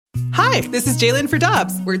Hi, this is Jalen for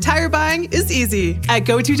Dobbs, where tire buying is easy. At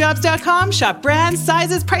GoToDobbs.com, shop brands,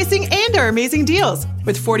 sizes, pricing, and our amazing deals.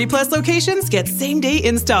 With 40-plus locations, get same-day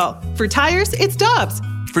install. For tires, it's Dobbs.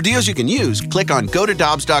 For deals you can use, click on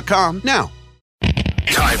GoToDobbs.com now.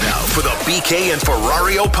 Time now for the BK and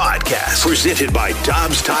Ferrario podcast, presented by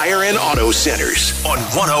Dobbs Tire and Auto Centers on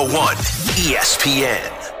 101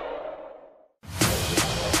 ESPN.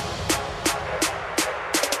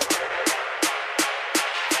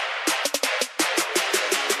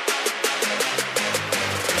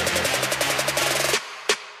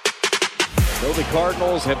 The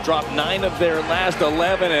Cardinals have dropped 9 of their last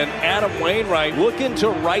 11, and Adam Wainwright looking to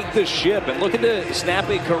right the ship and looking to snap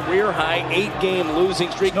a career-high 8-game losing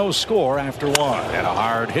streak. No score after 1, and a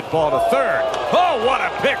hard hit ball to third. Oh, what a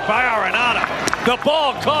pick by Arenado. The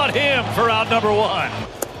ball caught him for out number 1.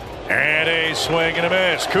 And a swing and a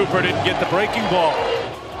miss. Cooper didn't get the breaking ball.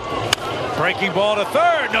 Breaking ball to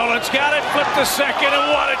third. Nolan's got it. Flipped to second,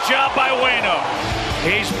 and what a job by Waino.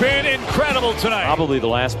 He's been incredible tonight. Probably the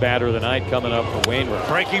last batter of the night coming up for Wainwright.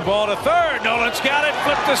 Breaking ball to third. Nolan's got it.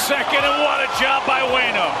 Flipped to second, and what a job by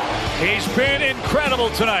Waino. He's been incredible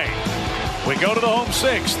tonight. We go to the home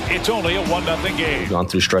 6th. It's only a 1-0 game. We've gone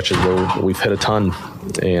through stretches where we've hit a ton,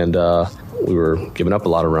 and we were giving up a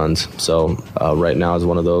lot of runs. So right now is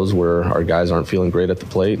one of those where our guys aren't feeling great at the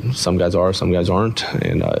plate. Some guys are, some guys aren't,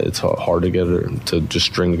 and it's hard to just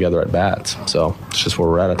string together at bats. So it's just where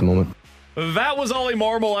we're at the moment. That was Ollie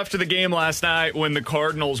Marmol after the game last night when the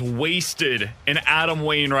Cardinals wasted an Adam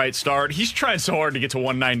Wainwright start. He's trying so hard to get to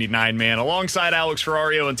 199, man. Alongside Alex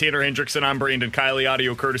Ferrario and Tanner Hendrickson, I'm Brandon Kiley,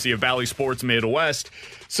 audio courtesy of Valley Sports Midwest.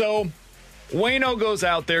 So, Waino goes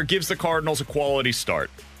out there, gives the Cardinals a quality start.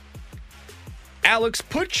 Alex,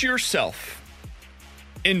 put yourself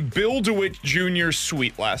in Bill DeWitt Jr.'s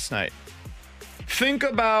suite last night. Think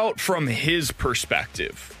about, from his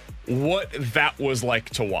perspective, what that was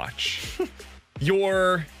like to watch.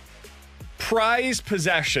 Your prized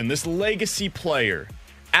possession, this legacy player,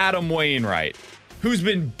 Adam Wainwright, who's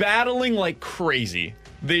been battling like crazy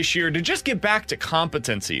this year to just get back to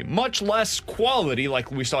competency, much less quality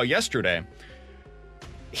like we saw yesterday.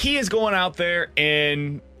 He is going out there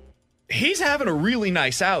and he's having a really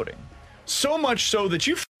nice outing. So much so that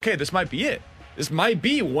okay, this might be it. This might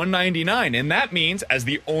be 199. And that means, as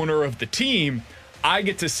the owner of the team, I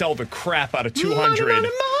get to sell the crap out of 200 money.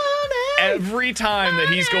 Every time that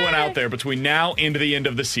he's going out there between now and the end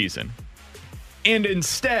of the season. And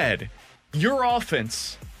instead, your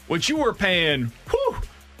offense, which you were paying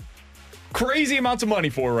crazy amounts of money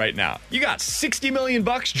for right now. You got $60 million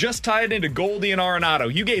just tied into Goldie and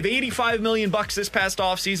Arenado. You gave $85 million this past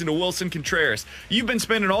offseason to Wilson Contreras. You've been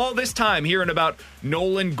spending all this time hearing about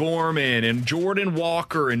Nolan Gorman and Jordan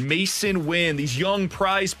Walker and Mason Wynn, these young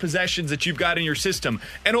prized possessions that you've got in your system.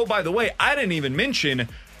 And oh, by the way, I didn't even mention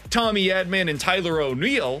Tommy Edman and Tyler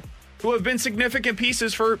O'Neill, who have been significant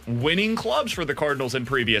pieces for winning clubs for the Cardinals in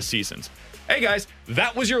previous seasons. Hey guys,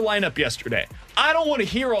 that was your lineup yesterday. I don't want to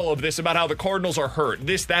hear all of this about how the Cardinals are hurt,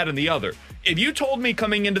 this, that, and the other. If you told me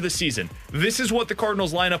coming into the season, this is what the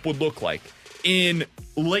Cardinals lineup would look like in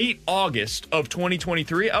late August of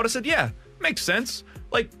 2023, I would have said, yeah, makes sense.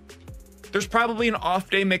 Like, there's probably an off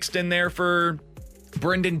day mixed in there for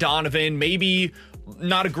Brendan Donovan, maybe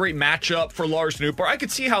not a great matchup for Lars Nootbaar. I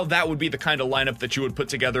could see how that would be the kind of lineup that you would put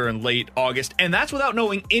together in late August, and that's without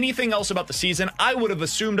knowing anything else about the season. I would have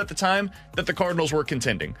assumed at the time that the Cardinals were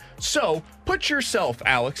contending. So, put yourself,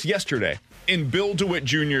 Alex, yesterday in Bill DeWitt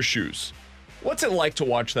Jr.'s shoes. What's it like to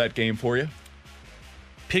watch that game for you?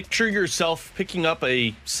 Picture yourself picking up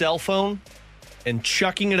a cell phone and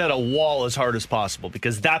chucking it at a wall as hard as possible,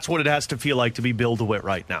 because that's what it has to feel like to be Bill DeWitt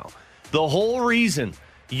right now. The whole reason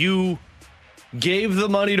you gave the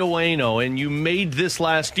money to Waino and you made this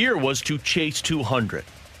last year was to chase 200.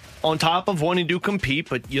 On top of wanting to compete,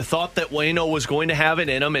 but you thought that Waino was going to have it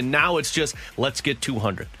in him, and now it's just, let's get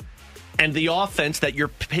 200. And the offense that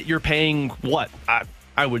you're paying, what?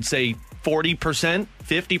 I would say 40%,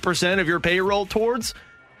 50% of your payroll towards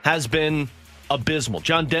has been abysmal.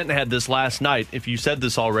 John Denton had this last night. If you said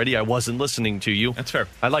this already, I wasn't listening to you. That's fair.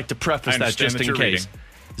 I'd like to preface that just in case. Reading.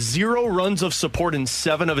 0 runs of support in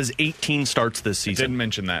 7 of his 18 starts this season. I didn't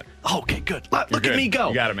mention that. Okay, good. Look at me go.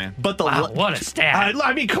 You got it, man. But what a stat.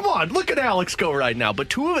 I mean, come on. Look at Alex go right now. But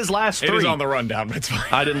 2 of his last 3. It is on the rundown, but it's fine.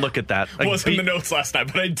 I didn't look at that. It was in the notes last night,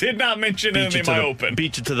 but I did not mention it in my open.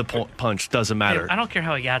 Beat you to the punch. Doesn't matter. I don't care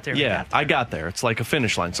how he got there. Yeah, I got there. It's like a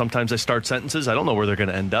finish line. Sometimes I start sentences. I don't know where they're going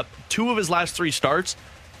to end up. 2 of his last 3 starts,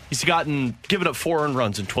 he's given up 4 earned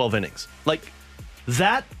runs in 12 innings. Like,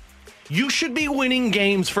 that... You should be winning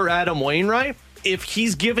games for Adam Wainwright, if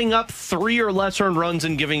he's giving up 3 or less earned runs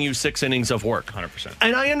and giving you 6 innings of work. 100%.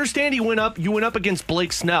 And I understand you went up against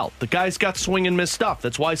Blake Snell. The guy's got swing and miss stuff.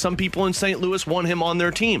 That's why some people in St. Louis want him on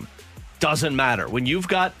their team. Doesn't matter. When you've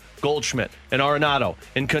got Goldschmidt and Arenado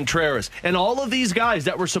and Contreras and all of these guys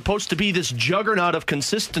that were supposed to be this juggernaut of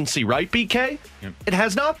consistency, right, BK? Yep. It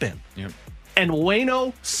has not been. Yep. And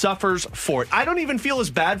Waino suffers for it. I don't even feel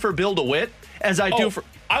as bad for Bill DeWitt as I do for...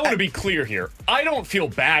 I want to be clear here. I don't feel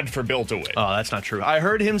bad for Bill DeWitt. Oh, that's not true. I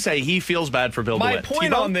heard him say he feels bad for Bill DeWitt. My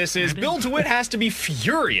point on this is Bill DeWitt has to be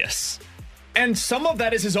furious. And some of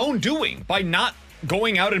that is his own doing by not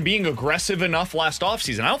going out and being aggressive enough last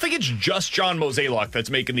offseason. I don't think it's just John Mozeliak that's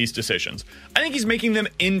making these decisions. I think he's making them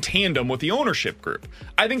in tandem with the ownership group.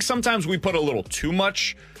 I think sometimes we put a little too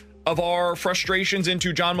much of our frustrations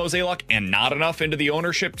into John Mozeliak and not enough into the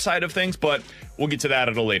ownership side of things, but we'll get to that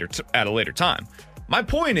at a later time. My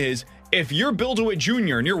point is, if you're Bill DeWitt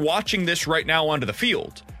Jr. and you're watching this right now onto the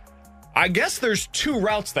field, I guess there's 2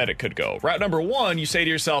 routes that it could go. Route number 1, you say to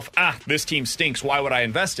yourself, this team stinks. Why would I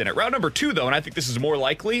invest in it? Route number 2, though, and I think this is more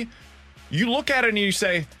likely, you look at it and you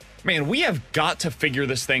say, man, we have got to figure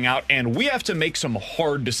this thing out, and we have to make some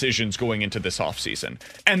hard decisions going into this offseason.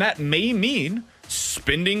 And that may mean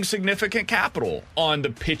spending significant capital on the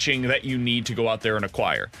pitching that you need to go out there and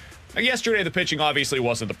acquire. Yesterday, the pitching obviously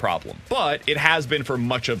wasn't the problem, but it has been for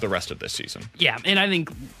much of the rest of this season. Yeah, and I think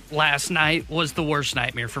last night was the worst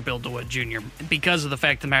nightmare for Bill DeWitt Jr. because of the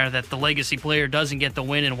fact of the matter that the legacy player doesn't get the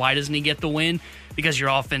win. And why doesn't he get the win? Because your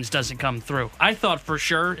offense doesn't come through. I thought for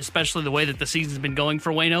sure, especially the way that the season's been going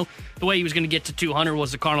for Waino, the way he was going to get to 200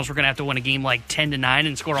 was the Cardinals were going to have to win a game like 10-9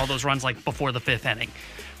 and score all those runs like before the 5th inning.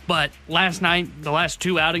 But last night, the last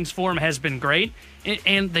 2 outings for him has been great,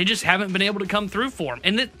 and they just haven't been able to come through for him.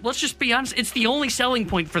 And let's just be honest, it's the only selling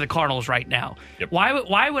point for the Cardinals right now. Yep.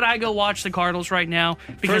 Why would I go watch the Cardinals right now?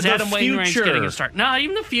 Because Adam Wainwright's getting a start. No,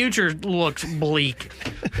 even the future looks bleak.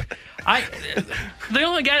 The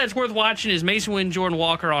only guy that's worth watching is Mason Wynn, Jordan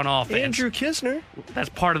Walker on offense. Andrew Kisner. That's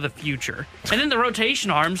part of the future. And then the rotation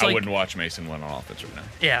arms. I wouldn't watch Mason Wynn on offense right now.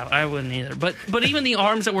 Yeah, I wouldn't either. But even the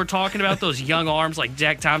arms that we're talking about, those young arms like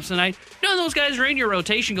Jack Thompson tonight, none of those guys are in your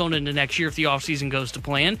rotation going into next year if the offseason goes to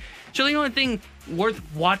plan. So the only thing worth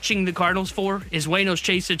watching the Cardinals for is Waino's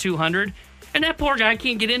chase to 200. And that poor guy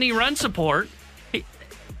can't get any run support.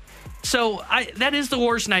 So that is the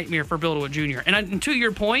worst nightmare for Bill DeWitt Jr. And to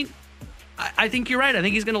your point, I think you're right. I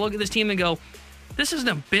think he's going to look at this team and go, this is an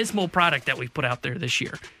abysmal product that we've put out there this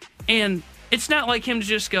year. And it's not like him to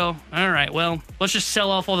just go, all right, well, let's just sell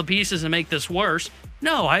off all the pieces and make this worse.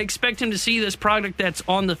 No, I expect him to see this product that's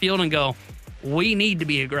on the field and go, we need to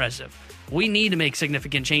be aggressive. We need to make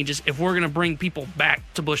significant changes if we're going to bring people back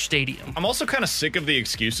to Busch Stadium. I'm also kind of sick of the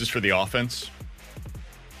excuses for the offense.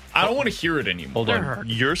 I don't want to hear it anymore. Hold on.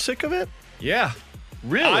 You're sick of it? Yeah.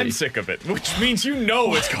 Really? I'm sick of it, which means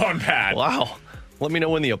it's gone bad. Wow. Let me know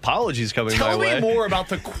when the apology's coming my way. Tell me more about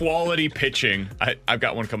the quality pitching. I've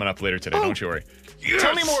got one coming up later today, don't you worry. Yes.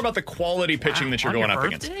 Tell me more about the quality pitching that you're going up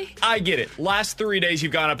against. I get it. Last 3 days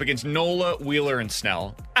you've gone up against Nola, Wheeler, and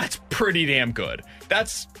Snell. That's pretty damn good.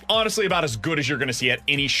 That's honestly about as good as you're going to see at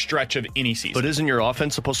any stretch of any season. But isn't your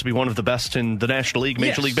offense supposed to be one of the best in the National League,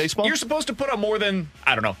 Major League Baseball? You're supposed to put up more than,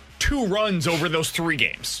 2 runs over those 3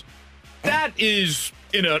 games. That is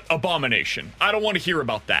an abomination. I don't want to hear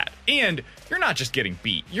about that. And you're not just getting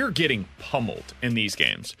beat. You're getting pummeled in these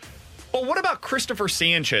games. But what about Christopher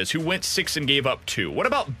Sanchez, who went 6 and gave up 2? What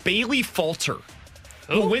about Bailey Falter,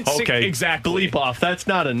 who went 6? Exactly. Bleep off. That's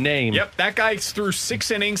not a name. Yep, that guy threw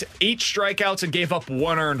 6 innings, 8 strikeouts, and gave up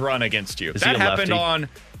 1 earned run against you. That happened on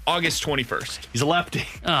August 21st. He's a lefty.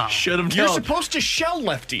 Oh. Should have known. You're supposed to shell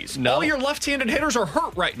lefties. No. All your left-handed hitters are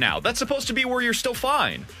hurt right now. That's supposed to be where you're still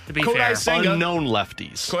fine. To be fair. Unknown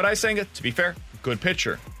lefties. Kodai Senga, to be fair, good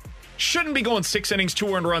pitcher. Shouldn't be going 6 innings,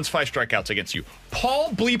 2 earned runs, 5 strikeouts against you. Paul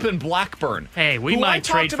Bleepin Blackburn. Hey, we might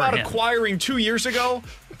trade for him. I talked about acquiring 2 years ago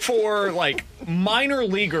for minor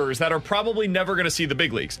leaguers that are probably never going to see the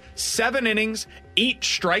big leagues. 7 innings, 8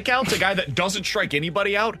 strikeouts, a guy that doesn't strike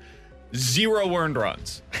anybody out, 0 earned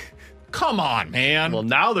runs. Come on, man. Well,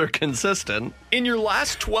 now they're consistent. In your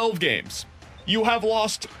last 12 games, you have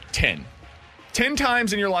lost 10. 10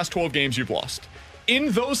 times in your last 12 games you've lost.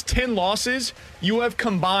 In those 10 losses, you have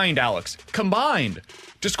combined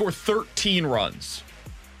to score 13 runs.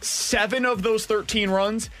 7 of those 13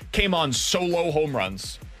 runs came on solo home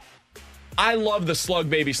runs. I love the slug,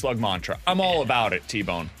 baby, slug mantra. I'm all about it,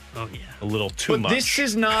 T-Bone. Oh, yeah. A little too much. But this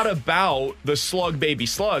is not about the slug, baby,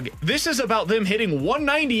 slug. This is about them hitting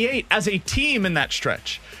 198 as a team in that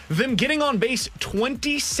stretch. Them getting on base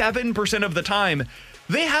 27% of the time.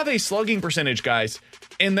 They have a slugging percentage, guys,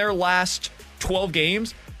 in their last 12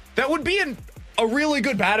 games, that would be a really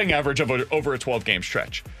good batting average over a 12-game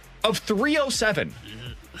stretch of 307.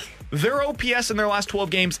 Their OPS in their last 12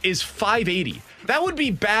 games is 580. That would be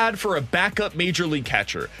bad for a backup major league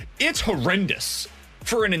catcher. It's horrendous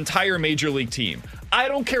for an entire major league team. I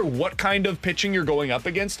don't care what kind of pitching you're going up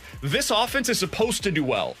against. This offense is supposed to do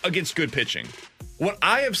well against good pitching. What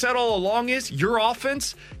I have said all along is your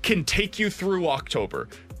offense can take you through October.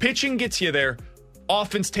 Pitching gets you there.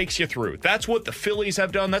 Offense takes you through. That's what the Phillies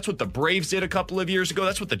have done. That's what the Braves did a couple of years ago.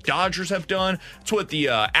 That's what the Dodgers have done. That's what the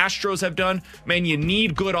Astros have done. Man, you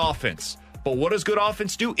need good offense. But what does good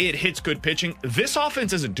offense do? It hits good pitching. This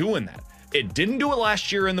offense isn't doing that. It didn't do it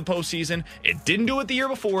last year in the postseason. It didn't do it the year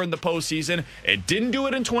before in the postseason. It didn't do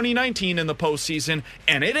it in 2019 in the postseason.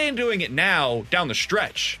 And it ain't doing it now down the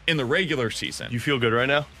stretch in the regular season. You feel good right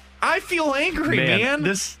now? I feel angry, man.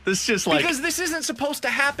 This just like... Because this isn't supposed to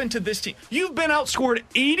happen to this team. You've been outscored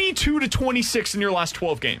 82-26 in your last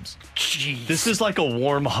 12 games. Jeez. This is like a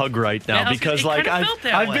warm hug right now, because like I've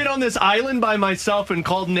way. been on this island by myself and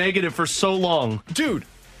called negative for so long. Dude,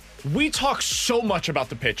 we talk so much about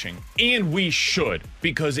the pitching, and we should,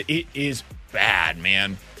 because it is bad,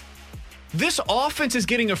 man. This offense is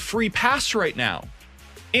getting a free pass right now,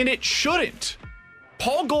 and it shouldn't.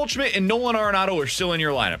 Paul Goldschmidt and Nolan Arenado are still in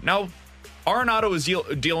your lineup. Now, Arenado is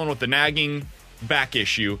dealing with the nagging back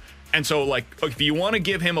issue, and so, like, if you want to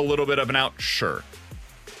give him a little bit of an out, sure.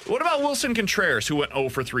 What about Wilson Contreras, who went 0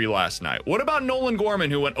 for 3 last night? What about Nolan Gorman,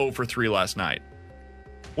 who went 0 for 3 last night?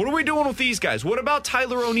 What are we doing with these guys? What about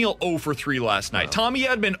Tyler O'Neill 0 for 3 last night? Tommy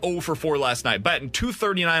Edman 0 for 4 last night, batting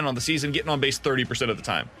 .239 on the season, getting on base 30% of the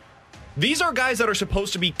time. These are guys that are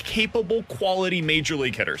supposed to be capable, quality major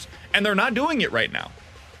league hitters, and they're not doing it right now.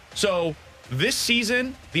 So this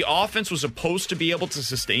season, the offense was supposed to be able to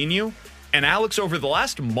sustain you, and Alex, over the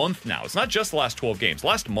last month now, it's not just the last 12 games,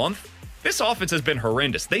 last month, this offense has been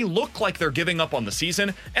horrendous. They look like they're giving up on the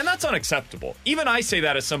season, and that's unacceptable. Even I say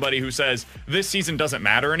that as somebody who says this season doesn't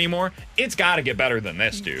matter anymore. It's got to get better than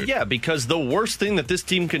this, dude. Yeah, because the worst thing that this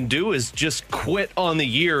team can do is just quit on the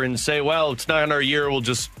year and say, well, it's not our year, we'll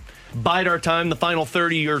just bide our time, the final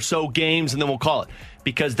 30 or so games, and then we'll call it.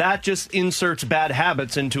 Because that just inserts bad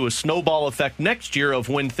habits into a snowball effect next year of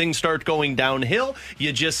when things start going downhill,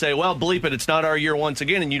 you just say, well, bleep it, it's not our year once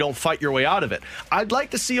again, and you don't fight your way out of it. I'd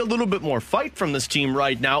like to see a little bit more fight from this team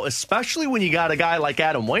right now, especially when you got a guy like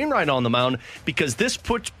Adam Wainwright on the mound, because this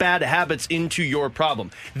puts bad habits into your problem.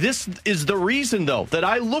 This is the reason, though, that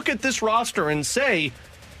I look at this roster and say,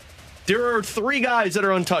 there are 3 guys that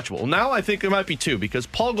are untouchable. Now I think there might be 2, because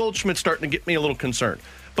Paul Goldschmidt's starting to get me a little concerned.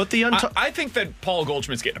 But I think that Paul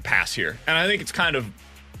Goldschmidt's getting a pass here, and I think it's kind of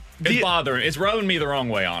bothering. It's rubbing me the wrong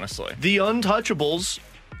way, honestly. The untouchables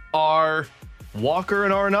are Walker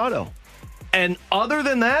and Arenado, and other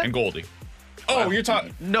than that, and Goldie. Oh, you're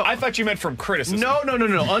talking? No, I thought you meant from criticism. No.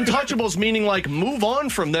 Untouchables meaning like move on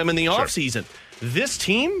from them in the offseason. This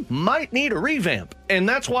team might need a revamp. And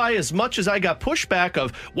that's why, as much as I got pushback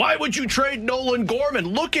of, why would you trade Nolan Gorman?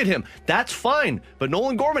 Look at him. That's fine. But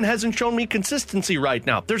Nolan Gorman hasn't shown me consistency right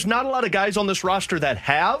now. There's not a lot of guys on this roster that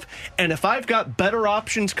have. And if I've got better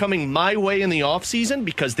options coming my way in the offseason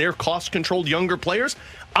because they're cost-controlled younger players,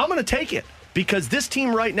 I'm going to take it. Because this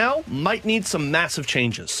team right now might need some massive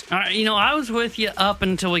changes. I was with you up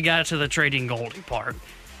until we got to the trading Goldie part.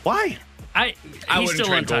 Why? I wouldn't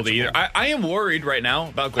trade Goldie either. I am worried right now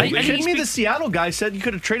about Goldie. Are you kidding me? The Seattle guy said you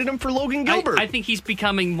could have traded him for Logan Gilbert. I think he's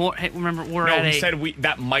becoming more. Hey, remember, he said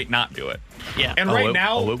that might not do it. Yeah. And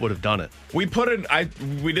now, it would have done it. We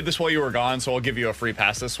did this while you were gone, so I'll give you a free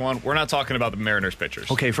pass this one. We're not talking about the Mariners pitchers.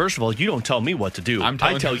 Okay, first of all, you don't tell me what to do.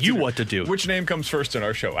 I tell you what to do. Which name comes first in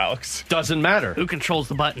our show, Alex? Doesn't matter. Who controls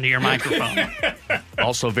the button to your microphone?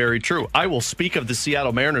 Also very true. I will speak of the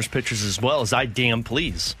Seattle Mariners pitchers as well as I damn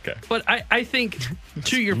please. Okay. But I think,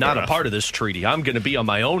 to your not a part of this treaty. I'm going to be on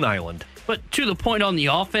my own island. But to the point on the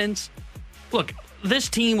offense, look, this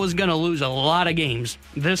team was going to lose a lot of games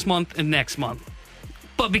this month and next month.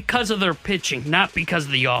 But because of their pitching, not because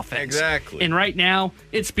of the offense. Exactly. And right now,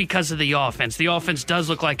 it's because of the offense. The offense does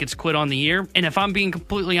look like it's quit on the year. And if I'm being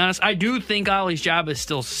completely honest, I do think Ollie's job is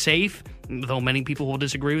still safe, though many people will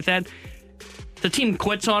disagree with that. The team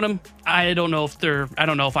quits on him. I don't know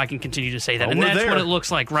if I can continue to say that. And that's what it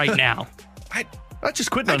looks like right now. Not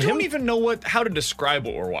just quitting on him. I don't even know how to describe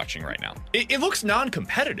what we're watching right now. It looks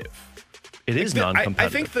non-competitive. It is non-competitive. I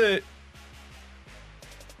think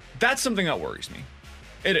that's something that worries me.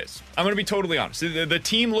 It is. I'm going to be totally honest. The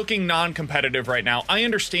team looking non-competitive right now, I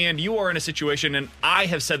understand you are in a situation, and I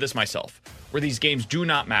have said this myself, where these games do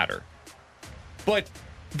not matter. But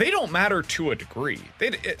they don't matter to a degree.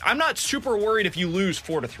 I'm not super worried if you lose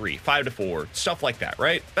 4-3, 5-4, stuff like that,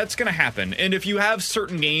 right? That's going to happen. And if you have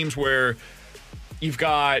certain games where you've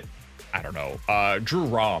got, I don't know, Drew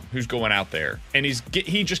Rahm, who's going out there, and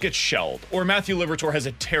he just gets shelled, or Matthew Liberatore has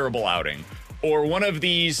a terrible outing, or one of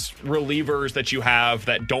these relievers that you have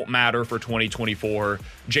that don't matter for 2024,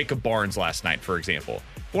 Jacob Barnes last night, for example.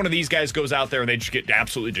 One of these guys goes out there and they just get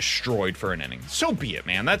absolutely destroyed for an inning. So be it,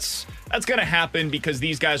 man. That's going to happen because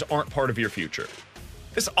these guys aren't part of your future.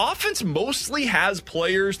 This offense mostly has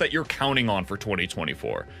players that you're counting on for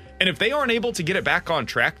 2024. And if they aren't able to get it back on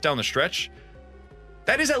track down the stretch,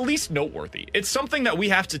 that is at least noteworthy. It's something that we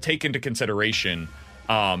have to take into consideration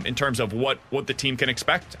in terms of what the team can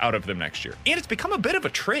expect out of them next year. And it's become a bit of a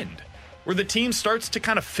trend where the team starts to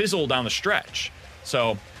kind of fizzle down the stretch.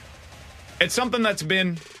 So it's something that's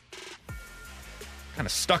been kind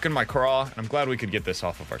of stuck in my craw, and I'm glad we could get this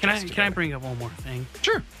off of our chest. Can I bring up one more thing?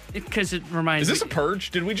 Sure. Because it reminds me. Is this a purge?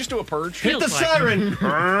 Did we just do a purge? Hit the siren!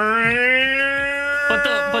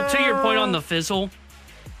 But to your point on the fizzle,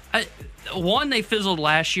 one, they fizzled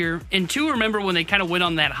last year, and two, remember when they kind of went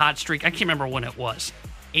on that hot streak? I can't remember when it was.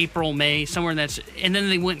 April, May, somewhere in that, and then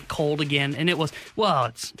they went cold again, and it was, well,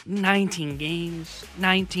 it's 19 games,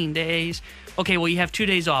 19 days. Okay, well, you have 2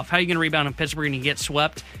 days off. How are you going to rebound in Pittsburgh and you get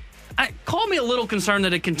swept? Call me a little concerned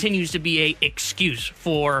that it continues to be a excuse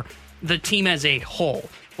for the team as a whole.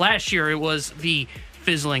 Last year, it was the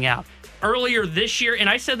fizzling out. Earlier this year, and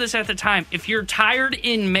I said this at the time, if you're tired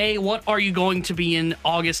in May, what are you going to be in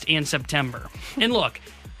August and September? And look,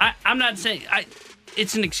 I'm not saying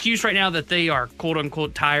it's an excuse right now that they are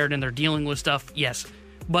quote-unquote tired and they're dealing with stuff. Yes.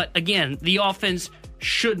 But again, the offense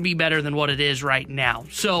should be better than what it is right now.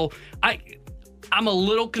 So I'm a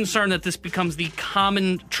little concerned that this becomes the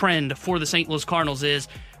common trend for the St. Louis Cardinals is,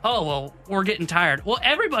 oh, well, we're getting tired. Well,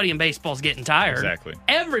 everybody in baseball is getting tired. Exactly.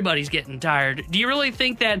 Everybody's getting tired. Do you really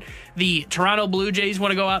think that the Toronto Blue Jays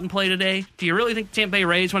want to go out and play today? Do you really think the Tampa Bay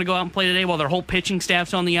Rays want to go out and play today while their whole pitching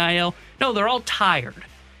staff's on the IL? No, they're all tired.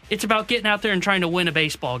 It's about getting out there and trying to win a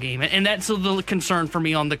baseball game, and that's a little concern for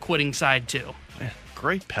me on the quitting side, too. Man,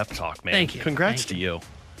 great pep talk, man. Thank you. Congrats to you.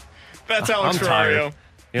 That's Alex Ferrario.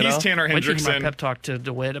 He's Tanner What'd you give my Hendrickson. pep talk to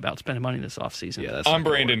DeWitt about spending money this offseason? Yeah, that's I'm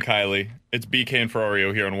Brandon Kiley. It's BK and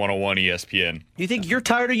Ferrario here on 101 ESPN. You think you're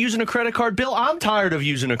tired of using a credit card, Bill? I'm tired of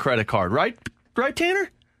using a credit card, right? Right, Tanner?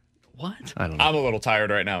 What? I don't know. I'm a little tired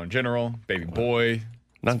right now in general. Baby boy.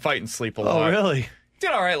 Not fighting sleep a lot. Oh, really?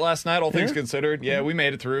 Did all right last night, all things considered. Yeah, we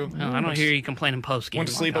made it through. No, I don't hear you complaining post game. Went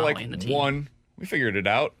to sleep at like 1. We figured it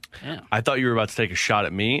out. Yeah. I thought you were about to take a shot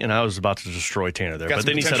at me, and I was about to destroy Tanner there. Got But some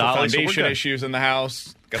then he said, potential Alex, foundation issues in the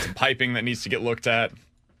house. Got some piping that needs to get looked at.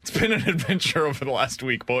 It's been an adventure over the last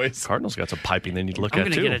week, boys. Cardinals got some piping they need to look I'm at,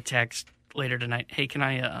 going too. to get a text later tonight. Hey, can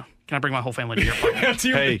I bring my whole family to your apartment? do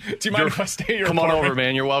you mind if I stay at your Come apartment? on over,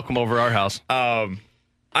 man. You're welcome over our house.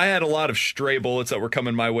 I had a lot of stray bullets that were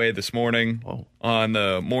coming my way this morning on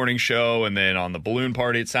the morning show and then on the balloon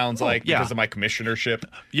party, it sounds like, because of my commissionership.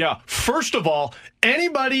 Yeah. First of all,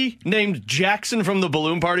 anybody named Jackson from the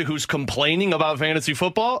balloon party who's complaining about fantasy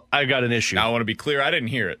football, I got an issue. Now, I want to be clear. I didn't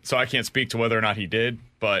hear it, so I can't speak to whether or not he did,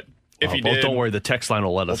 but if he did, don't worry. The text line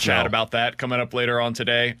will let us know. We'll chat about that coming up later on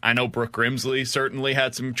today. I know Brooke Grimsley certainly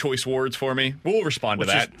had some choice words for me. We'll respond to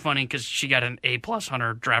that. Which is funny because she got an A+ on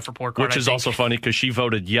her draft report card. Which is also funny because she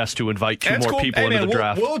voted yes to invite two more people into the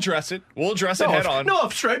draft. We'll address it. We'll address it head on. No,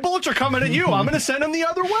 if stray bullets are coming at you, I'm going to send them the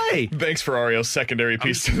other way. Thanks, Ferrario's secondary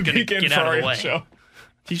piece to the weekend Ferrario show.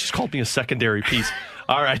 He just called me a secondary piece.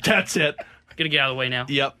 All right, that's it. Gonna get out of the way now.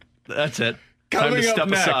 Yep, that's it. Coming Time to up step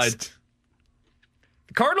next, aside.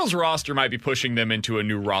 the Cardinals roster might be pushing them into a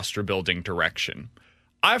new roster building direction.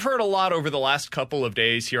 I've heard a lot over the last couple of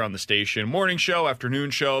days here on the station, morning show,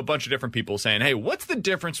 afternoon show, a bunch of different people saying, hey, what's the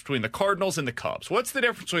difference between the Cardinals and the Cubs? What's the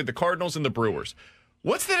difference between the Cardinals and the Brewers?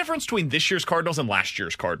 What's the difference between this year's Cardinals and last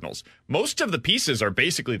year's Cardinals? Most of the pieces are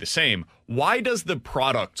basically the same. Why does the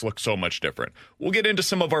product look so much different? We'll get into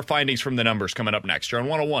some of our findings from the numbers coming up next here on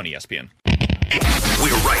 101 ESPN.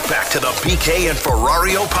 We're right back to the BK and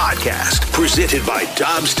Ferrario podcast, presented by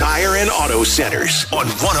Dobbs Tire and Auto Centers on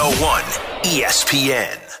 101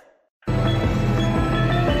 ESPN.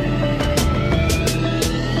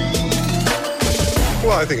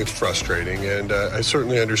 Well, I think it's frustrating, and I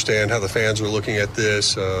certainly understand how the fans are looking at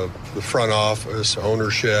this, the front office,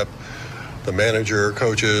 ownership, the manager,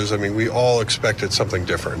 coaches. I mean, we all expected something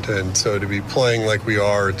different, and so to be playing like we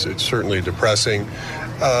are, it's certainly depressing.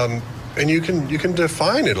 And you can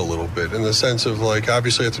define it a little bit in the sense of, like,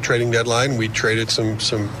 obviously at the trading deadline, we traded some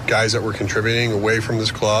guys that were contributing away from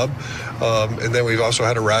this club. And then we've also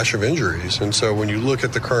had a rash of injuries. And so when you look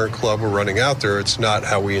at the current club we're running out there, it's not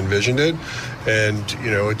how we envisioned it. And,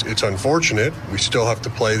 it's unfortunate. We still have to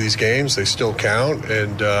play these games. They still count.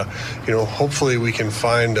 And, hopefully we can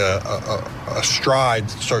find a stride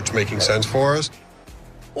that starts making sense for us.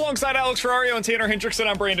 Alongside Alex Ferrario and Tanner Hendrickson,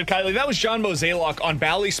 I'm Brandon Kiley. That was John Mozeliak on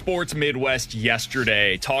Bally Sports Midwest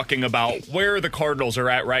yesterday, talking about where the Cardinals are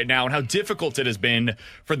at right now and how difficult it has been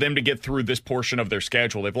for them to get through this portion of their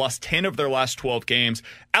schedule. They've lost 10 of their last 12 games.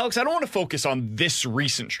 Alex, I don't want to focus on this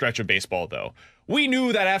recent stretch of baseball, though. We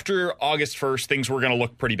knew that after August 1st, things were going to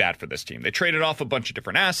look pretty bad for this team. They traded off a bunch of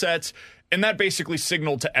different assets, and that basically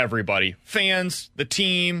signaled to everybody, fans, the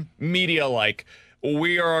team, media alike,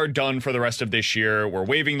 we are done for the rest of this year. We're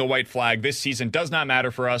waving the white flag. This season does not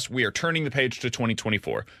matter for us. We are turning the page to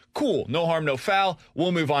 2024. Cool. No harm, no foul.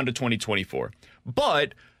 We'll move on to 2024.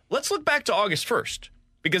 But let's look back to August 1st,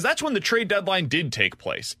 because that's when the trade deadline did take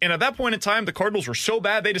place. And at that point in time, the Cardinals were so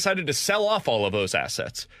bad, they decided to sell off all of those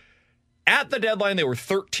assets. At the deadline, they were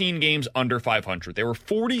 13 games under 500. They were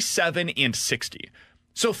 47-60.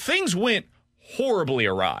 So things went horribly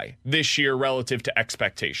awry this year relative to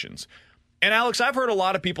expectations. And Alex, I've heard a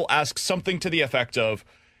lot of people ask something to the effect of,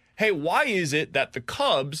 hey, why is it that the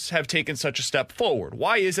Cubs have taken such a step forward?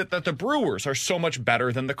 Why is it that the Brewers are so much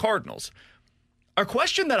better than the Cardinals? A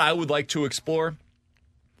question that I would like to explore,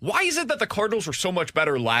 why is it that the Cardinals were so much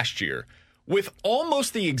better last year with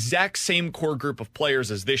almost the exact same core group of players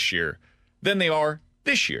as this year than they are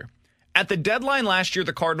this year? At the deadline last year,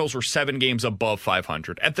 the Cardinals were 7 games above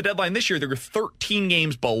 500. At the deadline this year, they were 13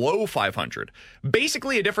 games below 500.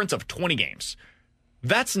 Basically a difference of 20 games.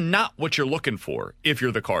 That's not what you're looking for if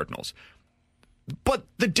you're the Cardinals. But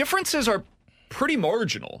the differences are pretty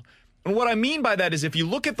marginal. And what I mean by that is if you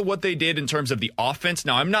look at what they did in terms of the offense,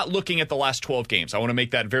 now I'm not looking at the last 12 games. I want to make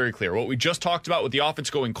that very clear. What we just talked about with the offense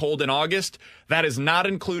going cold in August, that is not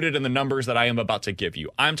included in the numbers that I am about to give you.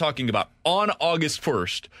 I'm talking about on August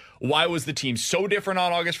 1st. Why was the team so different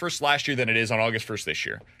on August 1st last year than it is on August 1st this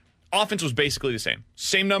year? Offense was basically the same.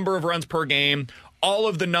 Same number of runs per game. All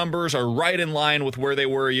of the numbers are right in line with where they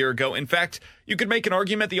were a year ago. In fact, you could make an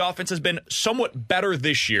argument the offense has been somewhat better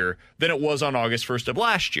this year than it was on August 1st of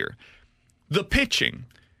last year. The pitching,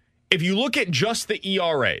 if you look at just the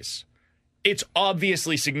ERAs, it's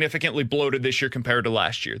obviously significantly bloated this year compared to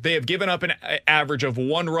last year. They have given up an average of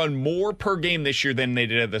 1 run more per game this year than they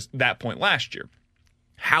did at that point last year.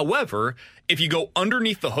 However, if you go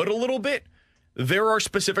underneath the hood a little bit, there are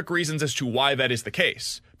specific reasons as to why that is the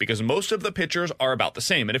case, because most of the pitchers are about the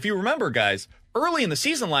same. And if you remember, guys, early in the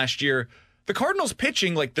season last year, the Cardinals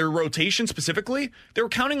pitching, like their rotation specifically, they were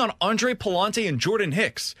counting on Andre Palante and Jordan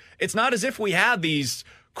Hicks. It's not as if we had these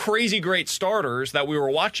crazy great starters that we were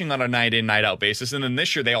watching on a night-in, night-out basis, and then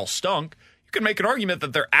this year they all stunk. You could make an argument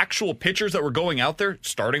that their actual pitchers that were going out there,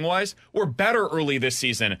 starting-wise, were better early this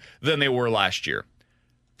season than they were last year.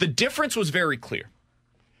 The difference was very clear.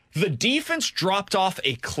 The defense dropped off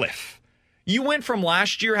a cliff. You went from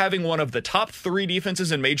last year having one of the top 3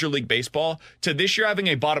 defenses in Major League Baseball to this year having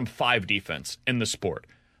a bottom 5 defense in the sport.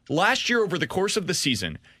 Last year, over the course of the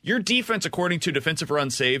season, your defense, according to defensive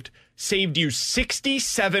runs saved you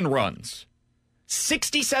 67 runs.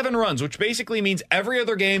 67 runs, which basically means every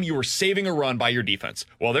other game you were saving a run by your defense.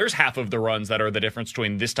 Well, there's half of the runs that are the difference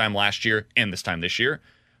between this time last year and this time this year.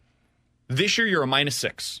 This year, you're a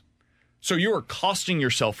 -6. So you are costing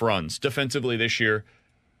yourself runs defensively this year.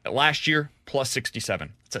 Last year, plus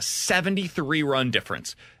 67. It's a 73-run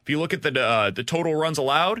difference. If you look at the total runs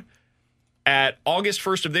allowed, at August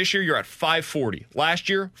 1st of this year, you're at 540. Last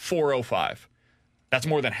year, 405. That's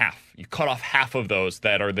more than half. You cut off half of those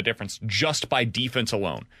that are the difference just by defense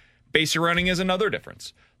alone. Base running is another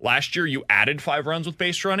difference. Last year, you added 5 runs with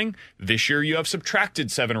base running. This year, you have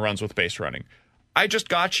subtracted 7 runs with base running. I just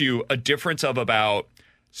got you a difference of about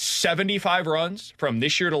 75 runs from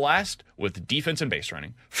this year to last with defense and base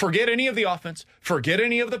running. Forget any of the offense. Forget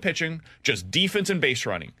any of the pitching. Just defense and base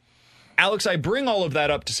running. Alex, I bring all of that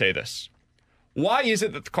up to say this. Why is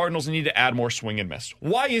it that the Cardinals need to add more swing and miss?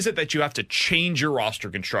 Why is it that you have to change your roster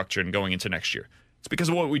construction going into next year? It's because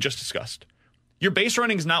of what we just discussed. Your base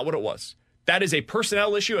running is not what it was. That is a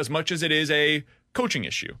personnel issue as much as it is a coaching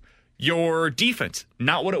issue. Your defense,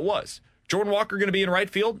 not what it was. Jordan Walker going to be in right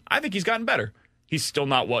field? I think he's gotten better. He's still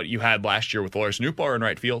not what you had last year with Lars Nootbaar in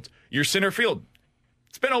right field. Your center field,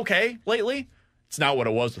 it's been okay lately. It's not what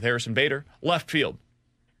it was with Harrison Bader. Left field,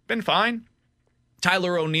 been fine.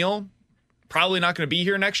 Tyler O'Neill, probably not going to be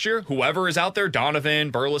here next year. Whoever is out there, Donovan,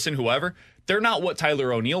 Burleson, whoever, They're not what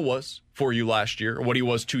Tyler O'Neill was for you last year or what he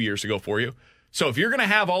was 2 years ago for you. So if you're going to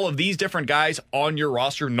have all of these different guys on your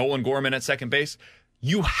roster, Nolan Gorman at second base,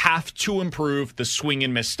 you have to improve the swing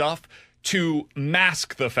and miss stuff to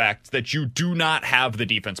mask the fact that you do not have the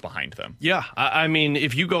defense behind them. Yeah, I mean,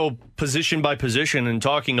 if you go position by position and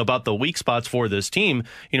talking about the weak spots for this team,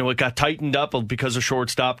 it got tightened up because of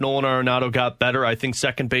shortstop. Nolan Arenado got better. I think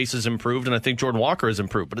second base has improved, and I think Jordan Walker has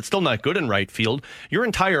improved, but it's still not good in right field. Your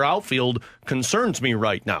entire outfield concerns me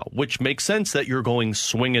right now, which makes sense that you're going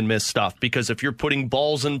swing and miss stuff, because if you're putting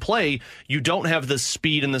balls in play, you don't have the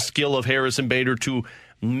speed and the skill of Harrison Bader to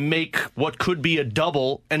make what could be a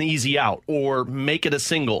double an easy out or make it a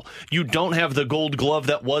single. You don't have the gold glove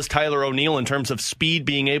that was Tyler O'Neill in terms of speed,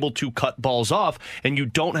 being able to cut balls off, and you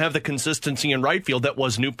don't have the consistency in right field that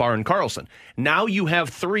was Nootbaar and Carlson. Now you have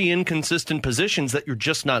three inconsistent positions that you're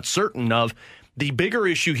just not certain of. The bigger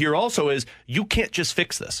issue here also is you can't just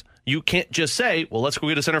fix this. You can't just say, well, let's go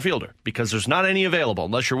get a center fielder, because there's not any available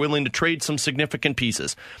unless you're willing to trade some significant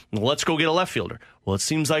pieces. Let's go get a left fielder. Well, it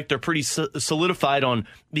seems like they're pretty solidified on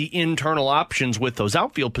the internal options with those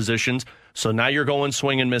outfield positions, so now you're going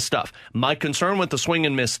swing and miss stuff. My concern with the swing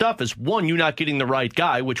and miss stuff is, one, you not getting the right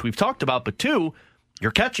guy, which we've talked about, but two,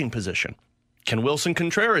 your catching position. Can Wilson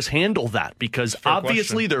Contreras handle that? Because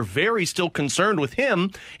obviously they're very still concerned with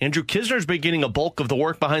him. Andrew Kisner's been getting a bulk of the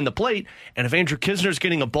work behind the plate. And if Andrew Kisner's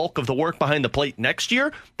getting a bulk of the work behind the plate next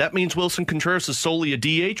year, that means Wilson Contreras is solely a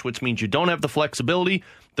DH, which means you don't have the flexibility.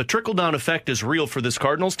 The trickle-down effect is real for this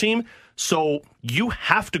Cardinals team. So you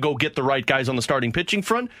have to go get the right guys on the starting pitching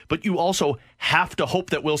front, but you also have to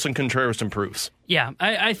hope that Wilson Contreras improves. Yeah,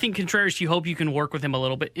 I think Contreras, you hope you can work with him a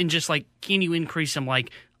little bit, and just can you increase him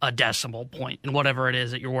a decimal point in whatever it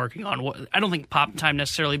is that you're working on? I don't think pop time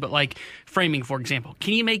necessarily, but framing, for example.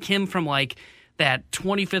 Can you make him from that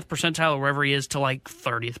 25th percentile or wherever he is to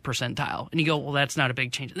 30th percentile? And you go, well, that's not a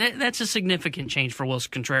big change. That's a significant change for Wilson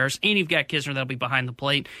Contreras. And you've got Kisner that'll be behind the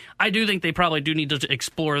plate. I do think they probably do need to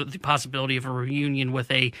explore the possibility of a reunion with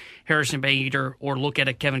a Harrison Bader or look at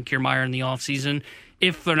a Kevin Kiermaier in the offseason,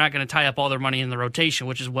 if they're not going to tie up all their money in the rotation,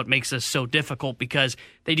 which is what makes this so difficult, because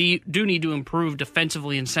they do need to improve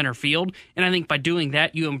defensively in center field. And I think by doing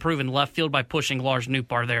that, you improve in left field by pushing Lars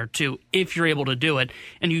Nootbaar there too, if you're able to do it.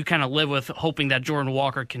 And you kind of live with hoping that Jordan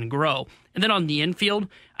Walker can grow. And then on the infield,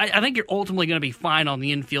 I think you're ultimately going to be fine on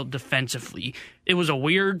the infield defensively. It was a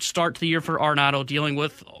weird start to the year for Arenado, dealing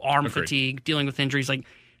with arm fatigue, dealing with injuries.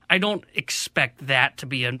 I don't expect that to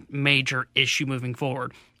be a major issue moving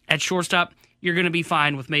forward. At shortstop, you're going to be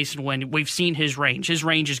fine with Mason Wynn. We've seen his range. His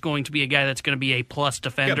range is going to be a guy that's going to be a plus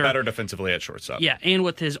defender. Get better defensively at shortstop. Yeah, and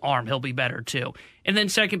with his arm, he'll be better too. And then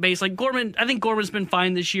second base, Gorman, I think Gorman's been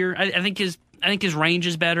fine this year. I think his range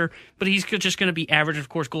is better, but he's just going to be average. Of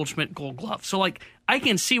course, Goldschmidt, Gold Glove. So I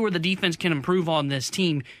can see where the defense can improve on this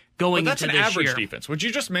team going into this year. But that's an average defense. What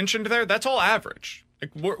you just mentioned there, that's all average.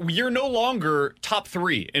 You're no longer top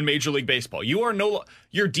 3 in Major League Baseball.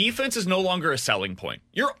 Your defense is no longer a selling point.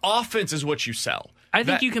 Your offense is what you sell. I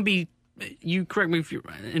think you can be. You correct me if you're,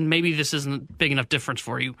 and maybe this isn't a big enough difference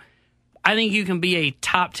for you. I think you can be a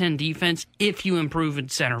top 10 defense if you improve in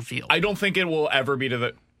center field. I don't think it will ever be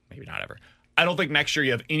maybe not ever. I don't think next year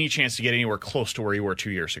you have any chance to get anywhere close to where you were 2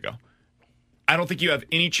 years ago. I don't think you have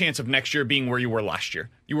any chance of next year being where you were last year.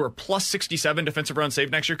 You were a plus 67 defensive run saved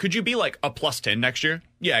next year. Could you be a plus 10 next year?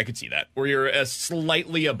 Yeah, I could see that. Where you're a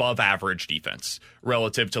slightly above average defense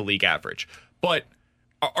relative to league average. But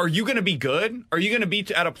are you going to be good? Are you going to be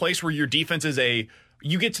at a place where your defense is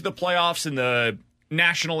you get to the playoffs and the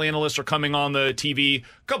national analysts are coming on the TV?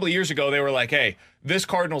 A couple of years ago, they were like, hey, this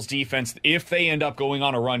Cardinals defense, if they end up going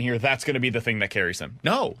on a run here, that's going to be the thing that carries them.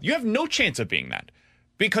 No, you have no chance of being that,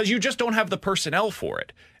 because you just don't have the personnel for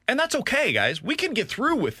it. And that's okay, guys. We can get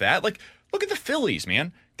through with that. Look at the Phillies,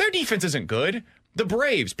 man. Their defense isn't good. The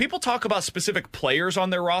Braves, people talk about specific players on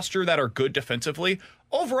their roster that are good defensively.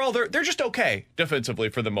 Overall, they're just okay defensively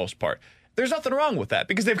for the most part. There's nothing wrong with that,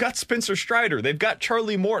 because they've got Spencer Strider. They've got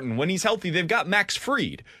Charlie Morton. When he's healthy, they've got Max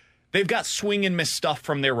Fried. They've got swing and miss stuff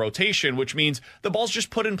from their rotation, which means the ball's just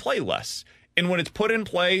put in play less. And when it's put in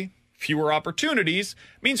play, fewer opportunities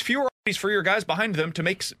means fewer opportunities for your guys behind them to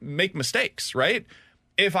make mistakes, right?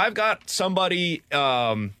 If I've got somebody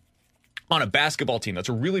on a basketball team that's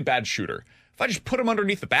a really bad shooter, if I just put him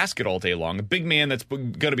underneath the basket all day long, a big man that's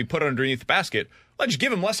going to be put underneath the basket, I just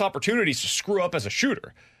give him less opportunities to screw up as a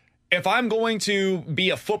shooter. If I'm going to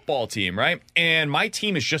be a football team, right, and my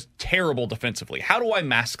team is just terrible defensively, how do I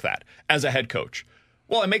mask that as a head coach?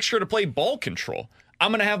 Well, I make sure to play ball control.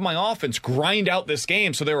 I'm going to have my offense grind out this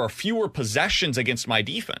game so there are fewer possessions against my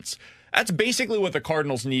defense. That's basically what the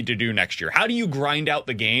Cardinals need to do next year. How do you grind out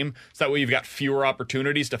the game so that way you've got fewer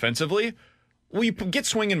opportunities defensively? Well, you get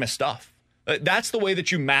swing and miss stuff. That's the way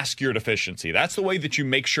that you mask your deficiency. That's the way that you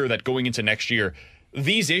make sure that going into next year,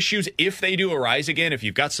 these issues, if they do arise again, if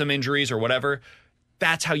you've got some injuries or whatever,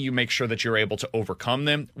 that's how you make sure that you're able to overcome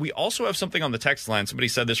them. We also have something on the text line. Somebody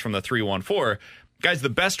said this from the 314. Guys, the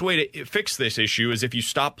best way to fix this issue is if you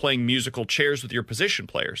stop playing musical chairs with your position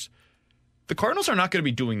players. The Cardinals are not going to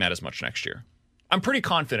be doing that as much next year. I'm pretty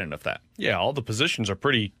confident of that. Yeah, all the positions are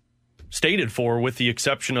pretty stated for, with the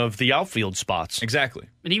exception of the outfield spots. Exactly.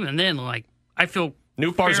 And even then, like, I feel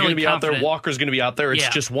Newpar's going to be confident. out there. Walker's going to be out there. It's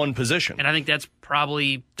just one position. And I think that's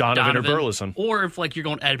probably Donovan or Burleson. Or if like you're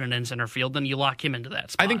going Edmund in center field, then you lock him into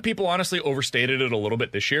that spot. I think people honestly overstated it a little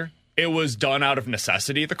bit this year. It was done out of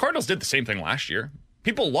necessity. The Cardinals did the same thing last year.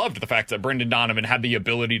 People loved the fact that Brendan Donovan had the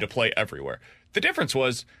ability to play everywhere. The difference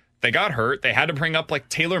was they got hurt. They had to bring up like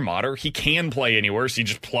Taylor Motter. He can play anywhere, so you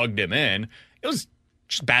just plugged him in. It was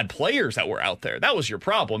just bad players that were out there. That was your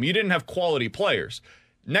problem. You didn't have quality players.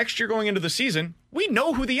 Next year going into the season, we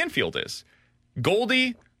know who the infield is.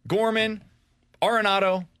 Goldie, Gorman,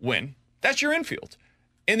 Arenado, Wynn. That's your infield.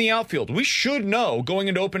 In the outfield, we should know going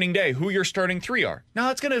into opening day who your starting three are.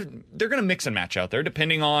 Now, they're gonna mix and match out there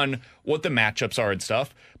depending on what the matchups are and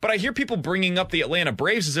stuff. But I hear people bringing up the Atlanta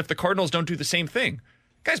Braves as if the Cardinals don't do the same thing.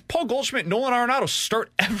 Guys, Paul Goldschmidt, Nolan Arenado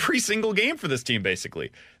start every single game for this team,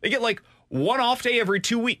 basically. They get like one off day every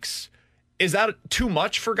 2 weeks. Is that too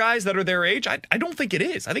much for guys that are their age? I don't think it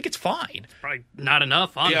is. I think it's fine. Probably not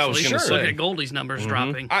enough, honestly. Yeah, I was gonna say. Look at Goldie's numbers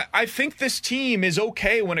dropping. I think this team is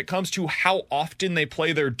okay when it comes to how often they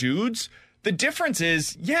play their dudes. The difference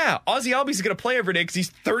is, Ozzie Albies going to play every day because he's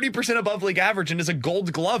 30% above league average and is a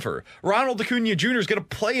Gold Glover. Ronald Acuna Jr. is going to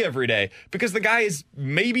play every day because the guy is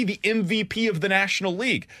maybe the MVP of the National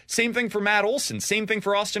League. Same thing for Matt Olson. Same thing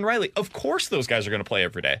for Austin Riley. Of course those guys are going to play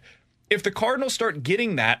every day. If the Cardinals start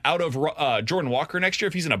getting that out of Jordan Walker next year,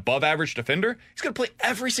 if he's an above-average defender, he's going to play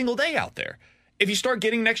every single day out there. If you start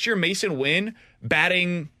getting next year Mason Wynn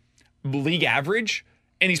batting league average,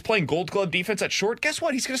 and he's playing Gold Glove defense at short, guess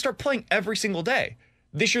what? He's going to start playing every single day.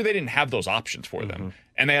 This year they didn't have those options for them,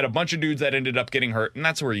 and they had a bunch of dudes that ended up getting hurt, and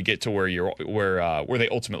that's where you get to where they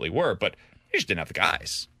ultimately were. But they just didn't have the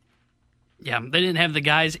guys. Yeah, they didn't have the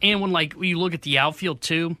guys, and when you look at the outfield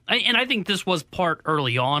too, and I think this was part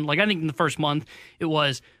early on. Like I think in the first month it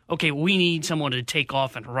was okay. We need someone to take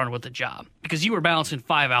off and run with the job because you were balancing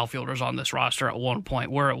 5 outfielders on this roster at one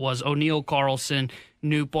point, where it was O'Neill, Carlson,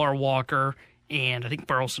 Nootbaar, Walker. And I think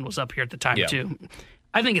Burleson was up here at the time, too.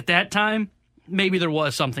 I think at that time, maybe there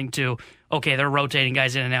was something to, okay, they're rotating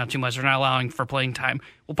guys in and out too much. They're not allowing for playing time.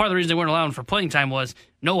 Well, part of the reason they weren't allowing for playing time was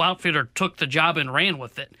no outfielder took the job and ran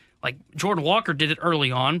with it. Like, Jordan Walker did it early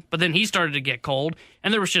on, but then he started to get cold,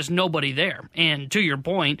 and there was just nobody there. And to your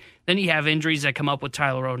point, then you have injuries that come up with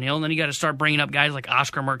Tyler O'Neill, and then you got to start bringing up guys like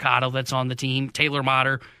Oscar Mercado that's on the team, Taylor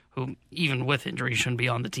Motter, who even with injuries shouldn't be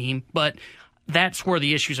on the team. But that's where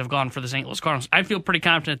the issues have gone for the St. Louis Cardinals. I feel pretty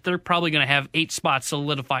confident they're probably going to have 8 spots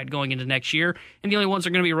solidified going into next year, and the only ones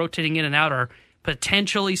they're going to be rotating in and out are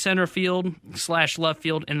potentially center field / left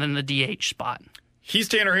field, and then the DH spot. He's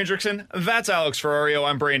Tanner Hendrickson. That's Alex Ferrario.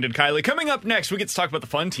 I'm Brandon Kiley. Coming up next, we get to talk about the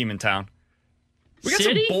fun team in town. We got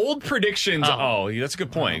City? some bold predictions. Oh, that's a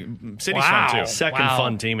good point. City's Wow. fun, too. Second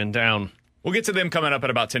fun team in town. We'll get to them coming up in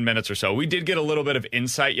about 10 minutes or so. We did get a little bit of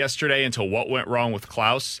insight yesterday into what went wrong with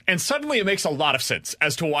Klaus, and suddenly it makes a lot of sense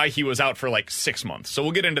as to why he was out for like 6 months. So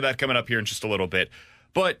we'll get into that coming up here in just a little bit.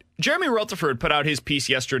 But Jeremy Rutherford put out his piece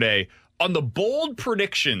yesterday on the bold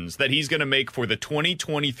predictions that he's going to make for the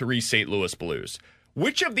 2023 St. Louis Blues.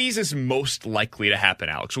 Which of these is most likely to happen,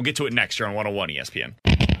 Alex? We'll get to it next here on 101 ESPN.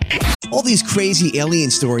 All these crazy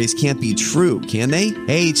alien stories can't be true, can they?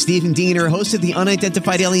 Hey, it's Stephen Diener, host of the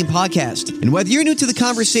Unidentified Alien Podcast. And whether you're new to the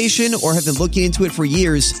conversation or have been looking into it for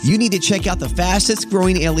years, you need to check out the fastest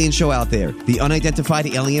growing alien show out there, the Unidentified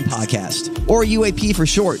Alien Podcast, or UAP for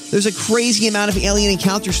short. There's a crazy amount of alien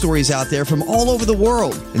encounter stories out there from all over the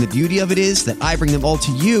world. And the beauty of it is that I bring them all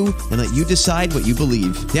to you and let you decide what you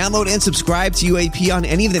believe. Download and subscribe to UAP on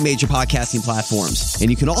any of the major podcasting platforms.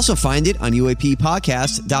 And you can also find it on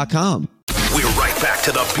UAPpodcast.com. We're right back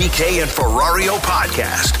to the BK and Ferrario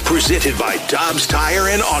podcast, presented by Dobbs Tire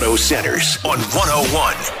and Auto Centers on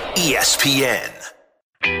 101 ESPN.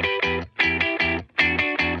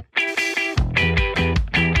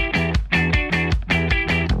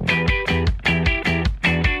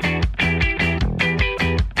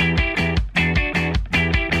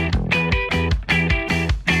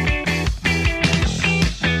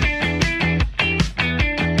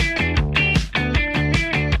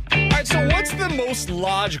 the most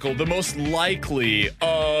logical, the most likely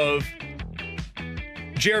of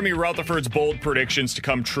Jeremy Rutherford's bold predictions to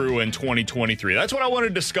come true in 2023? That's what I want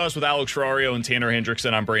to discuss with Alex Ferrario and Tanner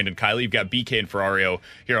Hendrickson. I'm Brandon Kiley. You've got BK and Ferrario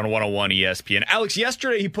here on 101 ESPN. Alex,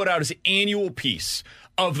 yesterday he put out his annual piece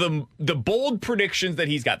of the bold predictions that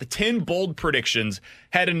he's got, the 10 bold predictions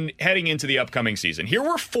heading into the upcoming season. Here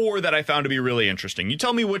were 4 that I found to be really interesting. You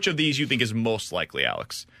tell me which of these you think is most likely,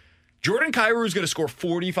 Alex. Jordan Kyrou is going to score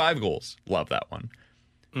 45 goals. Love that one.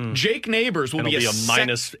 Jake Neighbors will be a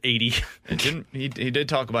minus 80. He did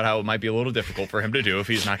talk about how it might be a little difficult for him to do if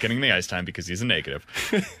he's not getting the ice time because he's a negative.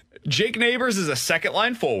 Jake Neighbors is a second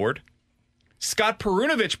line forward. Scott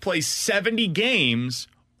Perunovich plays 70 games,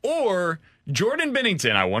 or Jordan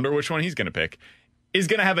Binnington, I wonder which one he's going to pick, is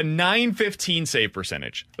going to have a .915 save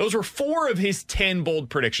percentage. Those were 4 of his 10 bold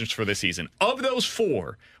predictions for this season. Of those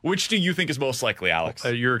 4, which do you think is most likely, Alex?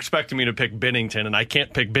 You're expecting me to pick Binnington, and I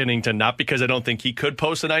can't pick Binnington, not because I don't think he could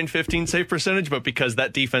post a .915 save percentage, but because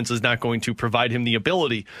that defense is not going to provide him the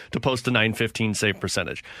ability to post a .915 save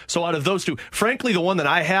percentage. So out of those 2, frankly, the one that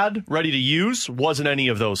I had ready to use wasn't any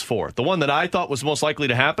of those 4. The one that I thought was most likely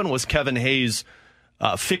to happen was Kevin Hayes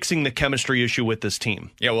fixing the chemistry issue with this team.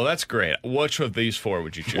 Yeah, well, that's great. Which of these 4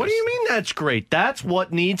 would you choose? What do you mean that's great? That's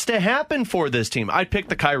what needs to happen for this team. I'd pick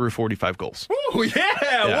the Kyrou 45 goals. Ooh,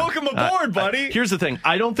 yeah. Welcome aboard, buddy. Here's the thing.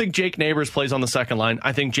 I don't think Jake Neighbors plays on the second line.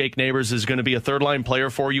 I think Jake Neighbors is going to be a third-line player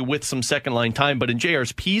for you with some second-line time. But in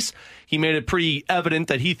JR's piece, he made it pretty evident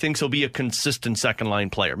that he thinks he'll be a consistent second-line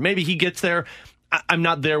player. Maybe he gets there. I'm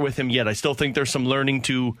not there with him yet. I still think there's some learning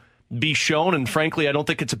to be shown, and frankly, I don't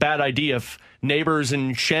think it's a bad idea if Neighbors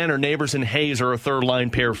and Shen or Neighbors and Hayes are a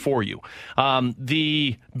third-line pair for you.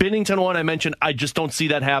 The Binnington one I mentioned, I just don't see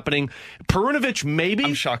that happening. Perunovich, maybe.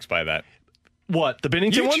 I'm shocked by that. What, the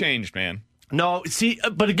Binnington one? You changed, man. No, see,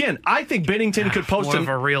 but again, I think Binnington could post... More of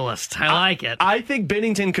a realist. I like it. I think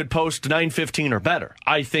Binnington could post 915 or better.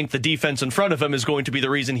 I think the defense in front of him is going to be the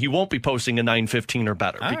reason he won't be posting a 915 or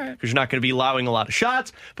better. Because you're not going to be allowing a lot of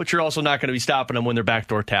shots, but you're also not going to be stopping them when their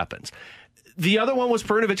backdoor tap-ins. The other one was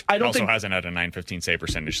Perunovich. I don't think... also hasn't had a .915 save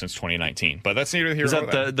percentage since 2019, but that's neither here nor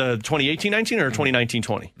there. Is that the 2018-19 or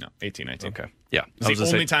 2019-20? No, 18-19. Okay. Yeah. It's the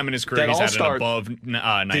only time in his career he's had an above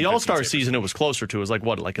 .915 the All-Star season, it was closer to. It was like,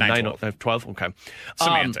 what, like a 912? Okay.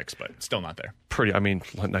 Semantics, but still not there. Pretty, I mean,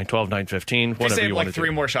 912, 915, whatever you want to do. 3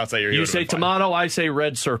 more shots that year. You say tomato, I say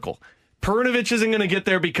red circle. Perunovich isn't going to get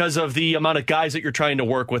there because of the amount of guys that you're trying to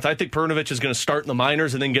work with. I think Perunovich is going to start in the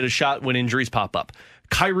minors and then get a shot when injuries pop up.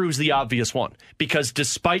 Kyrou's the obvious one because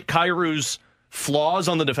despite Kyrou's flaws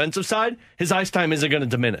on the defensive side, his ice time isn't going to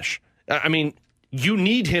diminish. I mean, you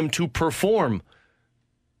need him to perform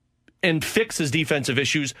and fix his defensive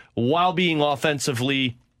issues while being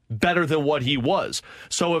offensively better than what he was.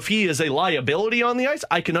 So if he is a liability on the ice,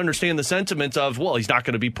 I can understand the sentiment of, well, he's not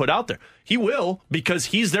going to be put out there. He will, because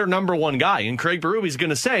he's their number one guy. And Craig Berube is going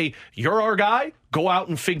to say, you're our guy, go out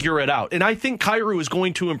and figure it out. And I think Kyrou is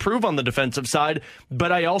going to improve on the defensive side,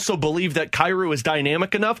 but I also believe that Kyrou is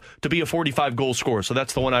dynamic enough to be a 45-goal scorer. So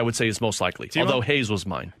that's the one I would say is most likely, although Hayes was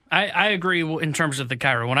mine. I agree in terms of the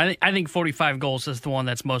Kyrou one. I think 45 goals is the one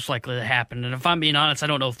that's most likely to happen. And if I'm being honest, I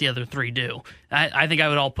don't know if the other 3 do. I think I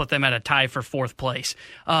would all put them at a tie for 4th place.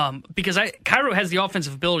 Because Kyrou has the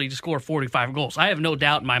offensive ability to score 45 goals. I have no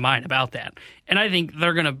doubt in my mind about that. And I think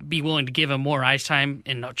they're going to be willing to give him more ice time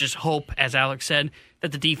and just hope, as Alex said,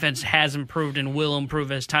 that the defense has improved and will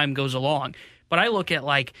improve as time goes along. But I look at,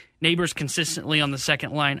 like, Neighbors consistently on the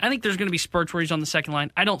second line. I think there's going to be spurts where he's on the second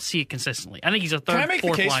line. I don't see it consistently. I think he's a third, fourth liner. Can I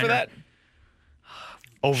make the case for that?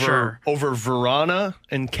 Over Verana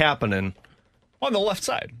and Kapanen. On the left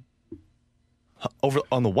side.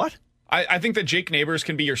 On the what? I think that Jake Neighbors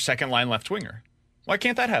can be your second-line left winger. Why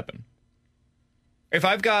can't that happen? If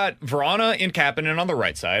I've got Verana and Kapanen on the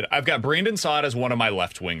right side, I've got Brandon Saad as one of my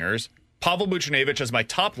left wingers, Pavel Buchnevich as my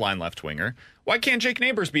top-line left winger, why can't Jake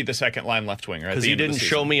Neighbors be the second-line left winger? Because he didn't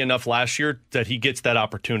show me enough last year that he gets that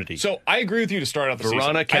opportunity. So I agree with you to start out the season.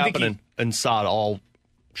 Verana, Kapanen, and Saad all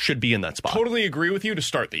should be in that spot. Totally agree with you to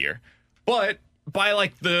start the year. But by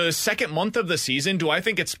like the second month of the season, do I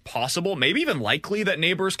think it's possible, maybe even likely, that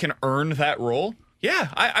Neighbors can earn that role? Yeah,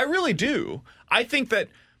 I really do. I think that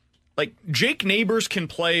like Jake Neighbors can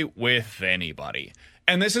play with anybody.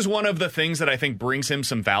 And this is one of the things that I think brings him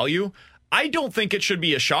some value. I don't think it should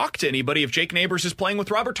be a shock to anybody if Jake Neighbors is playing with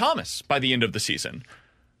Robert Thomas by the end of the season.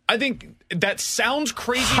 I think that sounds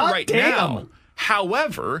crazy now.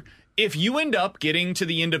 However, if you end up getting to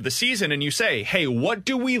the end of the season and you say, hey, what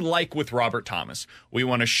do we like with Robert Thomas? We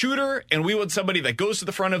want a shooter and we want somebody that goes to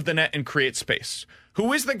the front of the net and creates space.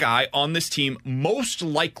 who is the guy on this team most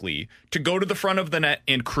likely to go to the front of the net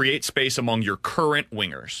and create space among your current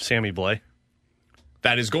wingers? Sammy Blais.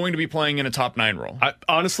 That is going to be playing in a top 9 role.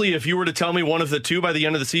 Honestly, if you were to tell me one of the two by the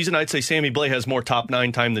end of the season, I'd say Sammy Blais has more top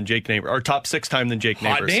 9 time than Jake Neighbors, or top 6 time than Jake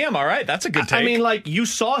Neighbors. Hot damn, all right, that's a good take. I mean, like, you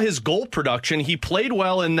saw his goal production. He played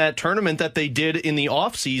well in that tournament that they did in the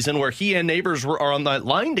offseason where he and Neighbors are on that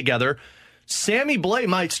line together. Sammy Blais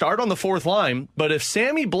might start on the 4th line, but if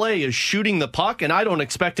Sammy Blais is shooting the puck, and I don't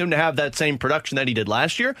expect him to have that same production that he did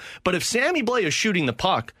last year, but if Sammy Blais is shooting the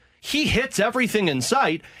puck, he hits everything in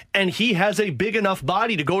sight, and he has a big enough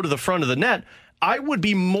body to go to the front of the net. I would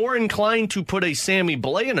be more inclined to put a Sammy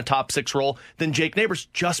Blais in a top 6 role than Jake Neighbors,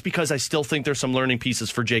 just because I still think there's some learning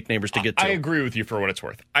pieces for Jake Neighbors to get to. I agree with you for what it's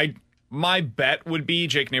worth. My bet would be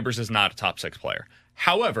Jake Neighbors is not a top 6 player.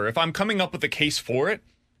 However, if I'm coming up with a case for it,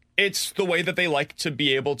 it's the way that they like to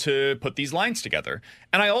be able to put these lines together.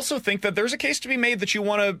 And I also think that there's a case to be made that you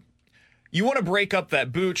want to break up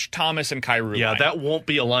that Booch, Thomas, and Kyrou line. That won't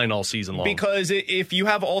be a line all season long. Because if you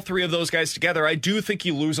have all 3 of those guys together, I do think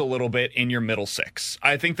you lose a little bit in your middle 6.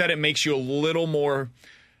 I think that it makes you a little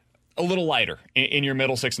lighter in your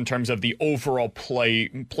middle 6 in terms of the overall play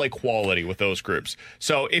quality with those groups.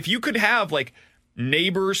 So if you could have like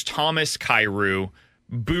Neighbors, Thomas, Kyrou,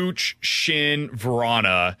 Booch, Shin,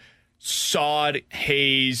 Vrana, Saad,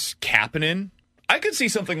 Hayes, Kapanen, I could see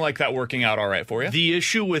something like that working out all right for you. The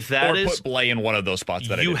issue with that is put Blais in one of those spots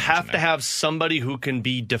that you have to have somebody who can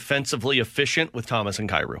be defensively efficient with Thomas and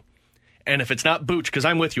Kyrou. And if it's not Booch, because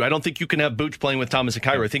I'm with you, I don't think you can have Booch playing with Thomas and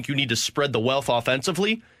Kyrou. I think you need to spread the wealth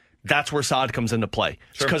offensively. That's where Saad comes into play.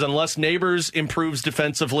 Because unless Neighbors improves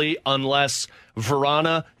defensively, unless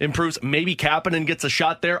Vrana improves, maybe Kapanen gets a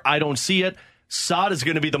shot there. I don't see it. Saad is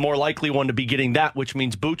going to be the more likely one to be getting that, which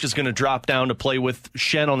means Booch is going to drop down to play with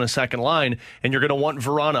Shen on the second line, and you're going to want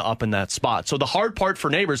Vrana up in that spot. So the hard part for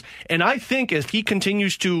Neighbors, and I think if he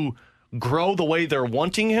continues to grow the way they're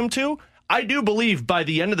wanting him to, I do believe by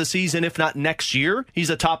the end of the season, if not next year, he's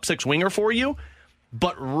a top 6 winger for you.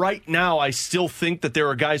 But right now, I still think that there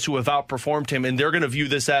are guys who have outperformed him, and they're going to view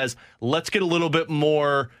this as, let's get a little bit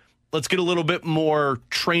more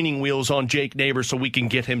training wheels on Jake Neighbors so we can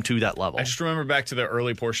get him to that level. I just remember back to the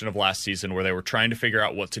early portion of last season where they were trying to figure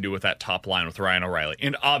out what to do with that top line with Ryan O'Reilly.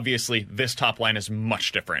 And obviously, this top line is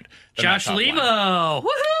much different than Josh Levo!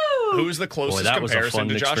 Woohoo! Who's the closest comparison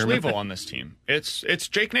to Josh Levo on this team? It's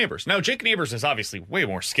Jake Neighbors. Now, Jake Neighbors is obviously way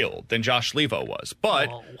more skilled than Josh Levo was, but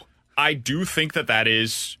I do think that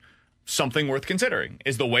is something worth considering,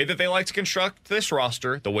 is the way that they like to construct this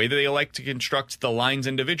roster, the way that they like to construct the lines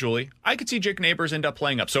individually. I could see Jake Neighbors end up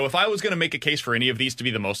playing up. So if I was going to make a case for any of these to be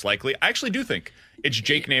the most likely, I actually do think it's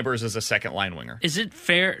Jake Neighbors as a second line winger. Is it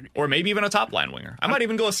fair? Or maybe even a top line winger. I might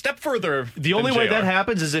even go a step further. The only way that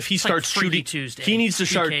happens is if he starts shooting. Tuesday. He needs to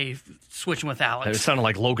start switching with Alex. It sounded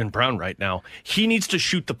like Logan Brown right now. He needs to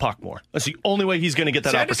shoot the puck more. That's the only way he's going to get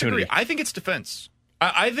that opportunity. I think it's defense.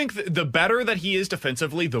 I think the better that he is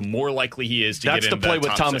defensively, the more likely he is to get into That's the play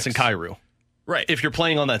with Thomas 6. and Kyrou. Right. If you're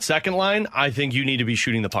playing on that second line, I think you need to be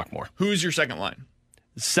shooting the puck more. Who's your second line?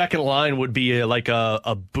 Second line would be like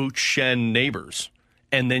a Booch, Shen, Neighbors.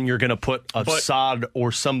 And then you're going to put a Saad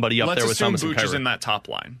or somebody up there with Thomas and Kyrou. Let's assume Booch is in that top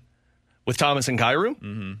line. With Thomas and Kyrou?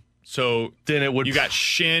 Mm-hmm. So then it would. You got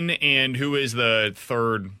Shin, and who is the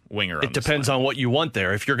third winger? It depends on what you want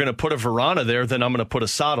there. If you're going to put a Vrana there, then I'm going to put a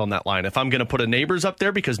Saad on that line. If I'm going to put a Neighbors up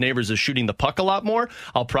there because Neighbors is shooting the puck a lot more,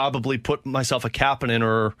 I'll probably put myself a Kapanen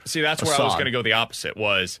or see. That's where I was going to go. The opposite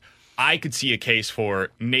was I could see a case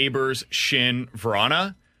for Neighbors, Shin,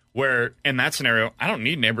 Vrana, where in that scenario I don't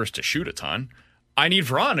need Neighbors to shoot a ton. I need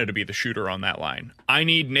Vrana to be the shooter on that line. I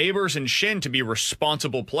need Neighbors and Shin to be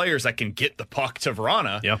responsible players that can get the puck to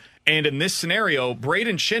Vrana. Yeah. And in this scenario,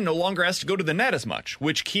 Braden Shin no longer has to go to the net as much,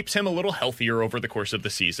 which keeps him a little healthier over the course of the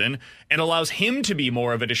season and allows him to be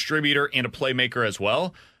more of a distributor and a playmaker as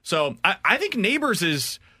well. So I think Neighbors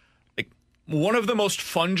is like one of the most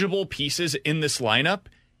fungible pieces in this lineup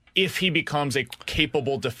if he becomes a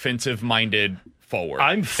capable defensive-minded forward.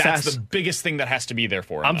 That's the biggest thing that has to be there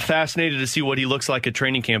for him. I'm fascinated to see what he looks like at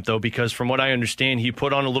training camp, though, because from what I understand, he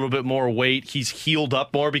put on a little bit more weight. He's healed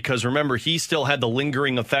up more because, remember, he still had the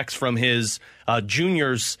lingering effects from his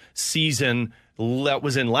juniors season that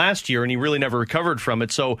was in last year, and he really never recovered from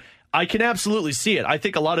it. So I can absolutely see it. I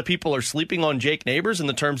think a lot of people are sleeping on Jake Neighbors in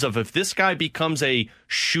the terms of if this guy becomes a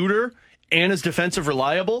shooter and is defensive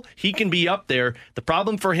reliable, he can be up there. The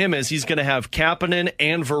problem for him is he's going to have Kapanen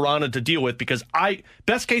and Vrana to deal with because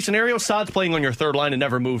best case scenario, Saad's playing on your third line and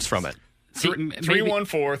never moves from it.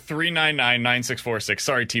 314-399-9646.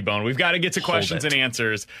 Sorry, T-Bone. We've got to get to questions and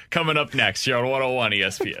answers coming up next here on 101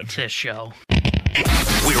 ESPN. This show.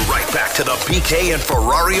 We're right back to the BK and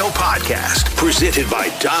Ferrario podcast, presented by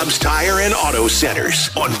Dobbs Tire and Auto Centers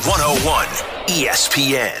on 101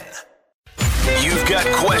 ESPN. You've got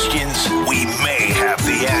questions, we may have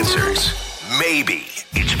the answers. Maybe.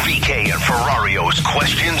 It's BK and Ferrario's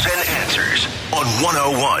questions and answers on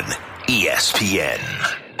 101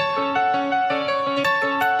 ESPN.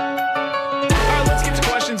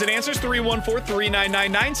 And answers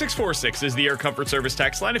 314-399-9646 is the Air Comfort Service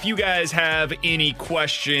text line if you guys have any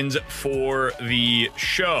questions for the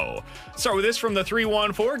show. Start with this from the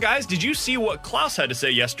 314. Guys, did you see what Klaus had to say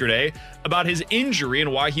yesterday about his injury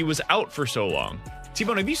and why he was out for so long?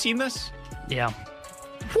 T-Bone, have you seen this? Yeah.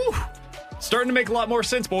 Whew. Starting to make a lot more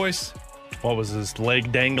sense, boys. What was his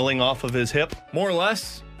leg dangling off of his hip? More or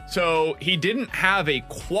less. So he didn't have a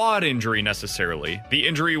quad injury necessarily. The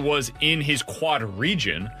injury was in his quad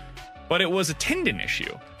region, but it was a tendon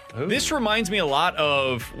issue. Ooh. This reminds me a lot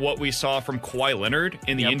of what we saw from Kawhi Leonard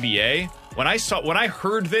in the NBA. When I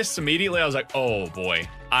heard this immediately, I was like, oh boy.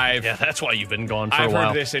 That's why you've been gone for a while. I've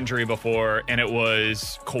heard this injury before, and it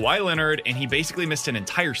was Kawhi Leonard, and he basically missed an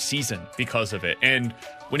entire season because of it. And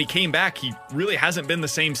when he came back, he really hasn't been the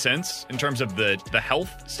same since in terms of the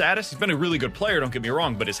health status. He's been a really good player, don't get me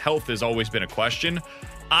wrong, but his health has always been a question.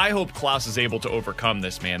 I hope Klaus is able to overcome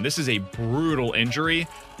this, man. This is a brutal injury,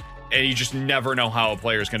 and you just never know how a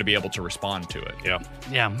player is going to be able to respond to it.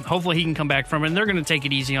 Yeah. Hopefully he can come back from it, and they're going to take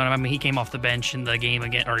it easy on him. I mean, he came off the bench in the game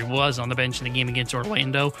again, or he was on the bench in the game against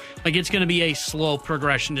Orlando. Like, it's going to be a slow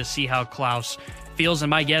progression to see how Klaus feels, and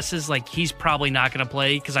my guess is, like, he's probably not going to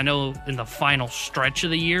play, because I know in the final stretch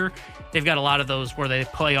of the year, they've got a lot of those where they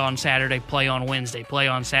play on Saturday, play on Wednesday, play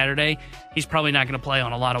on Saturday. He's probably not going to play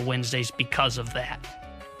on a lot of Wednesdays because of that.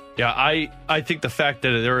 Yeah, I think the fact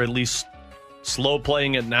that they're at least slow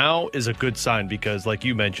playing it now is a good sign, because like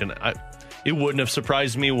you mentioned, it wouldn't have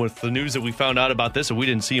surprised me with the news that we found out about this if we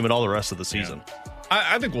didn't see him at all the rest of the season. Yeah.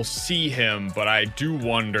 I think we'll see him, but I do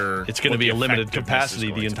wonder. It's going to be a limited capacity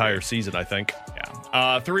the entire season, I think. Yeah.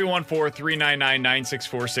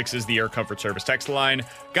 314-399-9646 is the Air Comfort Service text line.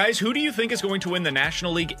 Guys, who do you think is going to win the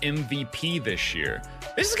National League MVP this year?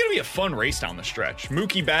 This is going to be a fun race down the stretch.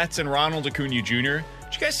 Mookie Betts and Ronald Acuna Jr. Did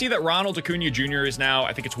you guys see that Ronald Acuna Jr. is now,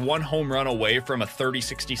 I think it's one home run away from a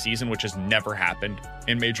 30-60 season, which has never happened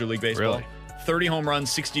in Major League Baseball? Really? 30 home runs,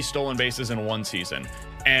 60 stolen bases in one season.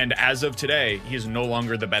 And as of today, he is no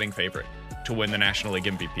longer the betting favorite to win the National League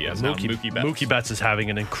MVP as now Mookie Betts. Mookie Betts is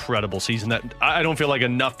having an incredible season that I don't feel like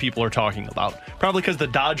enough people are talking about. Probably because the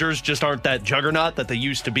Dodgers just aren't that juggernaut that they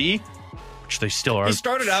used to be, which they still are. He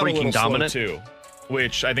started out a little dominant slow too,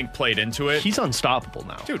 which I think played into it. He's unstoppable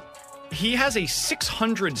now. Dude, he has a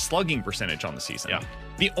 600 slugging percentage on the season. Yeah.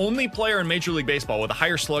 The only player in Major League Baseball with a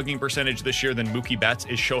higher slugging percentage this year than Mookie Betts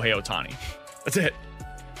is Shohei Ohtani. That's it.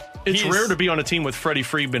 It's rare to be on a team with Freddie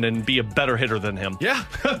Freeman and be a better hitter than him. Yeah.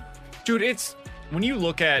 Dude, it's when you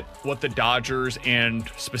look at what the Dodgers and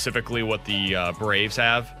specifically what the Braves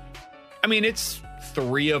have, I mean, it's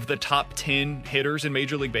 3 of the top 10 hitters in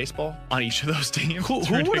Major League Baseball on each of those teams. Who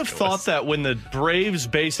would have thought that when the Braves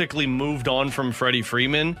basically moved on from Freddie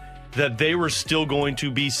Freeman, that they were still going to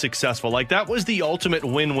be successful? Like, that was the ultimate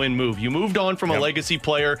win-win move. You moved on from a legacy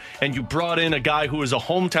player, and you brought in a guy who was a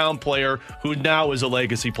hometown player who now is a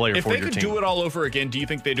legacy player for your team. If they could do it all over again, do you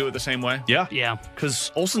think they do it the same way? Yeah. Yeah.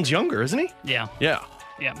 Because Olsen's younger, isn't he? Yeah. Yeah.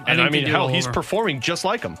 Yeah. And I mean, hell, he's performing just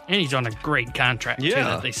like him. And he's on a great contract, too,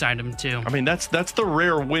 that they signed him to. I mean, that's the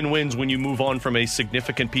rare win-wins when you move on from a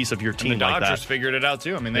significant piece of your team and the like that. Dodgers figured it out,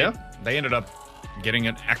 too. I mean, they ended up getting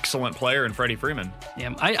an excellent player in Freddie Freeman.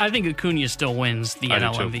 Yeah, I think Acuna still wins the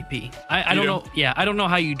NL MVP. I don't know. Yeah, I don't know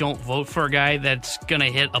how you don't vote for a guy that's going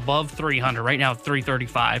to hit above 300. Right now,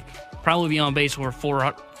 335. Probably be on base over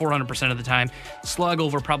 400% of the time. Slug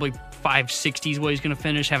over probably 560 is what he's going to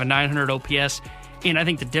finish. Have a 900 OPS. And I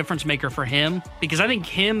think the difference maker for him, because I think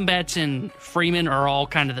him, Betts, and Freeman are all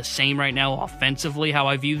kind of the same right now offensively, how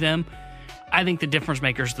I view them. I think the difference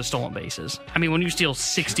maker is the stolen bases. I mean, when you steal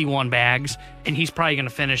 61 bags, and he's probably going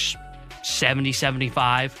to finish 70,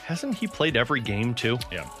 75. Hasn't he played every game, too?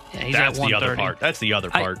 Yeah, he's at 130. The other part. That's the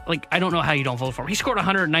other part. I don't know how you don't vote for him. He scored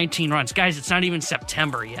 119 runs. Guys, it's not even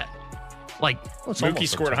September yet. Mookie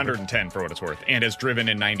scored 110 for what it's worth, and has driven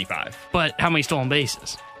in 95. But how many stolen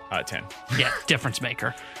bases? 10. Yeah, difference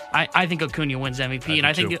maker. I think Acuna wins MVP, and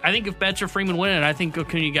I think if Betts or Freeman win it, I think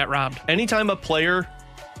Acuna got robbed. Anytime a player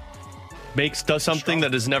does something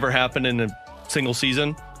that has never happened in a single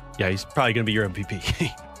season, yeah, he's probably going to be your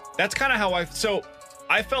MVP. That's kind of how I felt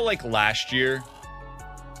like last year,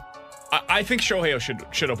 I think Shohei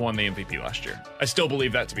should have won the MVP last year. I still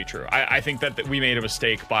believe that to be true. I think that we made a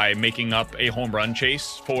mistake by making up a home run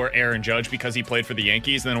chase for Aaron Judge because he played for the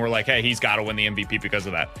Yankees. And then we're like, hey, he's got to win the MVP because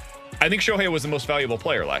of that. I think Shohei was the most valuable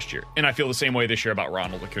player last year. And I feel the same way this year about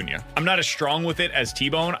Ronald Acuna. I'm not as strong with it as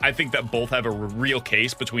T-Bone. I think that both have a real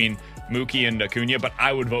case between Mookie and Acuna, but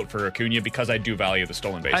I would vote for Acuna because I do value the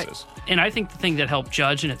stolen bases. I think the thing that helped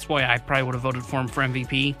Judge, and it's why I probably would have voted for him for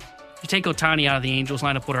MVP, you take Ohtani out of the Angels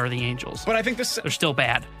lineup, what are the Angels? But I think they're still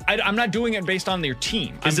bad. I'm not doing it based on their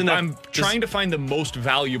team. I'm trying to find the most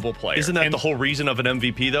valuable player. Isn't that the whole reason of an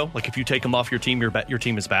MVP, though? Like, if you take him off your team, your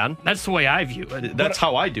team is bad? That's the way I view it. That's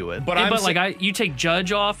how I do it. But you take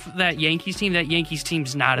Judge off that Yankees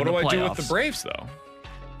team's not in the playoffs. What do I do with the Braves, though?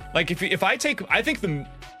 Like, I think the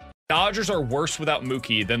Dodgers are worse without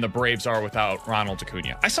Mookie than the Braves are without Ronald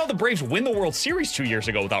Acuna. I saw the Braves win the World Series 2 years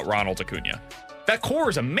ago without Ronald Acuna. That core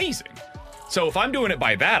is amazing. So if I'm doing it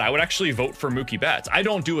by that, I would actually vote for Mookie Betts. I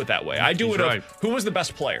don't do it that way. I do who was the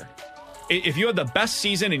best player. If you had the best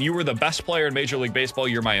season and you were the best player in Major League Baseball,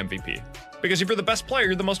 you're my MVP. Because if you're the best player,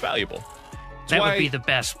 you're the most valuable. That would be the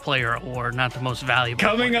best player or not the most valuable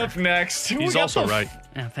Coming player. Up next. He's also right.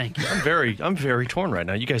 Yeah, thank you. I'm very torn right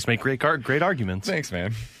now. You guys make great arguments. Thanks,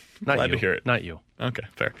 man. Glad to hear it. Not you. Okay,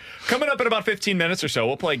 fair. Coming up in about 15 minutes or so,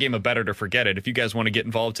 we'll play a game of Better to Forget It. If you guys want to get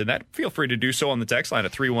involved in that, feel free to do so on the text line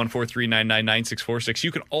at 314-399-9646.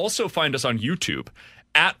 You can also find us on YouTube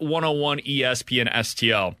at 101 ESPN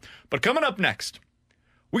STL. But coming up next,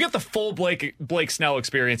 we got the full Blake Snell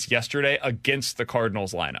experience yesterday against the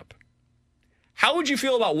Cardinals lineup. How would you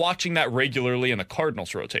feel about watching that regularly in the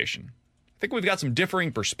Cardinals rotation? I think we've got some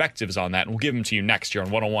differing perspectives on that, and we'll give them to you next year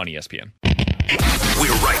on 101 ESPN.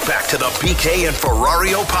 We're right back to the BK and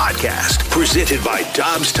Ferrario podcast, presented by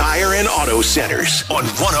Dobbs Tire and Auto Centers on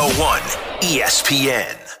 101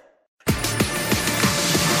 ESPN.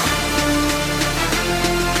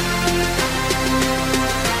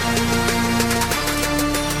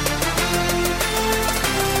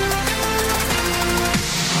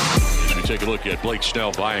 Take a look at Blake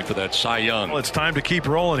Snell vying for that Cy Young. Well, it's time to keep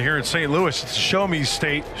rolling here in St. Louis. It's a show-me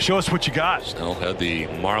state. Show us what you got. Snell had the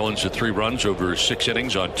Marlins at 3 runs over 6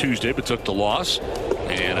 innings on Tuesday, but took the loss.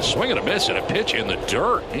 And a swing and a miss and a pitch in the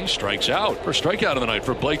dirt. He strikes out. First strikeout of the night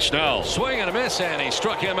for Blake Snell. Swing and a miss, and he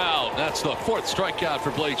struck him out. That's the 4th strikeout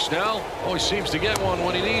for Blake Snell. Always seems to get one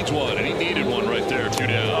when he needs one, and he needed one right there. 2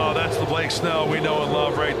 down. Oh, that's the Blake Snell we know and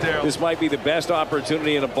love right there. This might be the best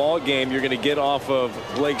opportunity in a ball game you're going to get off of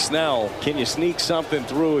Blake Snell. Can you sneak something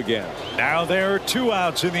through again? Now there are 2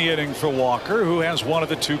 outs in the inning for Walker, who has one of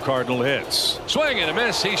the 2 Cardinal hits. Swing and a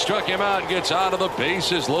miss. He struck him out and gets out of the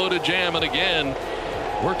bases loaded jam. And again,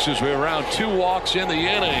 works his way around 2 walks in the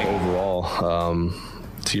inning. Overall,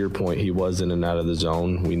 to your point, he was in and out of the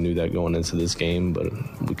zone. We knew that going into this game, but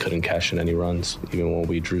we couldn't cash in any runs, even when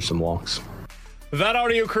we drew some walks. That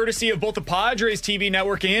audio courtesy of both the Padres TV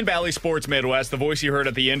network and Bally Sports Midwest. The voice you heard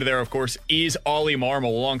at the end there, of course, is Ollie Marmol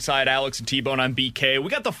alongside Alex and T-Bone on BK. We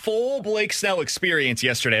got the full Blake Snell experience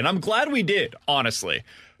yesterday, and I'm glad we did, honestly,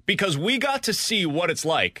 because we got to see what it's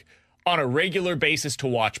like on a regular basis to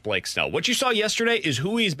watch Blake Snell. What you saw yesterday is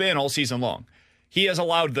who he's been all season long. He has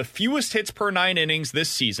allowed the fewest hits per 9 innings this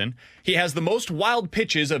season. He has the most wild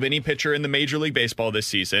pitches of any pitcher in the Major League Baseball this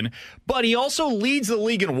season, but he also leads the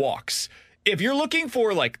league in walks. If you're looking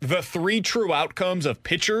for like the 3 true outcomes of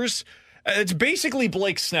pitchers, it's basically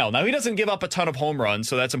Blake Snell. Now, he doesn't give up a ton of home runs,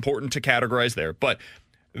 so that's important to categorize there, but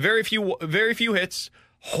very few hits,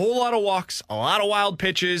 whole lot of walks, a lot of wild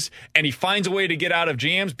pitches, and he finds a way to get out of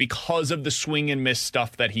jams because of the swing and miss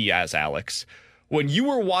stuff that he has, Alex. When you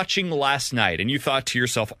were watching last night and you thought to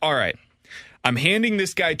yourself, all right, I'm handing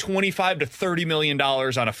this guy $25 to $30 million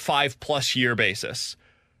on a 5+ year basis.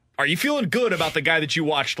 Are you feeling good about the guy that you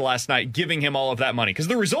watched last night, giving him all of that money? Because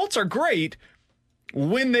the results are great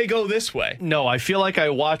when they go this way. No, I feel like I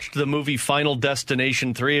watched the movie Final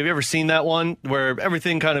Destination 3. Have you ever seen that one where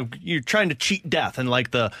everything kind of, you're trying to cheat death and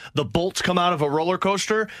like the bolts come out of a roller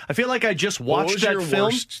coaster? I feel like I just watched that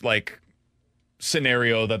film. Worst,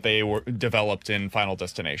 scenario that they were developed in Final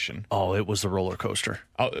Destination? Oh, it was the roller coaster.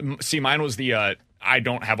 See, mine was the I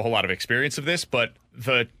don't have a whole lot of experience of this, but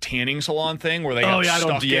the tanning salon thing where they got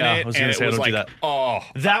stuck in it, and it was like,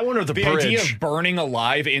 that one or the bridge. The idea of burning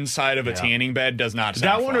alive inside of a tanning bed does not sound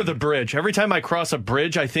that one fun. Or the bridge. Every time I cross a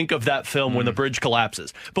bridge, I think of that film when the bridge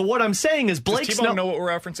collapses. But what I'm saying is Blake Snell... Does T-Bone know what we're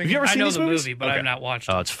referencing? Have you ever seen I know these the movies? movie, but I've not watched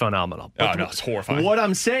it. Oh, it's phenomenal. Oh, no, it's horrifying. What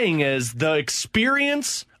I'm saying is the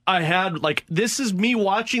experience I had, like, this is me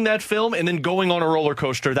watching that film and then going on a roller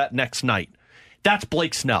coaster that next night. That's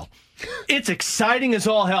Blake Snell. It's exciting as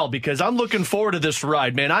all hell because I'm looking forward to this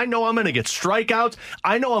ride, man. I know I'm going to get strikeouts.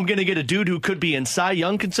 I know I'm going to get a dude who could be in Cy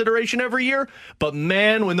Young consideration every year. But,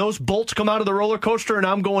 man, when those bolts come out of the roller coaster and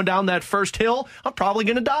I'm going down that first hill, I'm probably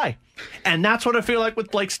going to die. And that's what I feel like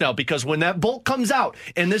with Blake Snell, because when that bolt comes out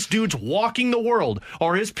and this dude's walking the world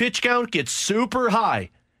or his pitch count gets super high,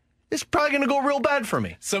 it's probably going to go real bad for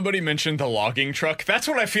me. Somebody mentioned the logging truck. That's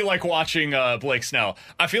what I feel like watching Blake Snell.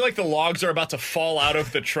 I feel like the logs are about to fall out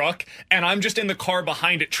of the truck, and I'm just in the car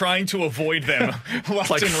behind it trying to avoid them left It's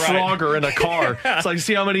like and right. Frogger in a car. Yeah. It's like,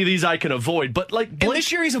 see how many of these I can avoid. But like Blake, and this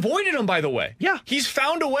year he's avoided them, by the way. Yeah. He's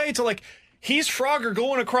found a way to, like, he's Frogger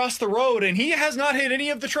going across the road, and he has not hit any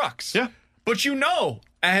of the trucks. Yeah. But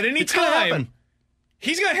at any time,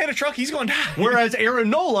 he's going to hit a truck, he's going to die. Whereas Aaron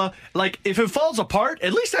Nola, like, if it falls apart,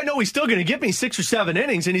 at least I know he's still going to give me 6 or 7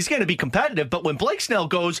 innings and he's going to be competitive. But when Blake Snell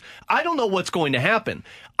goes, I don't know what's going to happen.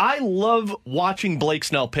 I love watching Blake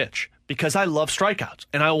Snell pitch because I love strikeouts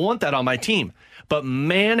and I want that on my team. But,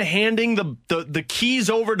 man, handing the keys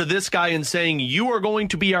over to this guy and saying, you are going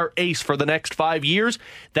to be our ace for the next 5 years,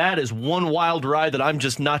 that is one wild ride that I'm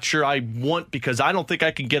just not sure I want because I don't think I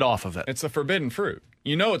can get off of it. It's the forbidden fruit.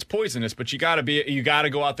 You know it's poisonous, but you got to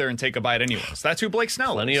go out there and take a bite anyways. That's who Blake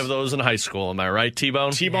Snell is. Plenty of those in high school, am I right,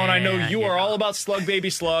 T-Bone? T-Bone, I know you are all about slug, baby,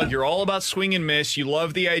 slug. You're all about swing and miss. You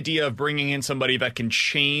love the idea of bringing in somebody that can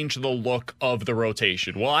change the look of the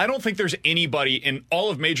rotation. Well, I don't think there's anybody in all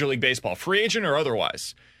of Major League Baseball, free agent or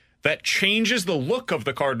otherwise, that changes the look of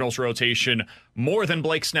the Cardinals rotation more than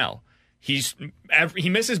Blake Snell. He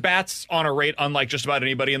misses bats on a rate unlike just about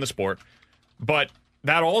anybody in the sport, but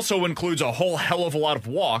that also includes a whole hell of a lot of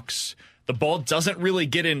walks. The ball doesn't really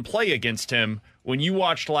get in play against him. When you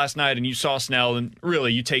watched last night and you saw Snell, and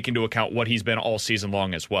really you take into account what he's been all season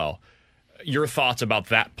long as well, your thoughts about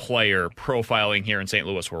that player profiling here in St.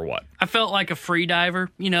 Louis were what? I felt like a free diver,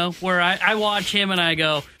 where I watch him and I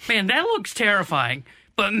go, man, that looks terrifying.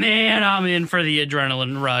 But, man, I'm in for the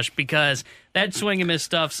adrenaline rush because that swing and miss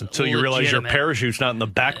stuff's until you realize your parachute's not in the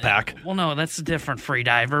backpack. Well, no, that's a different free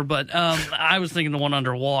diver. But I was thinking the one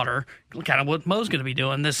underwater, kind of what Mo's going to be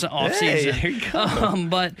doing this offseason. Hey, here you go.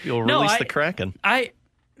 But you'll release the Kraken. I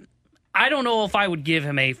don't know if I would give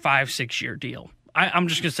him a 5-6 year deal. I'm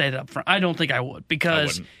just going to say that up front. I don't think I would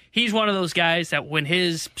because he's one of those guys that when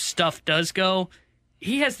his stuff does go,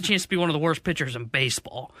 he has the chance to be one of the worst pitchers in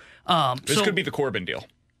baseball. This could be the Corbin deal.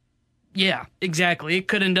 Yeah, exactly. It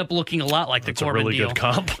could end up looking a lot like the Corbin deal. That's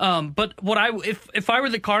a really good comp. But if I were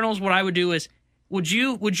the Cardinals, what I would do is, would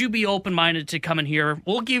you be open-minded to come in here?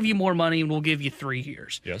 We'll give you more money and we'll give you 3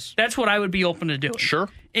 years. Yes. That's what I would be open to doing. Sure.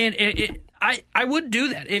 And I would do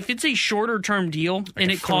that. If it's a shorter-term deal like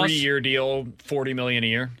and it costs... 3-year deal, $40 million a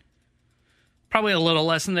year. Probably a little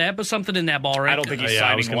less than that, but something in that ballpark. I don't think he's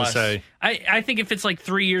signing I was less. Say. I think if it's like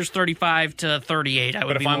 3 years, 35 to 38, I would be willing to do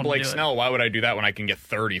it. But if I'm Blake Snell, why would I do that when I can get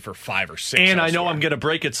 30 for 5 or 6? And I know I'm going to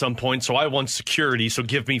break at some point, so I want security, so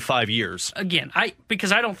give me 5 years. Again,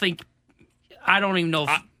 because I don't even know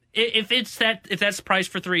if that's the price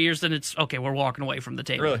for 3 years, then it's okay, we're walking away from the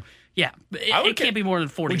table. Really? Yeah, it can't be more than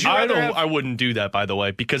 40. I wouldn't do that, by the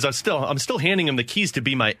way, because I'm still handing him the keys to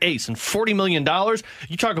be my ace. And $40 million,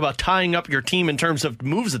 you talk about tying up your team in terms of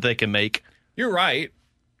moves that they can make. You're right.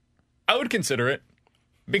 I would consider it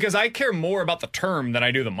because I care more about the term than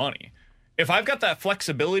I do the money. If I've got that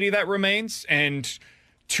flexibility that remains and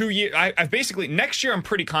 2 years, I basically next year I'm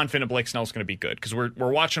pretty confident Blake Snell's going to be good because we're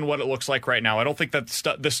watching what it looks like right now. I don't think that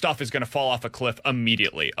the stuff is going to fall off a cliff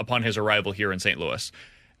immediately upon his arrival here in St. Louis.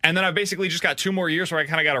 And then I've basically just got 2 more years where I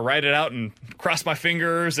kind of got to ride it out and cross my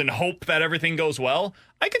fingers and hope that everything goes well.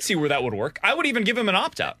 I could see where that would work. I would even give him an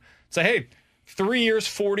opt-out. Say, hey, 3 years,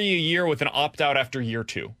 40 a year with an opt-out after year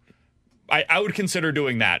 2. I would consider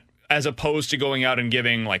doing that as opposed to going out and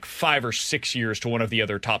giving like 5 or 6 years to one of the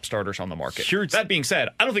other top starters on the market. That being said,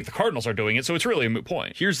 I don't think the Cardinals are doing it, so it's really a moot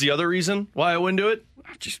point. Here's the other reason why I wouldn't do it.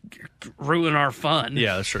 Just ruin our fun.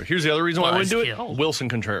 Yeah, that's true. Here's the other reason why I wouldn't do it. Wilson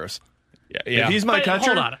Contreras. Yeah. If he's my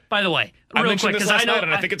catcher. Hold on. By the way, I real mentioned quick, this last night,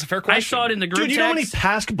 and I think it's a fair question. I saw it in the group Dude, you know how many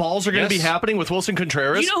passed balls are going to be happening with Wilson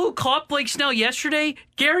Contreras? You know who caught Blake Snell yesterday?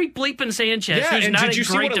 Gary Bleepin Sanchez, Yeah, who's and not did you a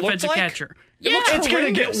see great what it looked defensive like? catcher. It's going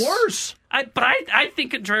to get worse. I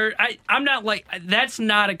think Contreras. I'm not like that's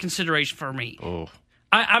not a consideration for me. Oh.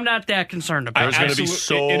 I'm not that concerned about. There's going to be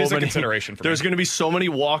so it is many a consideration for me. There's going to be so many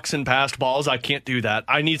walks and passed balls. I can't do that.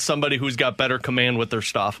 I need somebody who's got better command with their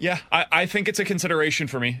stuff. Yeah, I think it's a consideration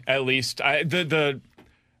for me at least.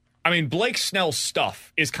 Blake Snell's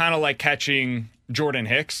stuff is kind of like catching Jordan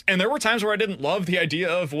Hicks, and there were times where I didn't love the idea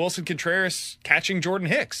of Wilson Contreras catching Jordan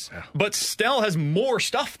Hicks, but Snell has more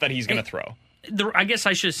stuff that he's going to throw. I guess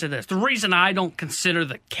I should have said this. The reason I don't consider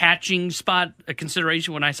the catching spot a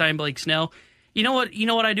consideration when I sign Blake Snell, you know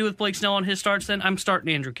what I do with Blake Snell on his starts then? I'm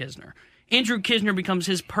starting Andrew Kisner. Andrew Kisner becomes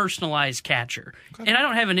his personalized catcher. Okay. And I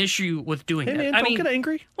don't have an issue with doing that. Man, don't get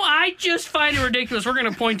angry. Well, I just find it ridiculous. We're going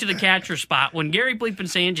to point to the catcher spot when Gary Bleepin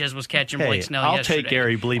Sanchez was catching Blake Snell yesterday. I'll take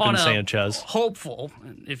Gary Bleepin Sanchez. Hopeful,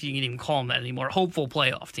 if you can even call him that anymore, hopeful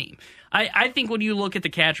playoff team. I think when you look at the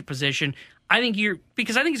catcher position,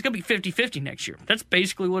 because I think it's going to be 50-50 next year. That's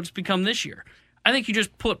basically what it's become this year. I think you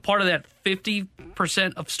just put part of that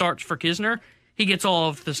 50% of starts for Kisner, he gets all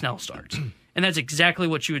of the Snell starts. And that's exactly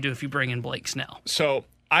what you would do if you bring in Blake Snell. So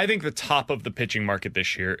I think the top of the pitching market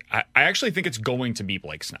this year, I actually think it's going to be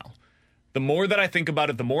Blake Snell. The more that I think about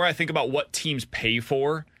it, the more I think about what teams pay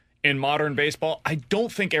for in modern baseball, I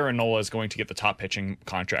don't think Aaron Nola is going to get the top pitching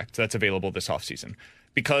contract that's available this offseason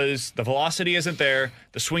because the velocity isn't there.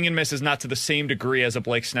 The swing and miss is not to the same degree as a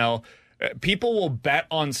Blake Snell. People will bet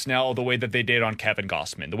on Snell the way that they did on Kevin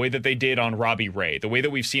Gausman, the way that they did on Robbie Ray, the way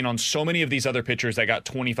that we've seen on so many of these other pitchers that got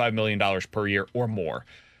 $25 million per year or more.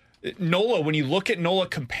 Nola, when you look at Nola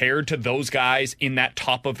compared to those guys in that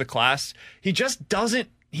top of the class, he doesn't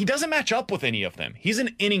match up with any of them. He's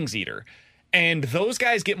an innings eater. And those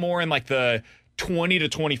guys get more in like the 20 to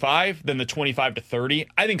 25 than the 25 to 30.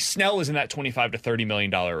 I think Snell is in that 25 to $30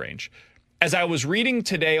 million range. As I was reading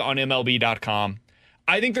today on MLB.com,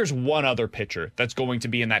 I think there's one other pitcher that's going to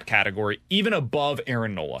be in that category, even above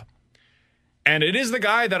Aaron Nola. And it is the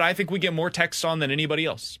guy that I think we get more texts on than anybody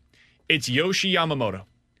else. It's Yoshi Yamamoto.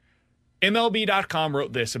 MLB.com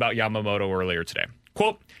wrote this about Yamamoto earlier today.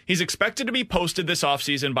 Quote, he's expected to be posted this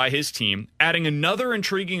offseason by his team, adding another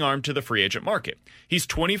intriguing arm to the free agent market. He's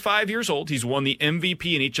 25 years old. He's won the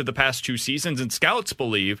MVP in each of the past 2 seasons, and scouts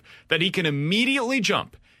believe that he can immediately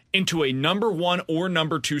jump into a number 1 or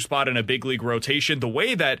number 2 spot in a big league rotation the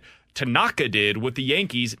way that Tanaka did with the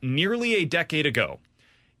Yankees nearly a decade ago.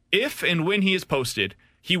 If and when he is posted,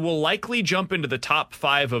 he will likely jump into the top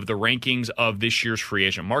 5 of the rankings of this year's free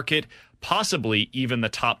agent market, possibly even the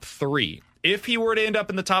top 3. If he were to end up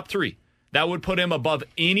in the top 3, that would put him above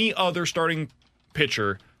any other starting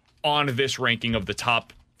pitcher on this ranking of the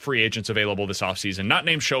top free agents available this offseason. Not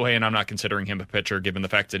named Shohei, and I'm not considering him a pitcher given the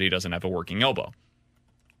fact that he doesn't have a working elbow.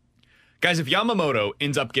 Guys, if Yamamoto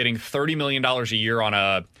ends up getting $30 million a year on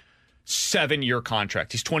a 7-year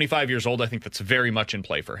contract, he's 25 years old, I think that's very much in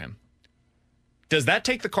play for him. Does that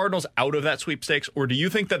take the Cardinals out of that sweepstakes, or do you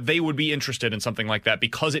think that they would be interested in something like that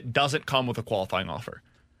because it doesn't come with a qualifying offer?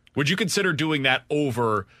 Would you consider doing that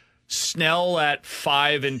over Snell at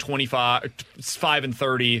 5 and 25, 5 and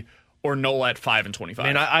 30, or Nola at 5 and 25?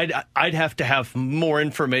 And I'd have to have more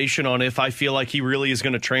information on if I feel like he really is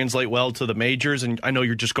going to translate well to the majors. And I know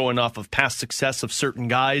you're just going off of past success of certain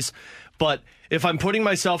guys, but if I'm putting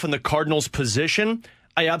myself in the Cardinals' position,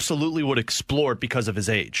 I absolutely would explore it because of his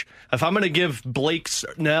age. If I'm going to give Blake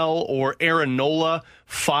Snell or Aaron Nola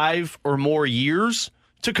 5 or more years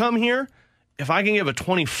to come here, if I can give a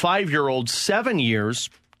 25-year-old 7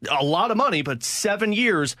 years, a lot of money, but 7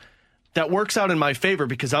 years, that works out in my favor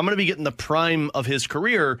because I'm going to be getting the prime of his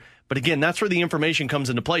career. But again, that's where the information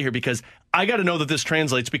comes into play here because I got to know that this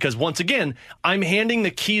translates because once again, I'm handing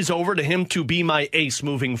the keys over to him to be my ace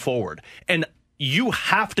moving forward. And you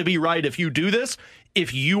have to be right if you do this,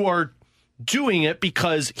 if you are doing it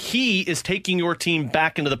because he is taking your team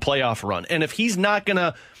back into the playoff run. And if he's not going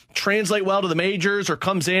to translate well to the majors or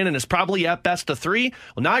comes in and is probably at best a 3,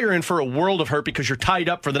 well, now you're in for a world of hurt because you're tied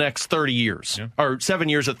up for the next 30 years or 7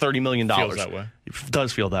 years at $30 million. Feels that way. It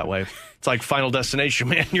does feel that way. It's like Final Destination,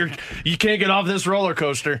 man. You can't get off this roller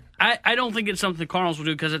coaster. I don't think it's something the Cardinals will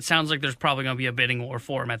do because it sounds like there's probably going to be a bidding war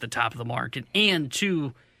for him at the top of the market. And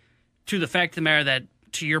to the fact of the matter that,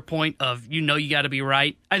 to your point of, you got to be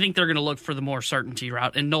right, I think they're going to look for the more certainty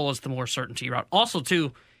route, and Nola's the more certainty route. Also,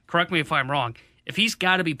 too, correct me if I'm wrong, if he's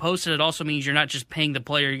got to be posted, it also means you're not just paying the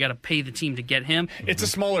player, you got to pay the team to get him. It's a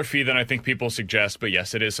smaller fee than I think people suggest, but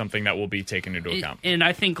yes, it is something that will be taken into account. And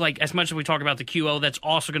I think, like, as much as we talk about the QO, that's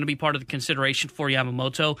also going to be part of the consideration for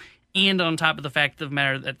Yamamoto, and on top of the fact of the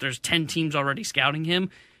matter that there's 10 teams already scouting him.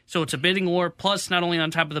 So it's a bidding war, plus not only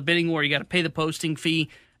on top of the bidding war, you got to pay the posting fee,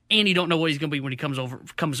 and you don't know what he's going to be when he comes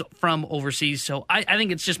from overseas. So I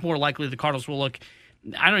think it's just more likely the Cardinals will look.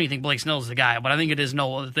 I don't even think Blake Snell is the guy, but I think it is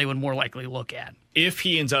Nola that they would more likely look at. If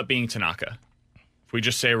he ends up being Tanaka, if we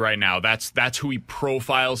just say right now, that's who he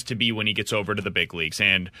profiles to be when he gets over to the big leagues.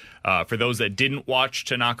 And for those that didn't watch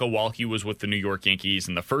Tanaka while he was with the New York Yankees,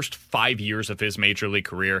 in the first 5 years of his major league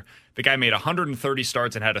career, the guy made 130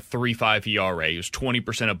 starts and had a 3.5 ERA. He was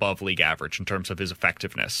 20% above league average in terms of his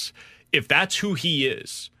effectiveness. If that's who he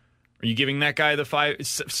is, Are you giving that guy the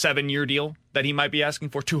 7-year deal that he might be asking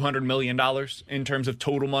for, $200 million in terms of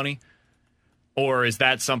total money? Or is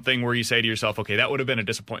that something where you say to yourself, okay, that would have been a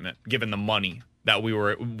disappointment given the money that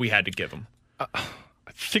we had to give him? I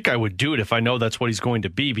think I would do it if I know that's what he's going to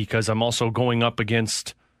be, because I'm also going up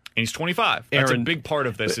against... And he's 25. That's a big part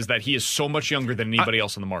of this, is that he is so much younger than anybody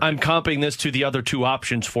else in the market. I'm comping this to the other two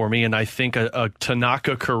options for me, and I think a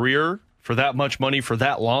Tanaka career for that much money for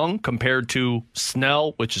that long compared to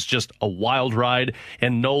Snell, which is just a wild ride,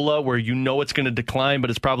 and Nola, where you know it's going to decline,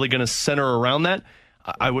 but it's probably going to center around that,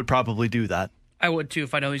 I would probably do that. I would too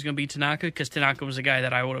if I know he's going to be Tanaka, because Tanaka was a guy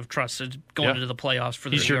that I would have trusted going into the playoffs for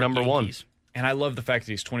the He's your number Yankees. one. And I love the fact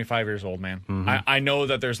that he's 25 years old, man. Mm-hmm. I know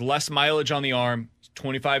that there's less mileage on the arm. He's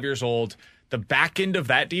 25 years old. The back end of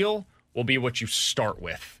that deal will be what you start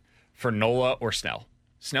with for Nola or Snell.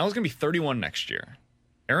 Snell is going to be 31 next year.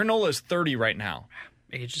 Aaron Nola is 30 right now.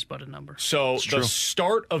 Age is but a number. So It's the true.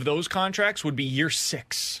 start of those contracts would be year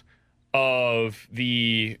 6 of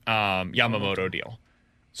the Yamamoto deal.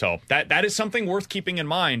 So that is something worth keeping in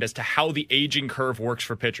mind as to how the aging curve works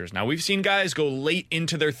for pitchers. Now, we've seen guys go late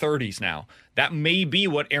into their 30s now. That may be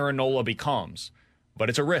what Aaron Nola becomes, but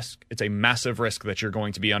it's a risk. It's a massive risk that you're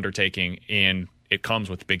going to be undertaking, and it comes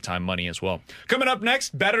with big-time money as well. Coming up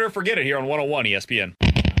next, Better to Forget It here on 101 ESPN.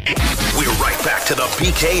 We're right back to the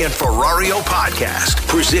BK and Ferrario podcast,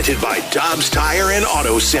 presented by Dobbs Tire and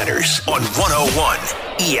Auto Centers on 101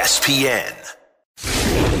 ESPN.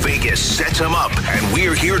 Vegas sets them up, and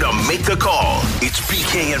we're here to make the call. It's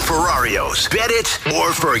BK and Ferrario's Bet It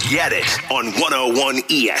or Forget It on 101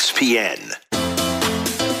 ESPN.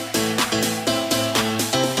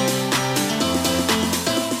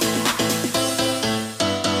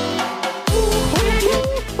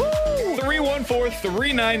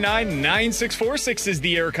 $399-9646 is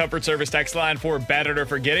the Air Comfort Service text line for Bet It or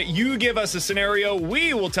Forget It. You give us a scenario,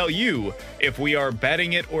 we will tell you if we are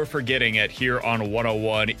betting it or forgetting it here on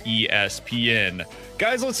 101 ESPN.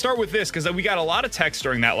 Guys, let's start with this, because we got a lot of text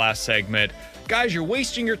during that last segment. Guys, you're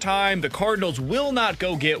wasting your time. The Cardinals will not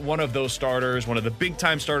go get one of those starters, one of the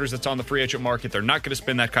big-time starters that's on the free agent market. They're not going to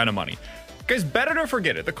spend that kind of money. Guys, bet it or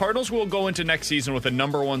forget it. The Cardinals will go into next season with a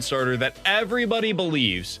number one starter that everybody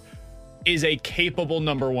believes is a capable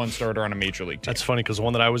number one starter on a major league team. That's funny, because the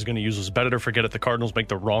one that I was going to use was Bet It or Forget It. The Cardinals make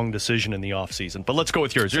the wrong decision in the offseason. But let's go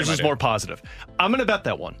with yours. Yours is more positive. I'm going to bet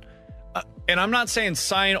that one. And I'm not saying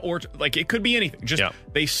sign or, it could be anything. Just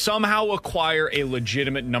they somehow acquire a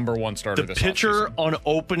legitimate number one starter The this pitcher offseason. on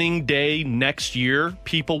opening day next year,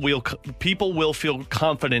 people will feel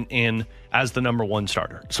confident in as the number one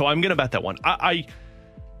starter. So I'm going to bet that one.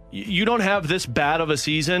 You don't have this bad of a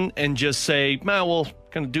season and just say, we'll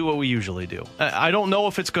kind of do what we usually do. I don't know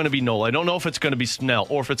if it's going to be Nola. I don't know if it's going to be Snell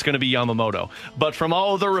or if it's going to be Yamamoto. But from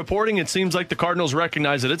all of the reporting, it seems like the Cardinals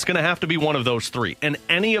recognize that it's going to have to be one of those three. And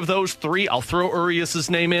any of those three, I'll throw Urias'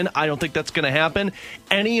 name in. I don't think that's going to happen.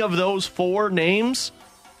 Any of those four names,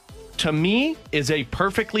 to me, is a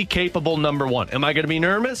perfectly capable number one. Am I going to be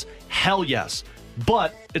nervous? Hell yes.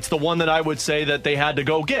 But it's the one that I would say that they had to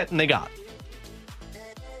go get, and they got.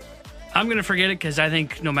 I'm going to forget it, because I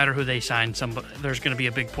think no matter who they sign, there's going to be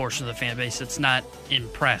a big portion of the fan base that's not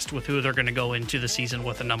impressed with who they're going to go into the season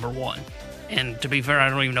with a number one. And to be fair, I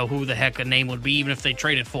don't even know who the heck a name would be, even if they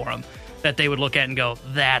traded for him, that they would look at and go,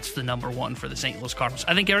 that's the number one for the St. Louis Cardinals.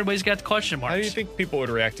 I think everybody's got the question marks. How do you think people would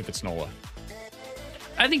react if it's Nola?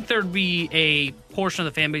 I think there'd be a portion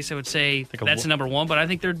of the fan base that would say that's a number one, but I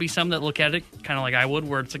think there'd be some that look at it kind of like I would,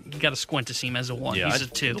 where it's like you got to squint to see him as a one. He's a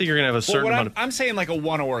two. I think you're going to have a certain amount of... I'm saying like a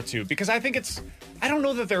one or a two, because I think I don't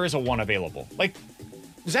know that there is a one available. Like,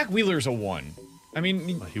 Zach Wheeler's a one. I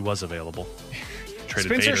mean... he was available.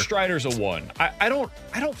 Spencer Strider's a one. I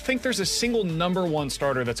don't think there's a single number one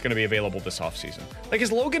starter that's going to be available this offseason. Like,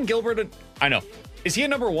 is Logan Gilbert I know. Is he a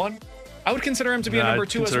number one? I would consider him to be a number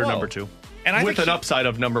two as well. Number two. And with an upside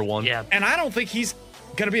of number one. Yeah. And I don't think he's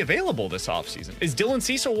going to be available this offseason. Is Dylan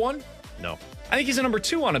Cease a one? No. I think he's a number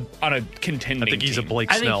two on a contending I think he's team. a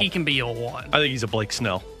Blake Snell. I think he can be a one. I think he's a Blake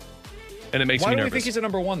Snell. And it makes me nervous. Why do we think he's a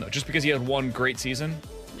number one, though? Just because he had one great season?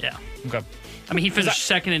 Yeah. Okay. I mean, he finished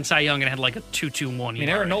second in Cy Young and had like a 2.21 ERA. I mean,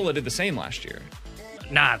 Aaron Nola did the same last year.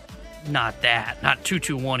 Not that. Not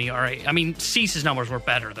 2.21 ERA. I mean, Cease's numbers were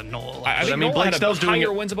better than Nola. I think Nola Blake had Snell's doing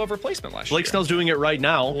higher wins above replacement last year. Blake Snell's doing it right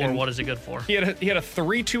now. Or what is it good for? He had a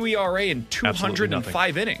 3.2 ERA in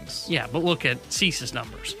 205 innings. Yeah, but look at Cease's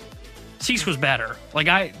numbers. Cease was better. Like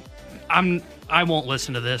I won't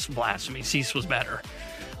listen to this blasphemy. Cease was better.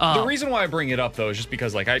 The reason why I bring it up though is just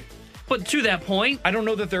because But to that point, I don't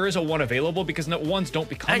know that there is a one available, because ones don't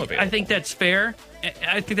become available. I think that's fair.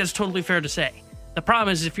 I think that's totally fair to say. The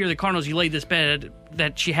problem is if you're the Cardinals, you laid this bet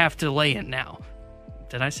that you have to lay in now.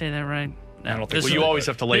 Did I say that right? No. I don't think you always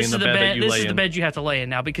have to lay in the bed that you lay in. This is the bed you have to lay in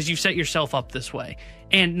now because you've set yourself up this way.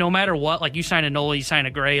 And no matter what, like you sign a Nola, you sign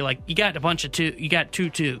a Gray, like you got a bunch of you got 2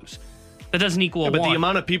 twos. That doesn't equal a but 1. The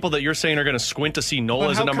amount of people that you're saying are going to squint to see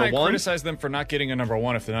Nola as a number 1. How can I criticize them for not getting a number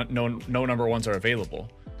 1 if no number 1s are available?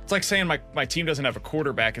 It's like saying my team doesn't have a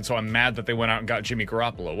quarterback, and so I'm mad that they went out and got Jimmy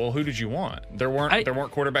Garoppolo. Well, who did you want? There weren't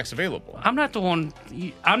quarterbacks available. I'm not the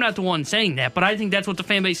one saying that, but I think that's what the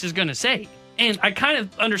fan base is going to say, and I kind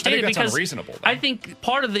of understand it because unreasonable, I think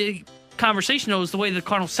part of the conversation though is the way the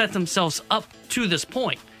Cardinals set themselves up to this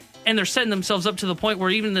point, and they're setting themselves up to the point where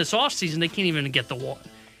even this offseason they can't even get the 1.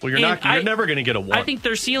 Well, you're never going to get a 1. I think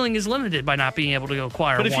their ceiling is limited by not being able to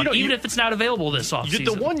acquire a 1, even if it's not available this offseason.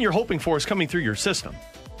 The 1 you're hoping for is coming through your system.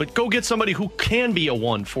 But go get somebody who can be a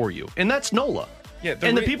 1 for you, and that's Nola. Yeah,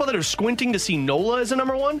 the people that are squinting to see Nola as a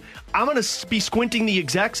number 1, I'm going to be squinting the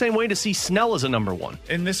exact same way to see Snell as a number 1.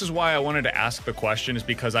 And this is why I wanted to ask the question, is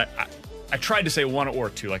because I tried to say 1 or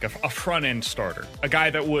 2, like a front-end starter, a guy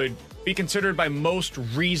that would be considered by most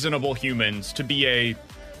reasonable humans to be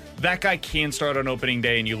that guy can start on opening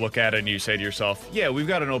day, and you look at it and you say to yourself, yeah, we've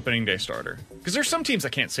got an opening day starter. Because there's some teams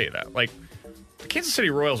that can't say that. Like, the Kansas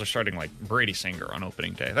City Royals are starting like Brady Singer on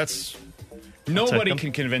opening day. Nobody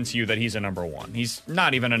can convince you that he's a number 1. He's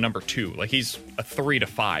not even a number 2. Like, he's a 3 to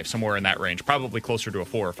 5, somewhere in that range, probably closer to a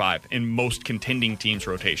 4 or 5 in most contending teams'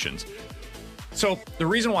 rotations. So the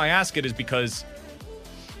reason why I ask it is because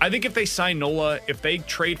I think if they sign Nola, if they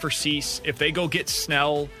trade for Cease, if they go get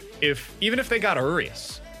Snell, even if they got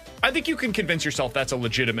Urias, I think you can convince yourself that's a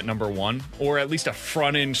legitimate number 1, or at least a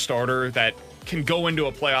front-end starter that can go into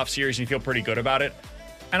a playoff series and you feel pretty good about it.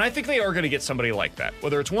 And I think they are going to get somebody like that.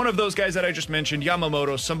 Whether it's one of those guys that I just mentioned,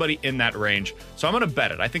 Yamamoto, somebody in that range. So I'm going to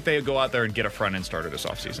bet it. I think they go out there and get a front-end starter this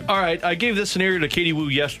offseason. All right, I gave this scenario to Katie Wu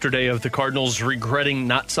yesterday of the Cardinals regretting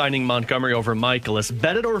not signing Montgomery over Michaelis.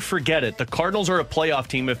 Bet it or forget it. The Cardinals are a playoff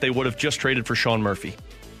team if they would have just traded for Sean Murphy.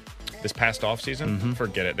 This past offseason?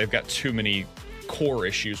 Forget it. They've got too many core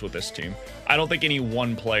issues with this team. I don't think any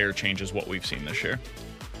one player changes what we've seen this year.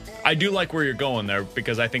 I do like where you're going there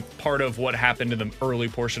because I think part of what happened in the early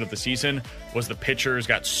portion of the season was the pitchers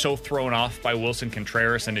got so thrown off by Wilson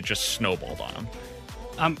Contreras and it just snowballed on them.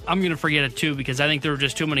 I'm going to forget it too because I think there were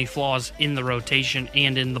just too many flaws in the rotation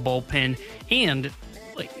and in the bullpen. And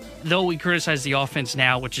though we criticize the offense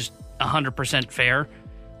now, which is 100% fair,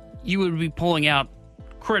 you would be pulling out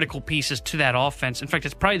critical pieces to that offense. In fact,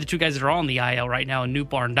 it's probably the 2 guys that are on the IL right now,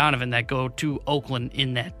 Nootbaar and Donovan, that go to Oakland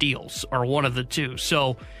in that deal, or one of the 2.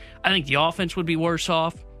 So I think the offense would be worse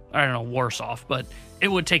off. I don't know, worse off, but it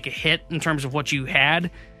would take a hit in terms of what you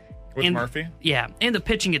had. With Murphy? Yeah, and the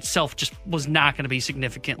pitching itself just was not going to be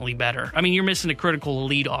significantly better. I mean, you're missing a critical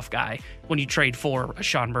leadoff guy when you trade for a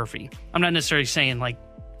Sean Murphy. I'm not necessarily saying, like,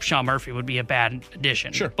 Sean Murphy would be a bad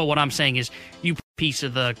addition. Sure. But what I'm saying is you piece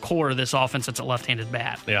of the core of this offense that's a left-handed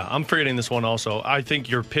bat. Yeah, I'm forgetting this one also. I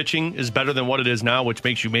think your pitching is better than what it is now, which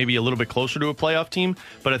makes you maybe a little bit closer to a playoff team.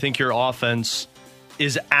 But I think your offense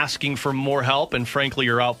is asking for more help, and frankly,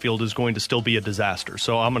 your outfield is going to still be a disaster.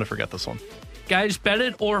 So I'm going to forget this one. Guys, bet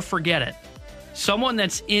it or forget it. Someone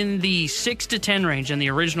that's in the 6 to 10 range in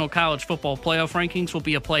the original college football playoff rankings will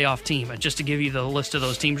be a playoff team. And just to give you the list of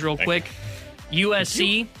those teams real quick,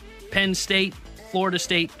 USC, Penn State, Florida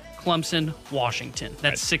State, Clemson, Washington.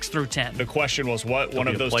 That's 6 through 10. The question was what? One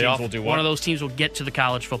of those teams will do what? One of those teams will get to the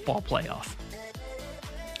college football playoff.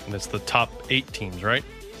 And it's the top 8 teams, right?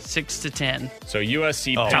 6 to 10. So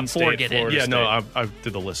USC, Penn top State, 4 get Florida in. Yeah, State. no, I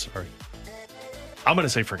did the list. Sorry. I'm going to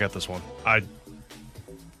say forget this one. I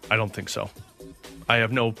don't think so. I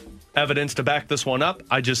have no evidence to back this one up.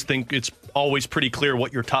 I just think it's always pretty clear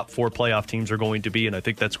what your top 4 playoff teams are going to be, and I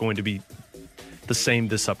think that's going to be the same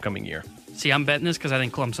this upcoming year. See, I'm betting this because I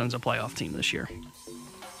think Clemson's a playoff team this year.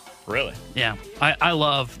 Really? Yeah. I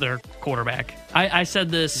love their quarterback. I said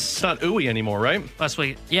this. It's not Uwe anymore, right? Last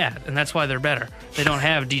week. Yeah, and that's why they're better. They don't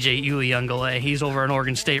have DJ Uiagalelei. He's over in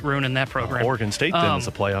Oregon State ruining that program. Oregon State then is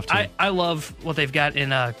a playoff team. I love what they've got in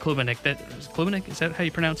Klubenik. Klubenik? Is that how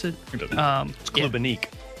you pronounce it? It's Klubenik.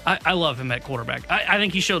 Yeah. I love him at quarterback. I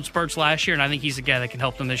think he showed spurts last year, and I think he's a guy that can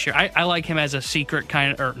help them this year. I like him as a secret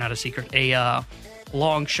kind of, or not a secret, a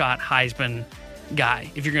long shot Heisman guy.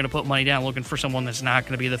 If you're going to put money down looking for someone that's not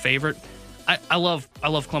going to be the favorite, I love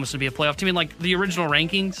Clemson to be a playoff team. I mean, like the original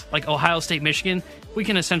rankings, like Ohio State, Michigan, we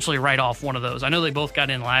can essentially write off one of those. I know they both got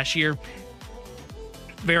in last year.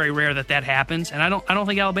 Very rare that happens, and I don't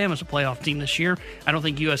think Alabama's a playoff team this year. I don't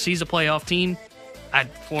think USC's a playoff team.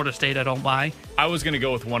 Florida State, I don't buy. I was going to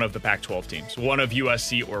go with one of the Pac-12 teams, one of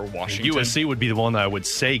USC or Washington. USC would be the one that I would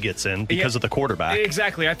say gets in because of the quarterback.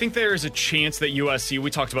 Exactly. I think there's a chance that USC, we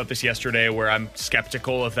talked about this yesterday, where I'm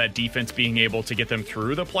skeptical of that defense being able to get them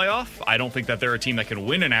through the playoff. I don't think that they're a team that can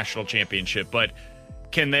win a national championship, but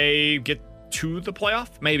can they get to the playoff?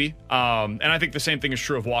 Maybe. And I think the same thing is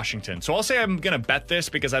true of Washington. So I'll say I'm going to bet this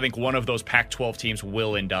because I think one of those Pac-12 teams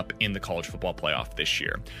will end up in the college football playoff this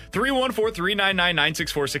year.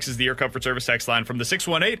 314-399-9646 is the Air Comfort Service text line from the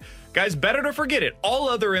 618. Guys, bet it or forget it. All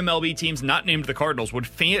other MLB teams not named the Cardinals would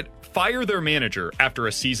fire their manager after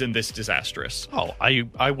a season this disastrous. Oh,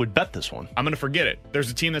 I would bet this one. I'm going to forget it.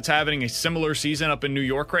 There's a team that's having a similar season up in New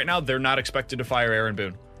York right now. They're not expected to fire Aaron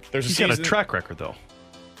Boone. He's got a track record, though.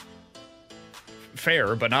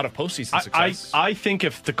 Fair, but not a postseason success. I think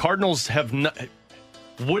if the Cardinals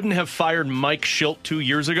wouldn't have fired Mike Schilt 2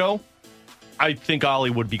 years ago, I think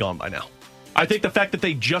Ollie would be gone by now. I think the fact that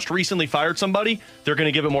they just recently fired somebody, they're going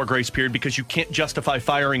to give it more grace period because you can't justify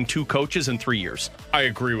firing 2 coaches in 3 years. I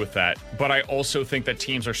agree with that, but I also think that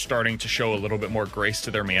teams are starting to show a little bit more grace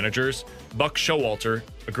to their managers. Buck Showalter,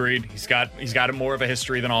 agreed. He's got more of a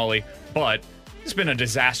history than Ollie, but it's been a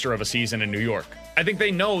disaster of a season in New York. I think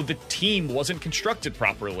they know the team wasn't constructed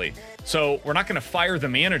properly. So we're not going to fire the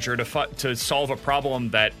manager to solve a problem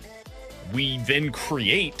that we then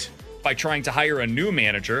create by trying to hire a new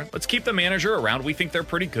manager. Let's keep the manager around. We think they're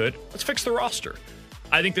pretty good. Let's fix the roster.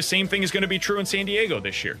 I think the same thing is going to be true in San Diego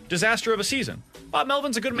this year. Disaster of a season. Bob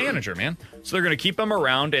Melvin's a good manager, man. So they're going to keep him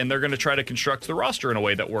around, and they're going to try to construct the roster in a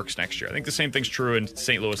way that works next year. I think the same thing's true in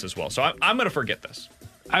St. Louis as well. So I'm going to forget this.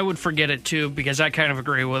 I would forget it too because I kind of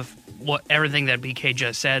agree with everything that BK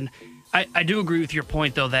just said. I do agree with your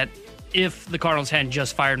point though that if the Cardinals hadn't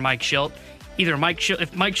just fired Mike Schilt, if Mike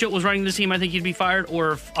Schilt was running the team, I think he'd be fired.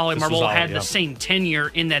 Or if Ollie Marmol had the same tenure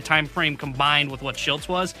in that time frame combined with what Schiltz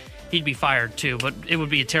was, he'd be fired too. But it would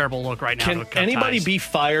be a terrible look right now. Can anybody be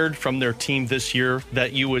fired from their team this year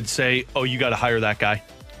that you would say, "Oh, you got to hire that guy"?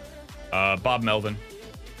 Bob Melvin.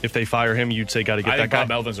 If they fire him, you'd say, got to get that guy? Bob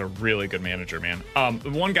Melvin's a really good manager, man.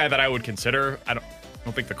 One guy that I would consider, I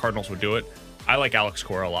don't think the Cardinals would do it. I like Alex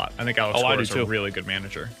Cora a lot. I think Alex Cora is a really good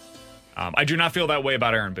manager. I do not feel that way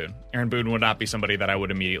about Aaron Boone. Aaron Boone would not be somebody that I would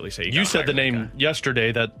immediately say. You said the name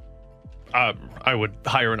yesterday that I would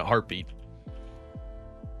hire in a heartbeat.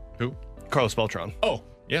 Who? Carlos Beltran. Oh,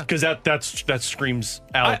 yeah. Because that screams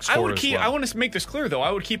Alex Cora as well. I want to make this clear, though. I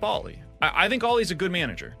would keep Ollie. I think Ollie's a good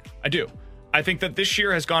manager. I do. I think that this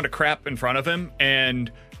year has gone to crap in front of him,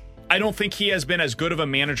 and I don't think he has been as good of a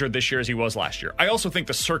manager this year as he was last year. I also think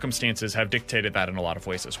the circumstances have dictated that in a lot of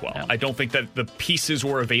ways as well. Yeah. I don't think that the pieces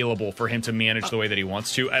were available for him to manage the way that he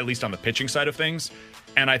wants to, at least on the pitching side of things.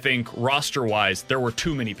 And I think roster-wise, there were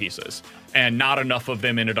too many pieces, and not enough of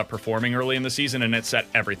them ended up performing early in the season, and it set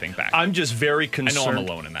everything back. I'm just very concerned. I know I'm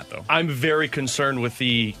alone in that, though. I'm very concerned with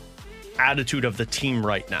the attitude of the team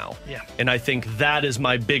right now. Yeah. And I think that is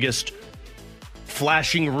my biggest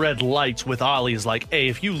flashing red lights with Ollie is like, hey,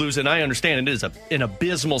 if you lose, and I understand it is an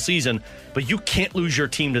abysmal season, but you can't lose your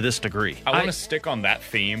team to this degree. I want to stick on that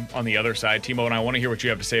theme on the other side, Timo, and I want to hear what you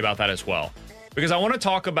have to say about that as well. Because I want to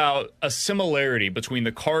talk about a similarity between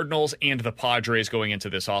the Cardinals and the Padres going into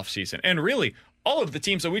this offseason. And really, all of the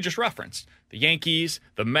teams that we just referenced. The Yankees,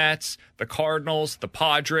 the Mets, the Cardinals, the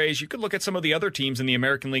Padres. You could look at some of the other teams in the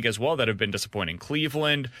American League as well that have been disappointing.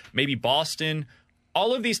 Cleveland, maybe Boston.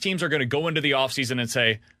 All of these teams are going to go into the offseason and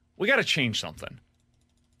say, we got to change something.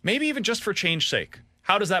 Maybe even just for change's sake.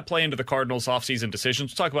 How does that play into the Cardinals' offseason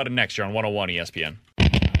decisions? We'll talk about it next year on 101 ESPN.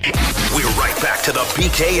 We're right back to the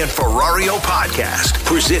BK and Ferrario podcast,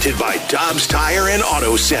 presented by Dobbs Tire and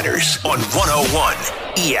Auto Centers on 101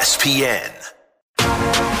 ESPN.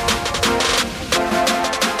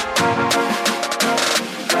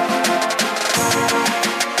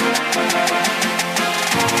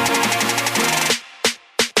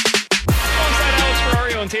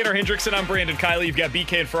 Tanner Hendrickson, I'm Brandon Kiley. You've got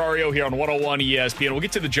BK and Ferrario here on 101 ESPN. We'll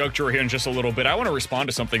get to the joke drawer here in just a little bit. I want to respond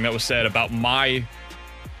to something that was said about my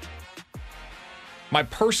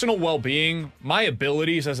personal well-being, my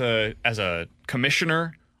abilities as a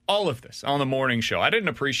commissioner, all of this on the morning show. I didn't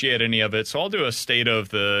appreciate any of it, so I'll do a state of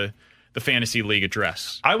the Fantasy League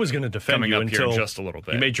address. I was going to defend you until here in just a little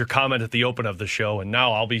bit. You made your comment at the open of the show, and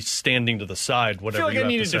now I'll be standing to the side, whatever I feel like I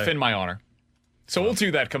need to defend my honor. So we'll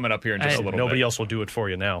do that coming up here in just a little bit. Nobody else will do it for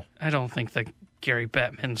you now. I don't think that Gary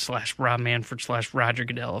Bettman / Rob Manfred / Roger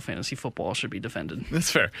Goodell of fantasy football should be defended.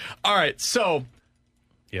 That's fair. All right, so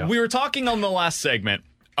we were talking on the last segment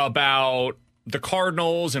about the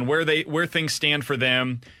Cardinals and where things stand for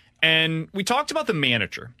them, and we talked about the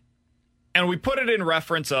manager. And we put it in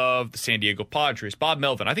reference of the San Diego Padres. Bob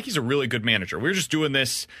Melvin, I think he's a really good manager. We were just doing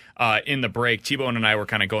this in the break. T-Bone and I were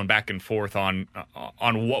kind of going back and forth on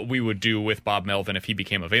what we would do with Bob Melvin if he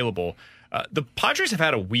became available. The Padres have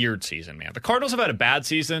had a weird season, man. The Cardinals have had a bad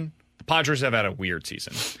season. The Padres have had a weird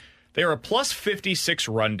season. They are a plus 56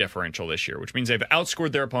 run differential this year, which means they've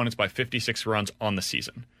outscored their opponents by 56 runs on the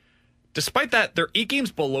season. Despite that, they're 8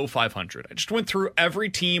 games below 500. I just went through every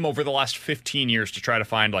team over the last 15 years to try to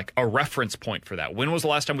find like a reference point for that. When was the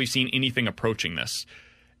last time we've seen anything approaching this?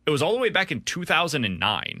 It was all the way back in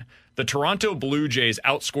 2009. The Toronto Blue Jays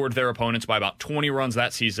outscored their opponents by about 20 runs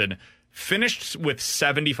that season, finished with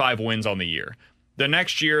 75 wins on the year. The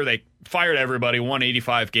next year, they fired everybody, won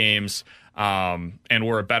 85 games, and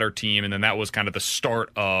were a better team. And then that was kind of the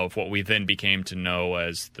start of what we then became to know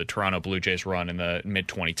as the Toronto Blue Jays run in the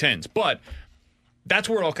mid-2010s. But that's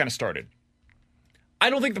where it all kind of started. I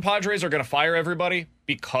don't think the Padres are going to fire everybody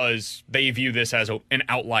because they view this as an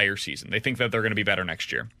outlier season. They think that they're going to be better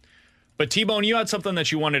next year. But T-Bone, you had something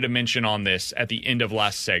that you wanted to mention on this at the end of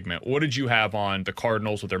last segment. What did you have on the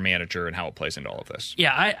Cardinals with their manager and how it plays into all of this?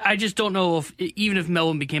 Yeah, I just don't know if, even if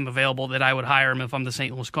Melvin became available, that I would hire him if I'm the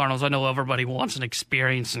St. Louis Cardinals. I know everybody wants an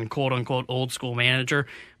experienced and quote-unquote old-school manager.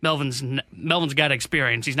 Melvin's got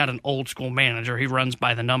experience. He's not an old-school manager. He runs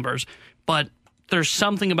by the numbers. But there's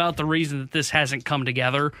something about the reason that this hasn't come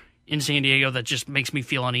together in San Diego that just makes me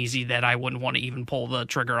feel uneasy that I wouldn't want to even pull the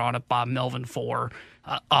trigger on a Bob Melvin for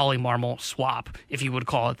Ollie Marmol swap, if you would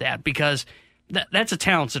call it that, because that's a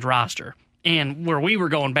talented roster. And where we were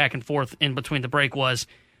going back and forth in between the break was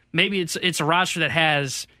maybe it's a roster that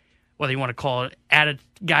has, whether you want to call it, added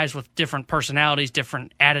guys with different personalities,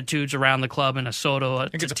 different attitudes around the club, and a Soto. I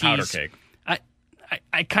think it's a powder keg.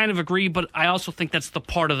 I kind of agree, but I also think that's the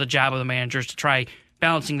part of the job of the managers to try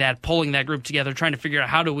balancing that, pulling that group together, trying to figure out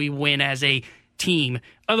how do we win as a team.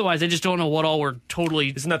 Otherwise, I just don't know what all we're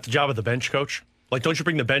totally... Isn't that the job of the bench coach? Like, don't you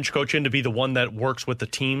bring the bench coach in to be the one that works with the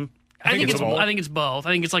team? I think it's both. I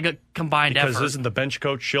think it's like a combined effort. Because isn't the bench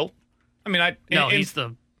coach Schilt? I mean, he's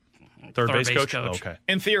the third base coach. Okay.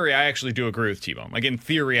 In theory, I actually do agree with T-Bone. Like, in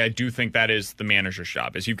theory, I do think that is the manager's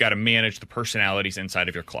job, is you've got to manage the personalities inside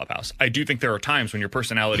of your clubhouse. I do think there are times when your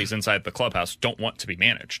personalities inside the clubhouse don't want to be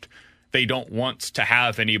managed. They don't want to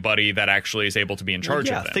have anybody that actually is able to be in charge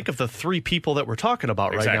of them. Think of the 3 people that we're talking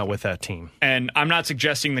about right now with that team. And I'm not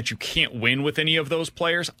suggesting that you can't win with any of those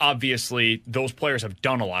players. Obviously, those players have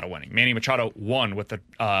done a lot of winning. Manny Machado won with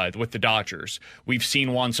the Dodgers. We've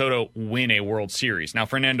seen Juan Soto win a World Series. Now,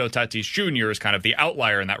 Fernando Tatis Jr. is kind of the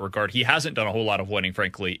outlier in that regard. He hasn't done a whole lot of winning,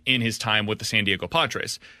 frankly, in his time with the San Diego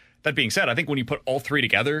Padres. That being said, I think when you put all 3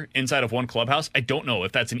 together inside of one clubhouse, I don't know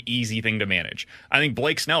if that's an easy thing to manage. I think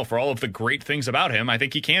Blake Snell, for all of the great things about him, I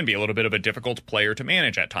think he can be a little bit of a difficult player to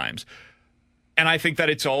manage at times. And I think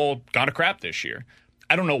that it's all gone to crap this year.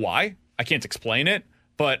 I don't know why. I can't explain it.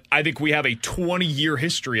 But I think we have a 20-year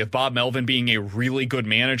history of Bob Melvin being a really good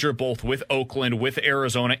manager, both with Oakland, with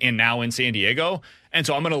Arizona, and now in San Diego. And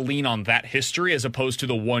so I'm going to lean on that history as opposed to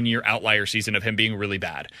the 1-year outlier season of him being really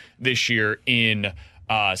bad this year in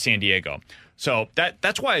San Diego. So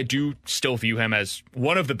that's why I do still view him as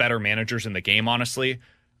one of the better managers in the game, honestly.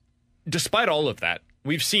 Despite all of that,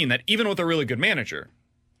 we've seen that even with a really good manager,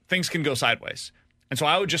 things can go sideways. And so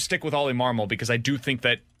I would just stick with Ollie Marmol because I do think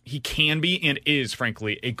that he can be and is,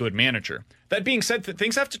 frankly, a good manager. That being said,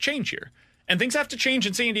 things have to change here. And things have to change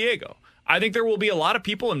in San Diego. I think there will be a lot of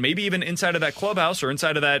people, and maybe even inside of that clubhouse or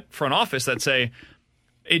inside of that front office, that say,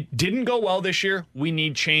 it didn't go well this year. We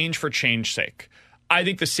need change for change's sake. I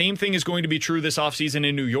think the same thing is going to be true this offseason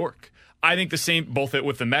in New York. I think the same both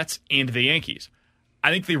with the Mets and the Yankees.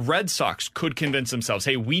 I think the Red Sox could convince themselves,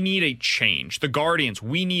 hey, we need a change. The Guardians,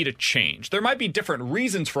 we need a change. There might be different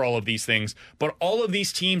reasons for all of these things, but all of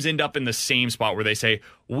these teams end up in the same spot where they say,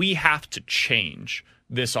 we have to change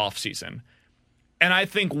this offseason. And I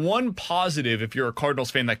think one positive, if you're a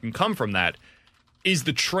Cardinals fan, that can come from that is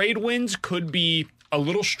the trade wins could be a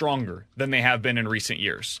little stronger than they have been in recent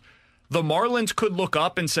years. The Marlins could look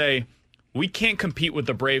up and say, we can't compete with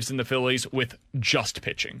the Braves and the Phillies with just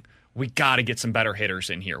pitching. We got to get some better hitters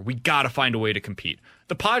in here. We got to find a way to compete.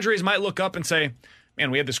 The Padres might look up and say,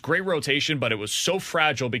 man, we had this great rotation, but it was so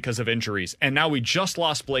fragile because of injuries. And now we just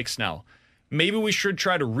lost Blake Snell. Maybe we should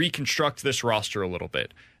try to reconstruct this roster a little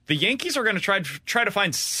bit. The Yankees are going to try to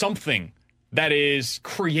find something that is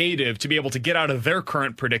creative to be able to get out of their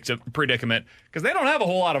current predicament because they don't have a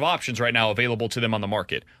whole lot of options right now available to them on the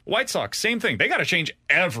market. White Sox, same thing. They got to change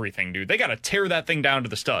everything, dude. They got to tear that thing down to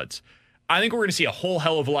the studs. I think we're going to see a whole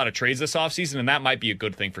hell of a lot of trades this offseason, and that might be a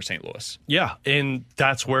good thing for St. Louis. Yeah, and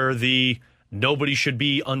that's where the nobody should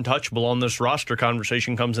be untouchable on this roster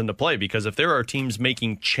conversation comes into play, because if there are teams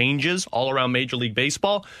making changes all around Major League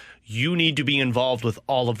Baseball, you need to be involved with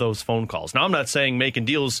all of those phone calls. Now, I'm not saying making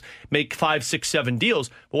deals, make 5, 6, 7 deals,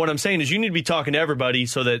 but what I'm saying is you need to be talking to everybody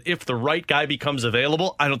so that if the right guy becomes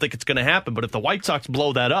available, I don't think it's going to happen, but if the White Sox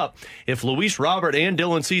blow that up, if Luis Robert and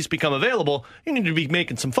Dylan Cease become available, you need to be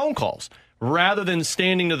making some phone calls, rather than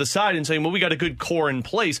standing to the side and saying, well, we got a good core in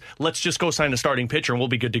place, let's just go sign a starting pitcher and we'll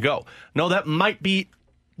be good to go. No, that might be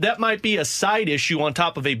a side issue on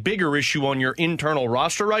top of a bigger issue on your internal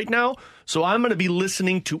roster right now. So I'm going to be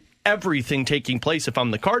listening to everything taking place if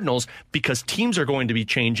I'm the Cardinals, because teams are going to be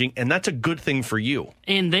changing, and that's a good thing for you.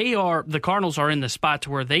 And the Cardinals are in the spot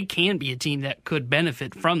to where they can be a team that could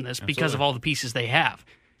benefit from this because of all the pieces they have.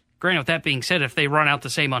 Granted, with that being said, if they run out the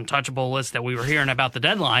same untouchable list that we were hearing about the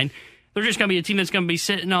deadline, they're just going to be a team that's going to be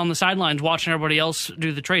sitting on the sidelines watching everybody else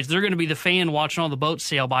do the trades. They're going to be the fan watching all the boats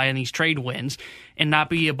sail by in these trade wins and not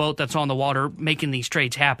be a boat that's on the water making these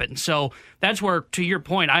trades happen. So that's where, to your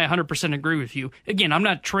point, I 100% agree with you. Again, I'm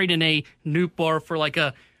not trading a Nootbaar for like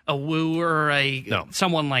a Woo or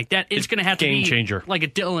someone like that. It's going to have to be changer. Like a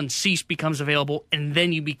Dylan Cease becomes available, and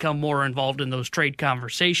then you become more involved in those trade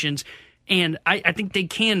conversations. And I think they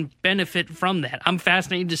can benefit from that. I'm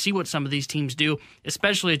fascinated to see what some of these teams do,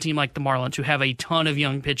 especially a team like the Marlins, who have a ton of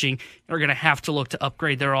young pitching and are going to have to look to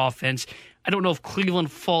upgrade their offense. I don't know if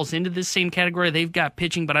Cleveland falls into this same category. They've got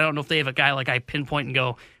pitching, but I don't know if they have a guy like I pinpoint and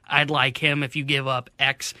go, I'd like him if you give up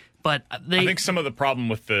X. But I think some of the problem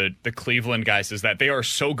with the Cleveland guys is that they are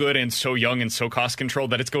so good and so young and so cost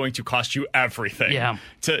controlled that it's going to cost you everything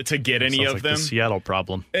to get any of them. The Seattle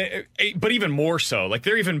problem. But even more so. Like,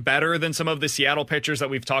 they're even better than some of the Seattle pitchers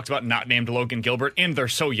that we've talked about, not named Logan Gilbert, and they're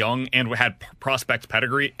so young and had prospect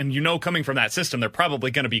pedigree. And coming from that system, they're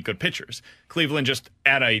probably going to be good pitchers. Cleveland just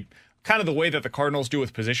at a kind of the way that the Cardinals do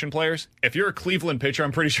with position players. If you're a Cleveland pitcher,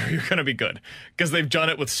 I'm pretty sure you're going to be good because they've done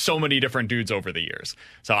it with so many different dudes over the years.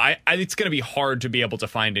 So it's going to be hard to be able to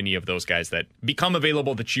find any of those guys that become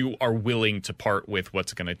available that you are willing to part with what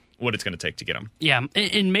it's going to take to get them. Yeah,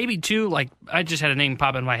 and maybe too, like, I just had a name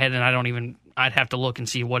pop in my head, and I'd have to look and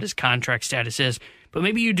see what his contract status is. But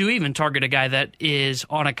maybe you do even target a guy that is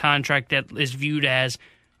on a contract that is viewed as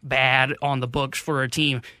bad on the books for a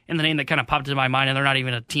team. And the name that kind of popped into my mind, and they're not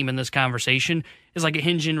even a team in this conversation, is like a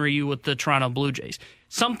Hyun-Jin Ryu with the Toronto Blue Jays.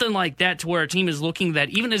 Something like that, to where a team is looking that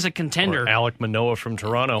even as a contender. Or Alek Manoah from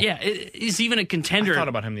Toronto. Yeah, is even a contender. I thought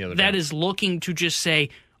about him the other day. That is looking to just say,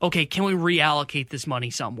 okay, can we reallocate this money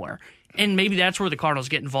somewhere? And maybe that's where the Cardinals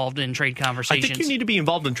get involved in trade conversations. I think you need to be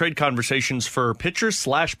involved in trade conversations for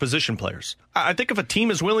pitchers/position players. I think if a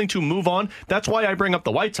team is willing to move on, that's why I bring up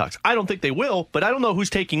the White Sox. I don't think they will, but I don't know who's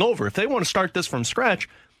taking over. If they want to start this from scratch,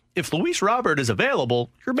 if Luis Robert is available,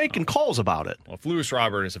 you're making calls about it. Well, if Luis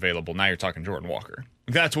Robert is available, now you're talking Jordan Walker.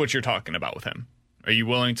 That's what you're talking about with him. Are you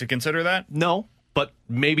willing to consider that? No, but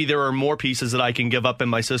maybe there are more pieces that I can give up in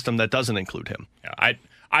my system that doesn't include him. Yeah,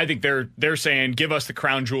 I think they're saying, give us the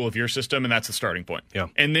crown jewel of your system, and that's the starting point. Yeah.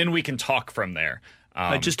 And then we can talk from there.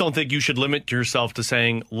 I just don't think you should limit yourself to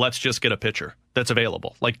saying, let's just get a pitcher that's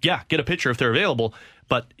available. Like, yeah, get a pitcher if they're available,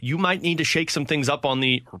 but you might need to shake some things up on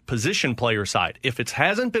the position player side. If it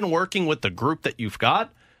hasn't been working with the group that you've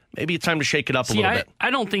got, maybe it's time to shake it up a little bit.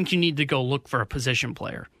 I don't think you need to go look for a position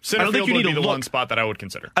player. Center field would be the one spot that I would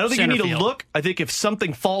consider. I don't think you need to look. I think if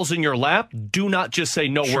something falls in your lap, do not just say,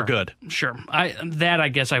 no, we're good. Sure. I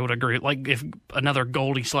guess I would agree. Like, if another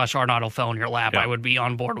Goldie/Arenado fell in your lap, I would be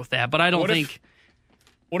on board with that. But I don't think...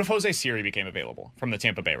 What if Jose Siri became available from the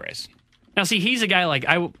Tampa Bay Rays? Now, see, he's a guy like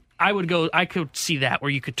I could see that where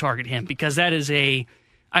you could target him, because that is I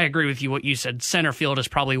agree with you what you said. Center field is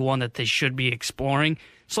probably one that they should be exploring.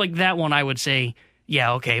 So like that one, I would say,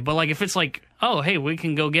 yeah, okay. But like if it's like, oh, hey, we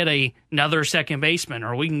can go get another second baseman,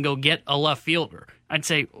 or we can go get a left fielder, I'd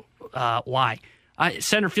say, why?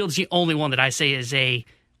 Center field's the only one that I say is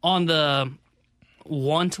on the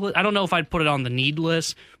want list. I don't know if I'd put it on the need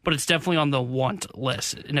list, but it's definitely on the want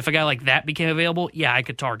list. And if a guy like that became available, yeah, I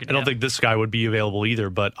could target him. I don't think this guy would be available either,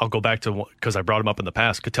 but I'll go back to, because I brought him up in the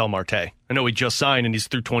past, Ketel Marte. I know he just signed and he's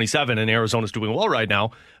through 27 and Arizona's doing well right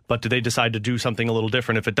now, but do they decide to do something a little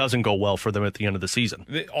different if it doesn't go well for them at the end of the season?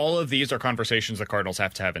 All of these are conversations the Cardinals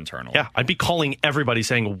have to have internally. Yeah, I'd be calling everybody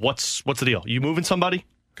saying, what's the deal? You moving somebody?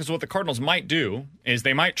 Because what the Cardinals might do is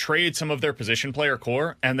they might trade some of their position player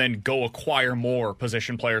core and then go acquire more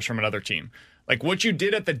position players from another team. Like what you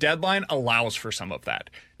did at the deadline allows for some of that.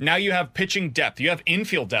 Now you have pitching depth. You have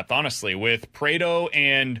infield depth, honestly, with Prado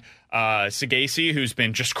and Sagasi, who's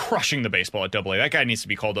been just crushing the baseball at AA. That guy needs to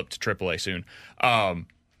be called up to AAA soon.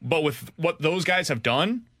 But with what those guys have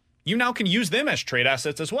done, you now can use them as trade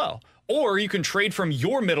assets as well. Or you can trade from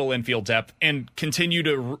your middle infield depth and continue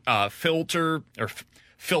to filter or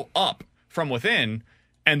fill up from within,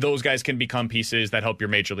 and those guys can become pieces that help your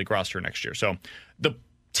Major League roster next year. So the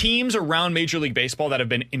teams around Major League Baseball that have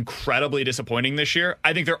been incredibly disappointing this year,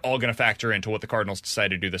 I think they're all going to factor into what the Cardinals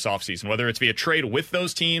decide to do this offseason, whether it's via trade with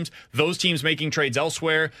those teams making trades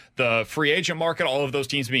elsewhere, the free agent market, all of those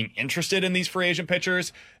teams being interested in these free agent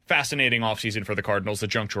pitchers. Fascinating offseason for the Cardinals. The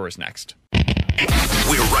junk drawer is next.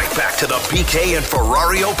 We're right back to the BK and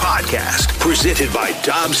Ferrario podcast, presented by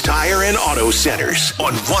Dobbs Tire and Auto Centers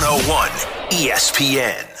on 101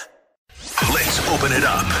 ESPN. Let's open it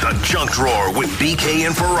up. The junk drawer with BK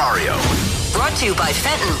and Ferrario. Brought to you by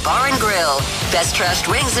Fenton Bar and Grill. Best trashed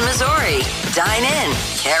wings in Missouri. Dine in,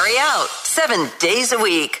 carry out, 7 days a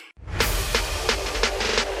week.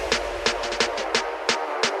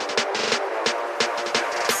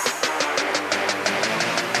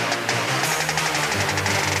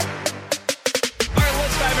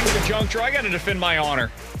 Junk drawer. I got to defend my honor.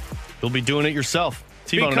 You'll be doing it yourself.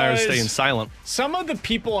 T-Bone and I are staying silent. Some of the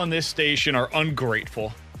people on this station are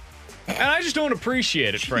ungrateful. And I just don't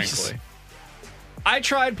appreciate it, frankly. I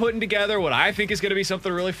tried putting together what I think is going to be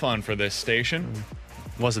something really fun for this station.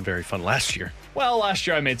 Wasn't very fun last year. Well, last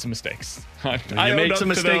year I made some mistakes. I made some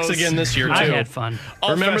mistakes again this year, too. I had fun.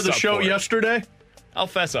 Remember the show yesterday? I'll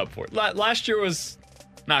fess up for it. Last year was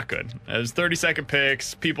not good. It was 30-second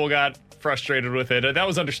picks. People got frustrated with it. That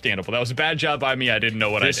was understandable. That was a bad job by me. I didn't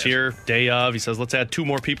know what I did. This year, day of, he says, let's add 2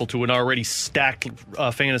 more people to an already stacked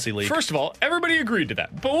fantasy league. First of all, everybody agreed to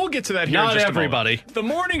that, but we'll get to that here in just everybody. A moment. The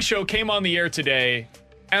morning show came on the air today,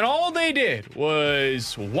 and all they did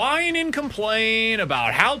was whine and complain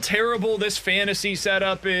about how terrible this fantasy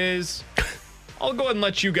setup is. I'll go ahead and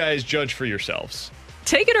let you guys judge for yourselves.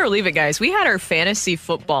 Take it or leave it, guys. We had our fantasy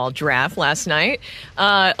football draft last night.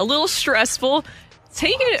 A little stressful.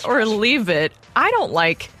 Take it or leave it. I don't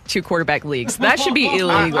like 2 quarterback leagues. That should be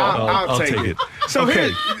illegal. I'll take it. So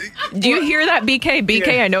okay. Do you hear that, BK? BK,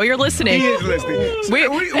 yeah. I know you're listening. He is listening.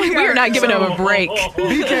 We are not giving him a break.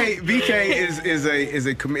 BK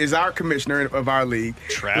is our commissioner of our league.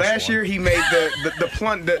 Last year he made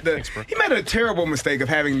he made a terrible mistake of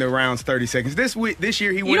having the rounds 30 seconds. This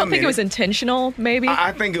year he went. You don't think it was intentional? Maybe.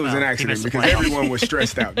 I think it was an accident because everyone was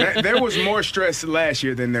stressed out. There was more stress last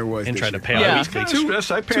year than there was. And this tried year. to pay out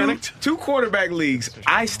stress. I panicked. Two quarterback leagues.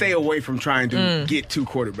 I stay away from trying to get 2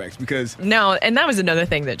 quarterbacks because no, and that was another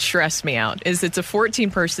thing that stressed me out is it's a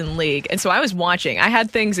 14-person league, and so I was watching. I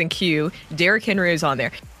had things in queue. Derrick Henry was on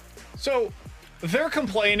there. So they're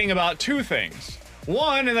complaining about 2 things.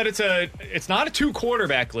 One, and that it's not a 2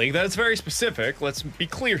 quarterback league. That is very specific. Let's be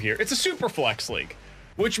clear here. It's a super flex league,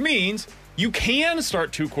 which means you can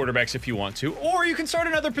start 2 quarterbacks if you want to, or you can start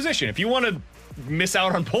another position if you want to miss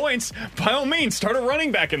out on points. By all means, start a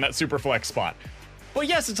running back in that super flex spot. Well,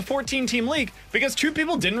 yes, it's a 14-team league because 2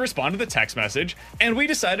 people didn't respond to the text message, and we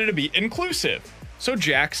decided to be inclusive. So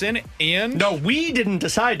Jackson and... No, we didn't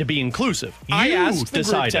decide to be inclusive. I asked the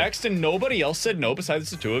group text, and nobody else said no besides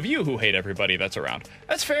the 2 of you who hate everybody that's around.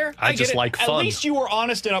 That's fair. I just like fun. At least you were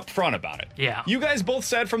honest and upfront about it. Yeah. You guys both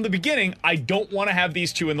said from the beginning, I don't want to have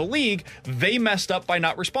these 2 in the league. They messed up by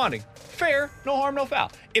not responding. Fair. No harm, no foul.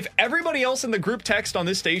 If everybody else in the group text on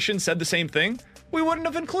this station said the same thing, we wouldn't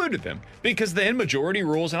have included them because then majority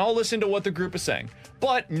rules and I'll listen to what the group is saying.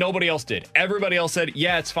 But nobody else did. Everybody else said,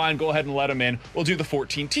 yeah, it's fine. Go ahead and let them in. We'll do the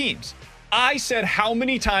 14 teams. I said how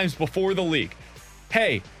many times before the league,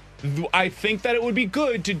 hey, I think that it would be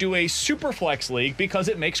good to do a super flex league because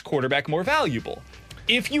it makes quarterback more valuable.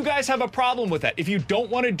 If you guys have a problem with that, if you don't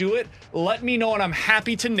want to do it, let me know and I'm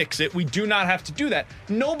happy to nix it. We do not have to do that.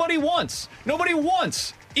 Nobody once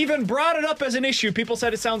even brought it up as an issue. People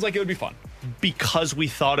said it sounds like it would be fun. Because we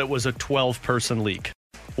thought it was a 12-person league.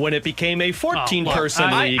 When it became a 14-person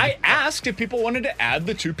league. I asked if people wanted to add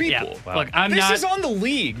the 2 people. Yeah, well, look, this is on the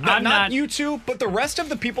league. Not you 2, but the rest of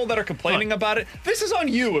the people that are complaining about it. This is on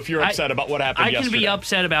you if you're upset about what happened yesterday. I can be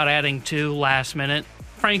upset about adding 2 last minute.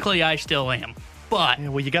 Frankly, I still am. But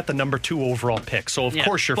well, you got the number 2 overall pick, so of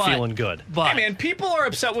course you're feeling good. But hey man, people are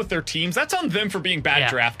upset with their teams. That's on them for being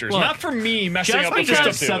bad drafters, not for me messing up with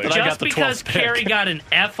stuff. Just because Kerry got an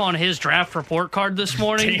F on his draft report card this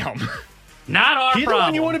morning. Damn. Not our He's problem. The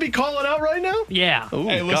one you want to be calling out right now? Yeah. Ooh,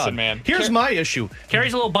 hey, listen, man. Here's my issue.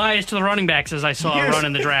 Kerry's a little biased to the running backs as I saw run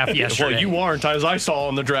in the draft yesterday. Well, you aren't, as I saw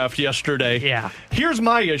in the draft yesterday. Yeah. Here's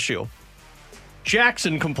my issue.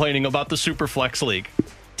 Jackson complaining about the Superflex League.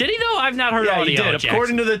 Did he, though? I've not heard audio. He did, Jackson.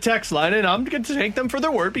 according to the text line, and I'm going to take them for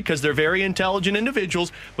their word because they're very intelligent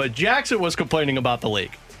individuals, but Jackson was complaining about the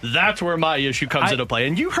league. That's where my issue comes into play.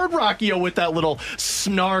 And you heard Rockio with that little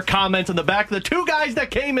snark comment in the back. The two guys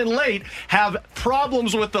that came in late have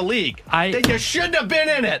problems with the league. Then you shouldn't have been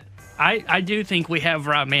in it. I do think we have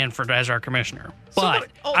Rob Manfred as our commissioner. But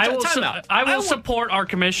I will support our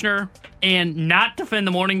commissioner and not defend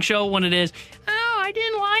the morning show when it is, I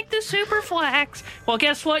didn't like the super flex. Well,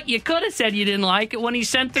 guess what? You could have said you didn't like it when he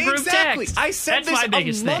sent the group text. I said That's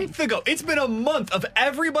this a month ago. It's been a month of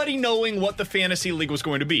everybody knowing what the fantasy league was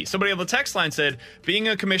going to be. Somebody on the text line said, being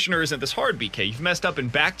a commissioner isn't this hard, BK. You've messed up in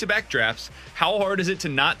back-to-back drafts. How hard is it to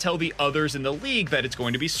not tell the others in the league that it's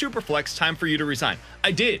going to be super flex? Time for you to resign.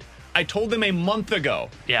 I did. I told them a month ago,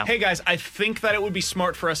 hey guys, I think that it would be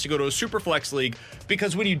smart for us to go to a Superflex league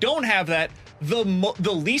because when you don't have that, the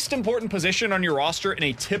least important position on your roster in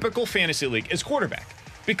a typical fantasy league is quarterback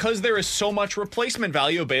because there is so much replacement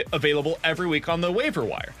value available every week on the waiver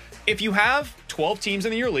wire. If you have 12 teams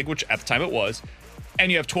in the year league, which at the time it was, and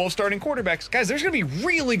you have 12 starting quarterbacks, guys, there's going to be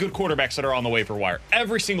really good quarterbacks that are on the waiver wire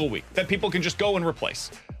every single week that people can just go and replace.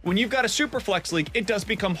 When you've got a super flex league, it does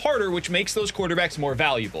become harder, which makes those quarterbacks more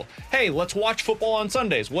valuable. Hey, let's watch football on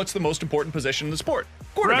Sundays. What's the most important position in the sport?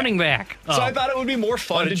 Quarterback. Running back. So I thought it would be more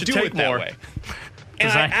fun to do it that way. And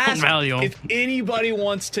I asked if anybody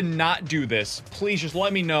wants to not do this, please just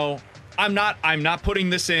let me know. I'm not putting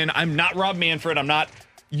this in. I'm not Rob Manfred. I'm not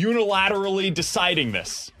unilaterally deciding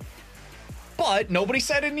this. But nobody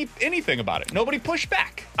said anything about it. Nobody pushed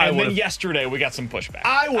back. And then yesterday, we got some pushback.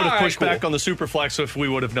 I would have pushed back on the Superflex if we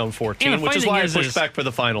would have known 14, which is why I pushed back for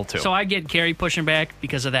the final two. So I get Kerry pushing back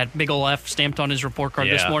because of that big ol' F stamped on his report card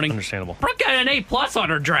this morning. Understandable. Brooke got an A+ on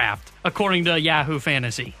her draft, according to Yahoo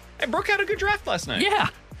Fantasy. Hey, Brooke had a good draft last night. Yeah.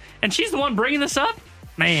 And she's the one bringing this up?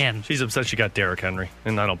 Man. She's upset she got Derrick Henry,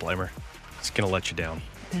 and I don't blame her. It's going to let you down.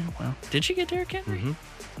 Yeah, well, did she get Derrick Henry?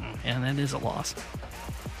 Mm-hmm. Yeah, that is a loss.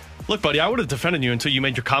 Look, buddy, I would have defended you until you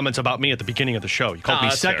made your comments about me at the beginning of the show. You called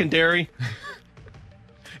me secondary.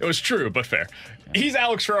 It was true, but fair. He's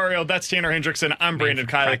Alex Ferrario. That's Tanner Hendrickson. I'm Brandon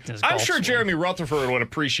Kiley. I'm sure Jeremy Rutherford would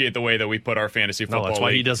appreciate the way that we put our fantasy football. No, that's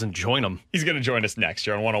why he doesn't join them. He's going to join us next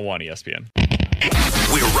year on 101 ESPN.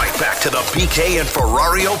 We're right back to the BK and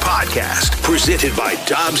Ferrario podcast, presented by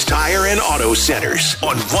Dobbs Tire and Auto Centers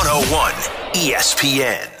on 101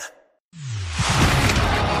 ESPN.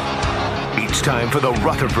 It's time for the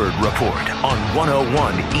Rutherford Report on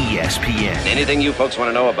 101 ESPN. Anything you folks want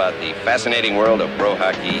to know about the fascinating world of pro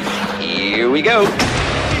hockey, here we go.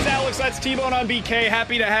 He's Alex, that's T-Bone on BK.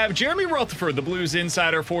 Happy to have Jeremy Rutherford, the Blues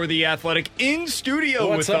insider for The Athletic, in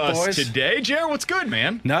studio with us boys? Today. Jer, what's good,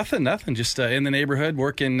 man? Nothing. Just in the neighborhood,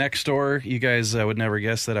 working next door. You guys would never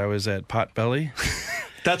guess that I was at Potbelly.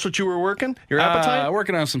 That's what you were working? Your appetite?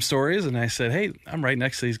 Working on some stories, and I said, hey, I'm right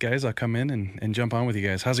next to these guys. I'll come in and jump on with you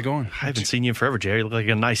guys. How's it going? I haven't seen you in forever, Jerry. You look like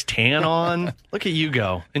a nice tan on. Look at you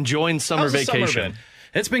go. Enjoying summer vacation.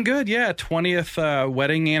 It's been good, yeah. 20th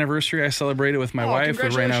wedding anniversary I celebrated with my wife. We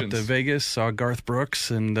ran out to Vegas, saw Garth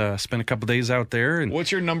Brooks, and spent a couple days out there. And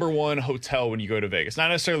what's your number one hotel when you go to Vegas? Not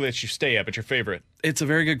necessarily that you stay at, but your favorite. It's a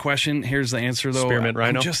very good question. Here's the answer, though. Spearmint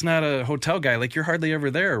Rhino. I'm just not a hotel guy. Like, you're hardly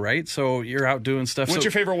ever there, right? So you're out doing stuff. What's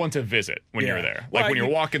your favorite one to visit when you're there? Like when you're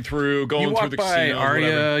walking through, going through the casino. You walk by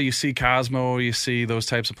Aria, you see Cosmo, you see those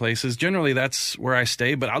types of places. Generally, that's where I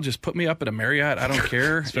stay, but I'll just put me up at a Marriott. I don't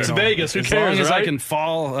care. It's Vegas. Who cares, as long as right? I can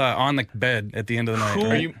fall on the bed at the end of the night.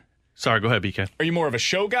 Right? Sorry, go ahead, BK. Are you more of a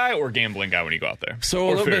show guy or gambling guy when you go out there? So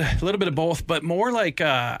a little bit of both, but more like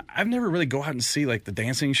I've never really go out and see like the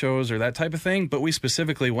dancing shows or that type of thing. But we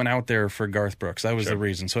specifically went out there for Garth Brooks. That was the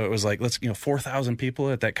reason. So it was like 4,000 people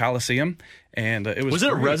at that Coliseum, and it was. Was it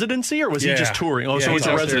a residency or was he just touring? Oh, so it's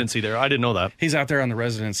a residency there. I didn't know that. He's out there on the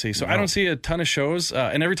residency, so I don't see a ton of shows.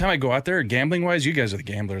 And every time I go out there, gambling wise, you guys are the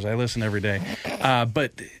gamblers. I listen every day,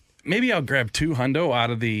 but. Maybe I'll grab $200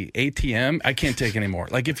 out of the ATM. I can't take any more.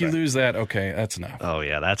 Like, if you lose that, okay, that's enough. Oh,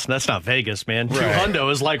 yeah, that's not Vegas, man. Right.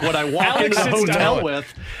 $200 is like what I walk into the hotel with.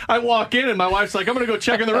 I walk in, and my wife's like, I'm going to go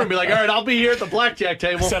check in the room. Be like, all right, I'll be here at the blackjack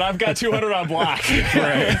table. Said, I've got $200 on black.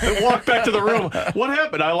 Right. And walk back to the room. What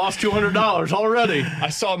happened? I lost $200 already. I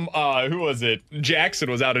saw, who was it?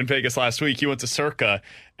 Jackson was out in Vegas last week. He went to Circa.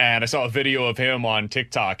 And I saw a video of him on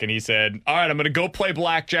TikTok, and he said, all right, I'm going to go play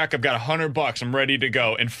blackjack. I've got $100. I'm ready to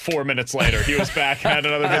go. And 4 minutes later, he was back and had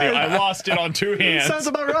another video. I lost it on two hands. Sounds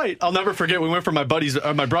about right. I'll never forget. We went for my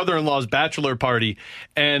brother-in-law's bachelor party,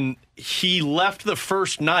 and he left the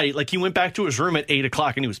first night. Like, he went back to his room at 8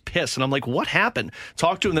 o'clock, and he was pissed. And I'm like, what happened?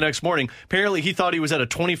 Talked to him the next morning. Apparently, he thought he was at a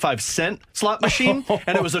 25-cent slot machine,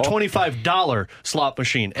 and it was a $25 slot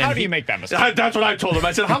machine. And how do you make that mistake? That's what I told him.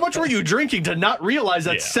 I said, how much were you drinking to not realize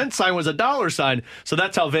that cent sign was a dollar sign? So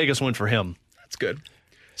that's how Vegas went for him. That's good.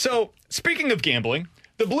 So, speaking of gambling,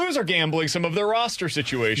 The Blues are gambling some of their roster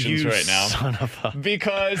situations right now. Son of a...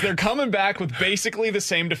 Because they're coming back with basically the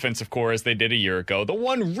same defensive core as they did a year ago. The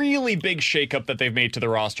one really big shakeup that they've made to the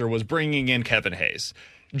roster was bringing in Kevin Hayes.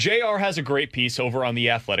 JR has a great piece over on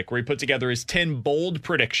The Athletic where he put together his 10 bold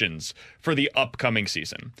predictions for the upcoming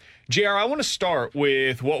season. JR, I want to start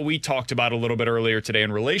with what we talked about a little bit earlier today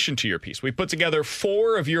in relation to your piece. We put together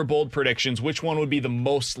 4 of your bold predictions. Which one would be the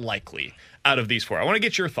most likely out of these 4? I want to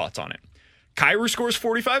get your thoughts on it. Kyrou scores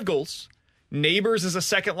 45 goals. Neighbors is a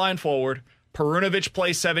second-line forward. Perunovic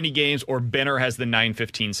plays 70 games, or Benner has the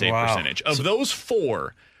 .915 save percentage. Of those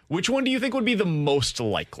 4, which one do you think would be the most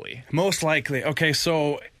likely? Most likely. Okay,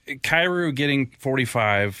 so Kyrou getting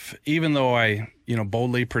 45, even though I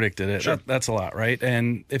boldly predicted it, sure. That's a lot, right?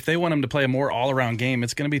 And if they want him to play a more all-around game,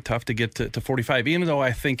 it's going to be tough to get to 45, even though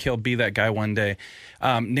I think he'll be that guy one day.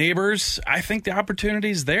 Neighbors, I think the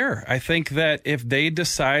opportunity's there. I think that if they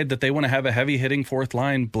decide that they want to have a heavy-hitting fourth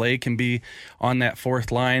line, Blake can be on that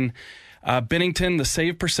fourth line. Bennington, the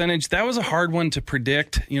save percentage, that was a hard one to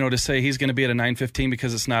predict, to say he's going to be at a .915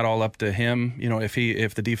 because it's not all up to him,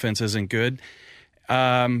 if the defense isn't good.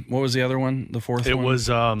 What was the other one? The fourth one? It was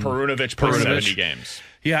Perunovic played 70 games.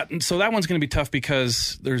 Yeah, so that one's going to be tough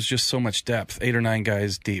because there's just so much depth, 8 or 9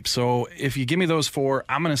 guys deep. So if you give me those 4,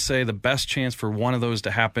 I'm going to say the best chance for one of those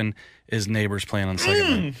to happen is Neighbors playing on the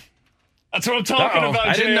second line. That's what I'm talking about,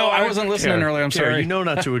 I didn't know. I wasn't listening earlier. I'm sorry. You know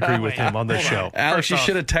not to agree with him on this show. Alex, you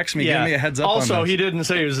should have texted me. Give me a heads up also, on this. he didn't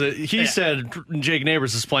say it was he said Jake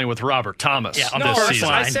Neighbors is playing with Robert Thomas this season.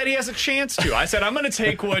 I said he has a chance to. I said I'm going to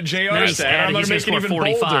take what JR said. I'm going to make it even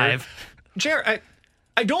 45. bolder. JR,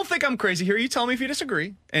 I don't think I'm crazy here. You tell me if you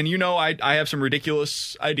disagree. And I have some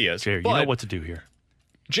ridiculous ideas. JR, you know what to do here.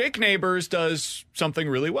 Jake Neighbors does something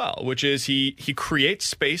really well, which is he creates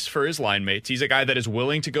space for his line mates. He's a guy that is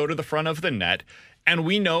willing to go to the front of the net. And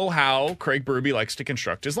we know how Craig Berube likes to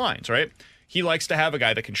construct his lines, right? He likes to have a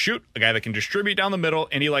guy that can shoot, a guy that can distribute down the middle,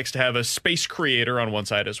 and he likes to have a space creator on one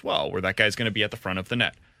side as well, where that guy's going to be at the front of the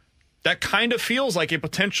net. That kind of feels like a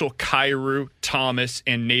potential Kyrou, Thomas,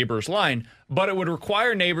 and Neighbors line, but it would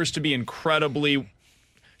require Neighbors to be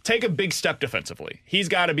take a big step defensively. He's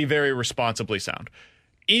got to be very responsibly sound.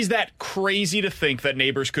 Is that crazy to think that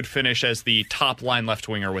Neighbors could finish as the top line left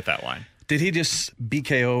winger with that line? Did he just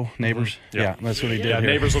BKO Neighbors? Mm-hmm. Yeah, that's what he did. Yeah,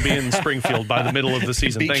 Neighbors will be in Springfield by the middle of the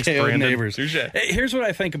season. Thanks, Brandon. Neighbors. Here's what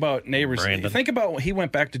I think about Neighbors. Think about he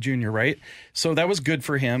went back to junior, right? So that was good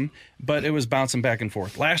for him, but it was bouncing back and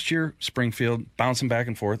forth. Last year, Springfield, bouncing back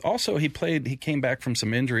and forth. Also, he came back from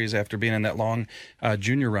some injuries after being in that long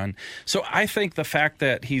junior run. So I think the fact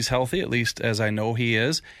that he's healthy, at least as I know he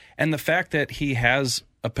is, and the fact that he has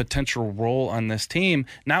a potential role on this team,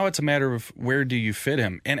 now it's a matter of where do you fit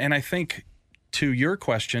him. And I think to your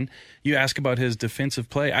question, you ask about his defensive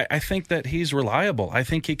play. I think that he's reliable. I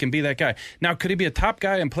think he can be that guy. Now, could he be a top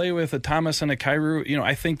guy and play with a Thomas and a Kyrou?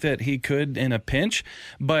 I think that he could in a pinch,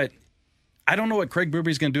 but I don't know what Craig Berube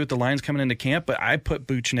is going to do with the lines coming into camp, but I put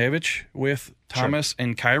Buchnevich with Thomas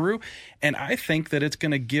and Kyrou, and I think that it's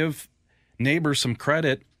going to give Neighbors some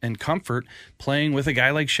credit and comfort playing with a guy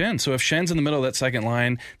like Schenn. So if Schenn's in the middle of that second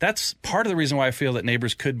line, that's part of the reason why I feel that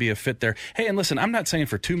Neighbors could be a fit there. Hey, and listen, I'm not saying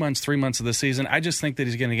for 2 months, 3 months of the season. I just think that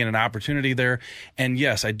he's going to get an opportunity there. And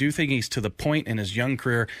yes, I do think he's to the point in his young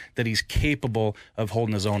career that he's capable of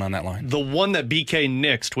holding his own on that line. The one that BK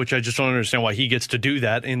nixed, which I just don't understand why he gets to do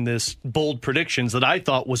that in this bold predictions that I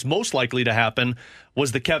thought was most likely to happen,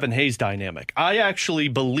 was the Kevin Hayes dynamic. I actually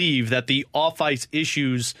believe that the off-ice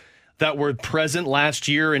issues that were present last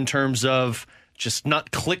year in terms of just not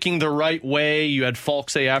clicking the right way. You had Falk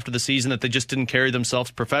say after the season that they just didn't carry themselves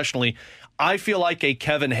professionally. I feel like a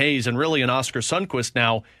Kevin Hayes and really an Oscar Sundqvist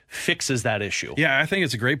now fixes that issue. Yeah, I think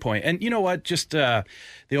it's a great point. And you know what? Just the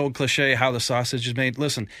old cliche, how the sausage is made.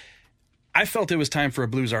 Listen, I felt it was time for a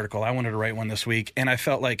Blues article. I wanted to write one this week, and I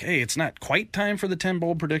felt like, hey, it's not quite time for the 10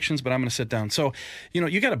 bold predictions, but I'm going to sit down. So,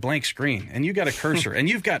 you got a blank screen, and you got a cursor, and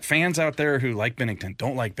you've got fans out there who like Bennington,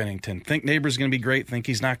 don't like Bennington, think Neighbors going to be great, think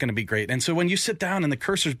he's not going to be great. And so when you sit down and the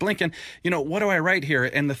cursor's blinking, what do I write here?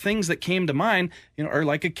 And the things that came to mind, are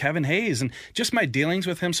like a Kevin Hayes. And just my dealings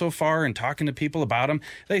with him so far and talking to people about him,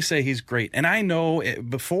 they say he's great. And I know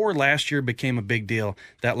before last year became a big deal,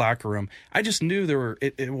 that locker room, I just knew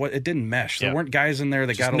it didn't mesh. mesh. There weren't guys in there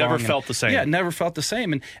that got along. Never felt the same. Yeah, never felt the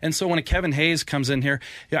same. And so when Kevin Hayes comes in here,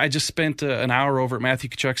 I just spent an hour over at Matthew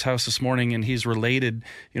Tkachuk's house this morning, and he's related,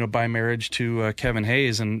 by marriage to Kevin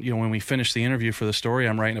Hayes. And when we finished the interview for the story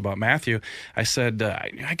I'm writing about Matthew, I said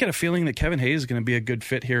I get a feeling that Kevin Hayes is going to be a good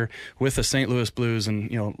fit here with the St. Louis Blues.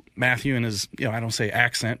 And Matthew and his I don't say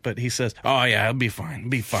accent, but he says, "Oh yeah, it'll be fine,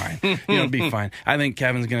 be fine, be fine." I think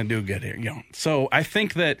Kevin's going to do good here. So I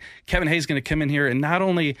think that Kevin Hayes is going to come in here and not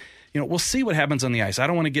only. We'll see what happens on the ice. I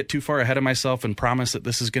don't want to get too far ahead of myself and promise that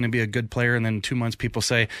this is going to be a good player, and then in 2 months people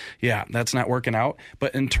say, yeah, that's not working out.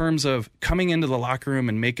 But in terms of coming into the locker room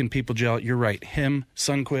and making people gel, you're right. Him,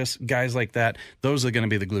 Sundqvist, guys like that, those are going to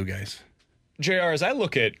be the glue guys. JR, as I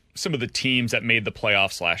look at some of the teams that made the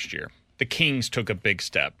playoffs last year, the Kings took a big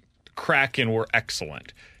step. The Kraken were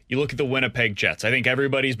excellent. You look at the Winnipeg Jets. I think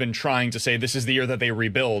everybody's been trying to say this is the year that they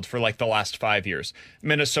rebuild for like the last 5 years.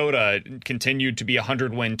 Minnesota continued to be a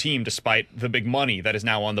 100-win team despite the big money that is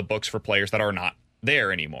now on the books for players that are not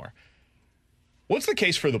there anymore. What's the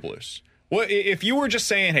case for the Blues? Well, if you were just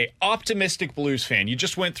saying, hey, optimistic Blues fan, you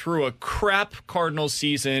just went through a crap Cardinals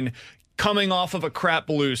season, coming off of a crap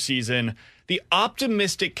Blues season, the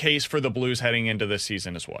optimistic case for the Blues heading into this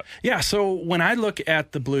season is what? Yeah, so when I look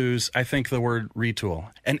at the Blues, I think the word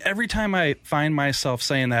retool. And every time I find myself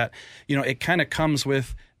saying that, it kind of comes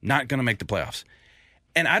with not going to make the playoffs.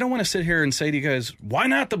 And I don't want to sit here and say to you guys, why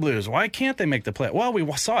not the Blues? Why can't they make the playoffs? Well,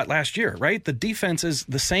 we saw it last year, right? The defense is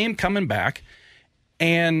the same coming back.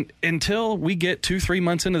 And until we get 2-3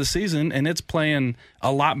 months into the season and it's playing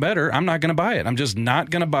a lot better, I'm not going to buy it. I'm just not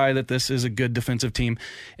going to buy that this is a good defensive team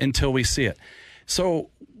until we see it. So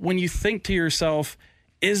when you think to yourself,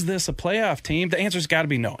 is this a playoff team? The answer's got to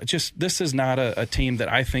be no. It's just this is not a team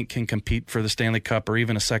that I think can compete for the Stanley Cup or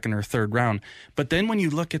even a second or third round. But then when you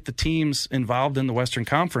look at the teams involved in the Western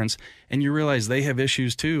Conference and you realize they have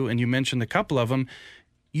issues too, and you mentioned a couple of them,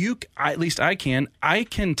 at least I can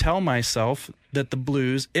tell myself that the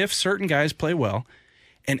Blues, if certain guys play well,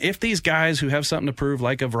 and if these guys who have something to prove,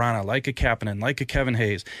 like a Vrana, like a Kapanen, like a Kevin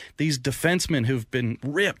Hayes, these defensemen who've been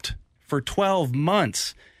ripped for 12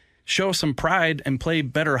 months, show some pride and play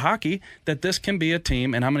better hockey, that this can be a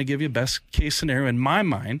team, and I'm going to give you best case scenario in my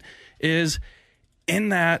mind, is in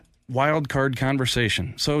that wild card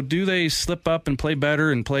conversation. So do they slip up and play better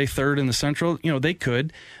and play third in the Central? They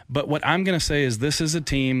could. But what I'm going to say is this is a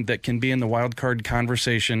team that can be in the wild card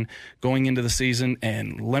conversation going into the season.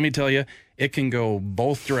 And let me tell you, it can go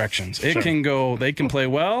both directions. It can go, they can play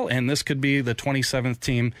well, and this could be the 27th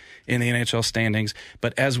team in the NHL standings.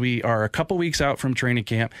 But as we are a couple weeks out from training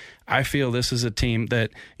camp, I feel this is a team that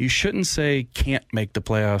you shouldn't say can't make the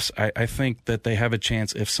playoffs. I think that they have a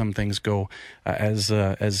chance if some things go as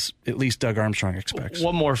at least Doug Armstrong expects.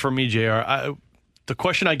 One more for me, JR. The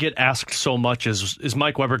question I get asked so much is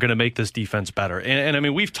Mike Weber going to make this defense better? And I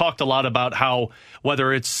mean, we've talked a lot about how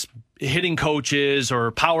whether it's hitting coaches or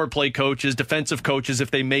power play coaches, defensive coaches, if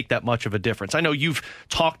they make that much of a difference. I know you've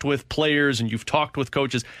talked with players and you've talked with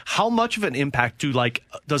coaches. How much of an impact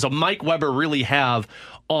does a Mike Weber really have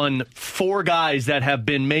on 4 guys that have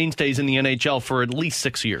been mainstays in the NHL for at least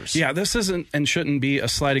 6 years? Yeah, this isn't and shouldn't be a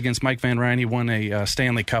slight against Mike Van Ryn. He won a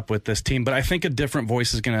Stanley Cup with this team, but I think a different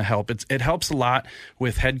voice is going to help. It helps a lot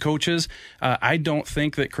with head coaches. I don't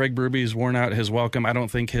think that Craig Berube has worn out his welcome. I don't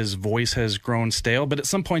think his voice has grown stale, but at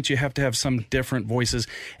some point you have to have some different voices,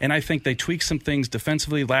 and I think they tweaked some things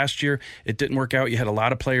defensively last year. It didn't work out. You had a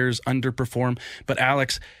lot of players underperform, but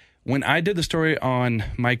Alex, when I did the story on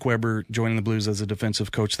Mike Weber joining the Blues as a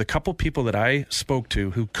defensive coach, the couple people that I spoke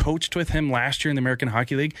to who coached with him last year in the American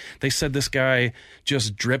Hockey League, they said this guy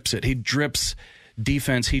just drips it. He drips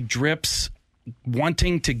defense. He drips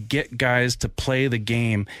wanting to get guys to play the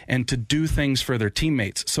game and to do things for their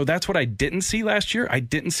teammates. So that's what I didn't see last year. I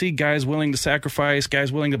didn't see guys willing to sacrifice,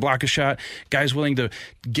 guys willing to block a shot, guys willing to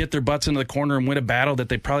get their butts into the corner and win a battle that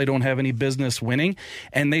they probably don't have any business winning.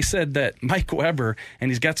 And they said that Mike Weber,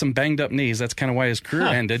 and he's got some banged up knees, that's kind of why his career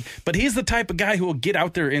ended, but he's the type of guy who will get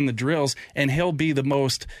out there in the drills and he'll be the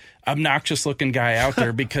most obnoxious looking guy out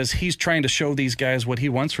there because he's trying to show these guys what he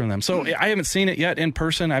wants from them. So I haven't seen it yet in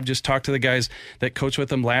person. I've just talked to the guys that coached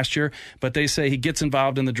with him last year, but they say he gets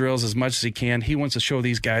involved in the drills as much as he can. He wants to show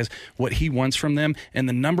these guys what he wants from them. And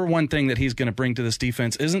the number one thing that he's going to bring to this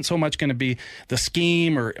defense isn't so much going to be the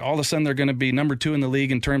scheme or all of a sudden they're going to be number 2 in the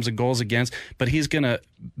league in terms of goals against, but he's going to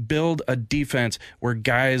build a defense where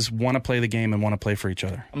guys want to play the game and want to play for each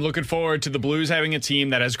other. I'm looking forward to the Blues having a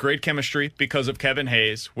team that has great chemistry because of Kevin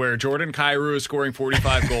Hayes, where Jordan Kyrou is scoring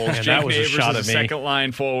 45 goals, Jake Neighbors is a second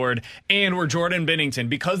line forward, and where Jordan Binnington,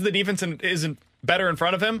 because the defense isn't better in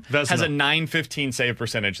front of him, Vezina. has a .915 save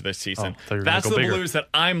percentage this season. Oh, that's the bigger. Blues that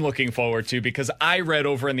I'm looking forward to because I read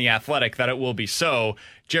over in The Athletic that it will be so.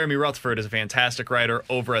 Jeremy Rutherford is a fantastic writer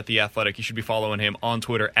over at The Athletic. You should be following him on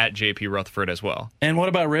Twitter at JP Rutherford as well. And what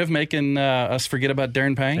about Riv making us forget about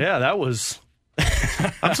Darren Pang? Yeah, that was...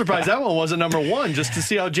 I'm surprised that one wasn't number one, just to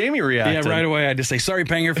see how Jamie reacted. Yeah, right away I just say, sorry,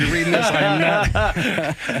 Panger, if you're reading this. I am not.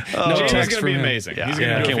 No, text Jamie's going to from be him. amazing. Yeah. He's going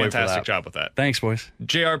to Yeah. do a Can't wait for fantastic that. job with that. Thanks, boys.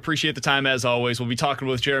 JR, appreciate the time as always. We'll be talking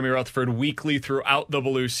with Jeremy Rutherford weekly throughout the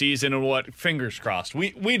Blue season, and what, fingers crossed,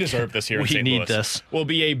 we deserve this here in We St. need Louis. this. Will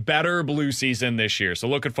be a better Blue season this year, so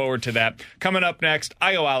looking forward to that. Coming up next,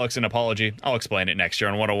 I owe Alex an apology. I'll explain it next year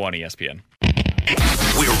on 101 ESPN.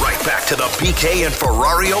 We're right back to the BK and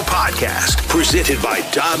Ferrario podcast, presented by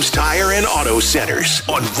Dobbs Tire and Auto Centers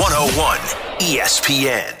on 101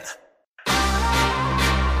 ESPN.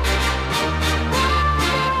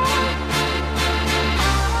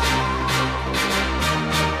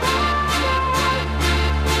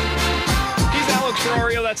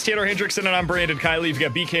 Ferrario, that's Taylor Hendrickson, and I'm Brandon Kiley. You've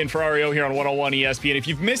got BK and Ferrario here on 101 ESPN. If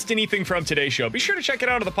you've missed anything from today's show, be sure to check it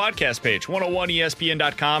out on the podcast page.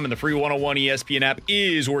 101ESPN.com, and the free 101 ESPN app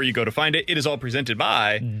is where you go to find it. It is all presented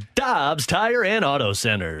by Dobbs Tire and Auto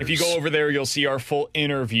Centers. If you go over there, you'll see our full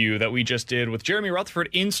interview that we just did with Jeremy Rutherford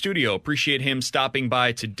in studio. Appreciate him stopping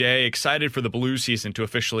by today. Excited for the Blues season to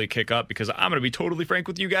officially kick up because I'm going to be totally frank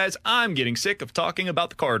with you guys. I'm getting sick of talking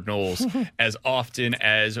about the Cardinals as often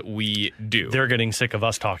as we do. They're getting sick of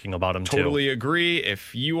us talking about them, Totally too. agree.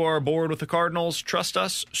 If you are bored with the Cardinals, trust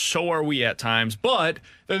us, so are we at times. But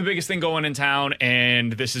they're the biggest thing going in town,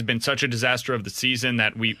 and this has been such a disaster of the season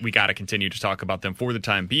that we got to continue to talk about them for the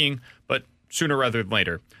time being. But sooner rather than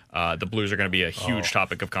later, the Blues are going to be a huge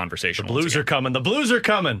topic of conversation. The Blues are coming. The Blues are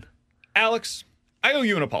coming. Alex, I owe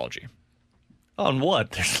you an apology. On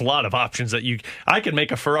what? There's a lot of options that I can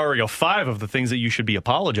make a Ferrario 5 of the things that you should be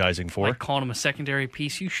apologizing for. Like calling him a secondary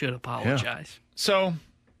piece, you should apologize. So,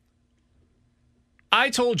 I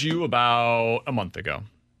told you about a month ago.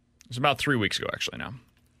 It was about 3 weeks ago, actually, now.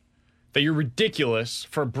 That you're ridiculous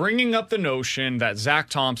for bringing up the notion that Zach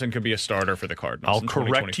Thompson could be a starter for the Cardinals. I'll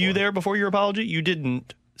correct you there before your apology. You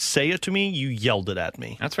didn't say it to me. You yelled it at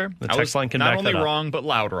me. That's fair. The I text was line can not back only that up. wrong, but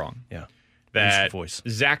loud wrong. Yeah. That voice.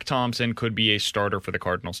 Zach Thompson could be a starter for the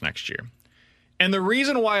Cardinals next year. And the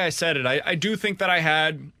reason why I said it, I do think that I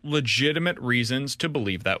had legitimate reasons to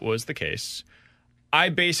believe that was the case. I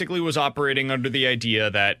basically was operating under the idea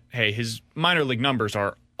that, hey, his minor league numbers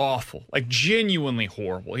are awful, like genuinely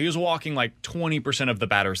horrible. He was walking like 20% of the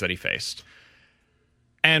batters that he faced.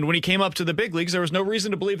 And when he came up to the big leagues, there was no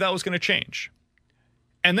reason to believe that was going to change.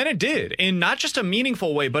 And then it did, in not just a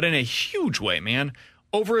meaningful way, but in a huge way, man.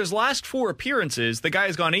 Over his last 4 appearances, the guy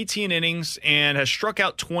has gone 18 innings and has struck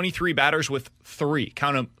out 23 batters with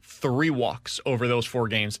 3 walks over those 4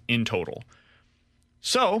 games in total.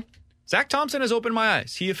 So, Zach Thompson has opened my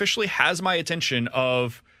eyes. He officially has my attention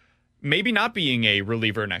of maybe not being a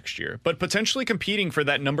reliever next year, but potentially competing for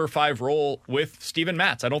that number 5 role with Steven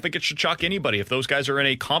Matz. I don't think it should shock anybody if those guys are in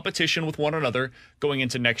a competition with one another going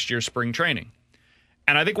into next year's spring training.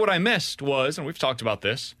 And I think what I missed was, and we've talked about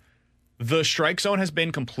this, the strike zone has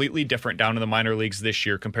been completely different down in the minor leagues this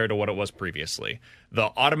year compared to what it was previously.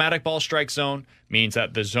 The automatic ball strike zone means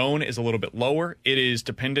that the zone is a little bit lower. It is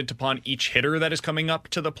dependent upon each hitter that is coming up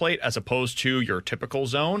to the plate as opposed to your typical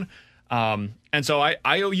zone. And so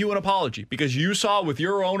I owe you an apology because you saw with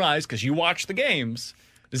your own eyes, because you watched the games,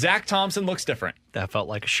 Zach Thompson looks different. That felt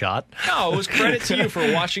like a shot. No, it was credit to you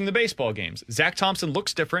for watching the baseball games. Zach Thompson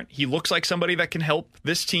looks different. He looks like somebody that can help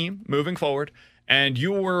this team moving forward. And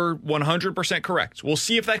you were 100% correct. We'll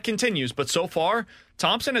see if that continues. But so far,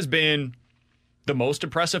 Thompson has been the most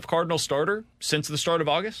impressive Cardinal starter since the start of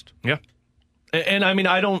August. Yeah. And I mean,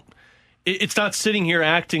 it's not sitting here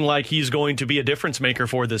acting like he's going to be a difference maker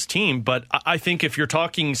for this team. But I think if you're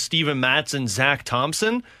talking Steven Matz and Zach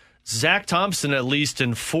Thompson, at least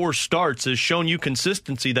in 4 starts, has shown you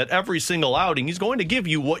consistency that every single outing, he's going to give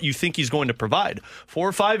you what you think he's going to provide. 4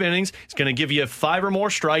 or 5 innings, he's going to give you 5 or more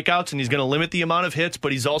strikeouts, and he's going to limit the amount of hits,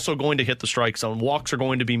 but he's also going to hit the strike zone. Walks are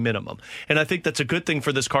going to be minimum. And I think that's a good thing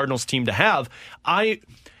for this Cardinals team to have. I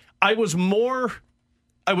was more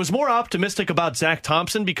optimistic about Zach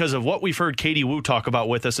Thompson because of what we've heard Katie Wu talk about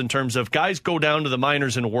with us in terms of guys go down to the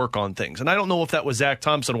minors and work on things. And I don't know if that was Zach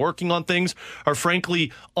Thompson working on things or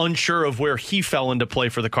frankly unsure of where he fell into play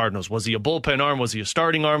for the Cardinals. Was he a bullpen arm? Was he a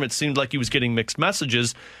starting arm? It seemed like he was getting mixed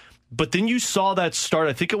messages. But then you saw that start,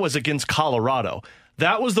 I think it was against Colorado.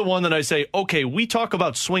 That was the one that I say, okay, we talk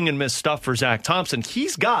about swing and miss stuff for Zach Thompson.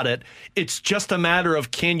 He's got it. It's just a matter of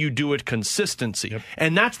can you do it consistency. Yep.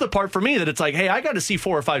 And that's the part for me that it's like, hey, I got to see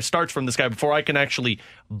 4 or 5 starts from this guy before I can actually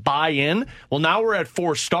buy in. Well, now we're at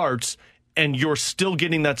 4 starts, and you're still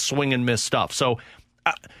getting that swing and miss stuff. So,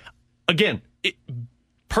 again,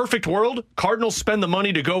 perfect world, Cardinals spend the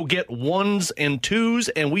money to go get 1s and 2s,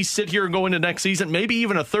 and we sit here and go into next season, maybe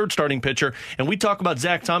even a 3rd starting pitcher, and we talk about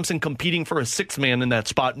Zach Thompson competing for a 6th man in that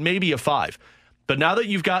spot, maybe a 5. But now that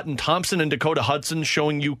you've gotten Thompson and Dakota Hudson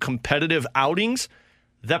showing you competitive outings,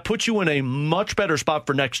 that puts you in a much better spot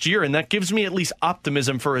for next year, and that gives me at least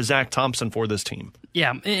optimism for a Zach Thompson for this team.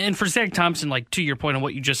 Yeah, and for Zach Thompson, like to your point on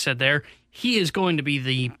what you just said there, he is going to be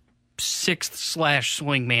the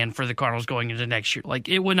 6th/swing man for the Cardinals going into next year. Like,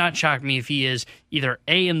 it would not shock me if he is either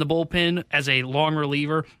A, in the bullpen as a long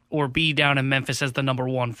reliever, or B, down in Memphis as the number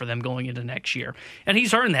 1 for them going into next year. And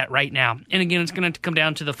he's earned that right now. And again, it's going to come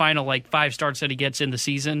down to the final 5 starts that he gets in the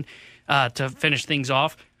season to finish things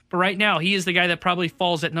off. But right now, he is the guy that probably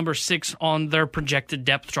falls at number 6 on their projected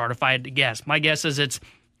depth chart, if I had to guess. My guess is it's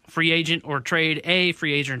free agent or trade A,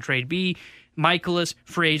 free agent or trade B, Michaelis,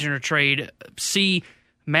 free agent or trade C,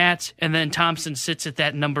 Matt, and then Thompson sits at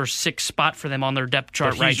that number 6 spot for them on their depth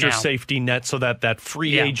chart right now. He's your safety net so that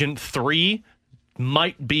free agent 3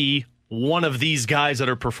 might be one of these guys that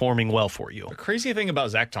are performing well for you. The crazy thing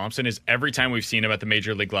about Zach Thompson is every time we've seen him at the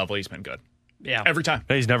major league level, he's been good. Yeah. Every time.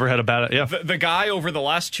 He's never had a bad... Yeah. The guy over the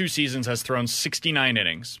last 2 seasons has thrown 69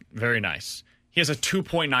 innings. Very nice. He has a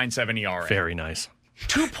 2.97 ERA. Very nice.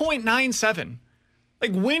 2.97.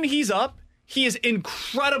 Like, when he's up, he is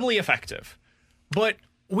incredibly effective. But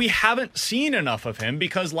we haven't seen enough of him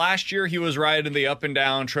because last year he was riding the up and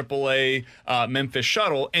down AAA Memphis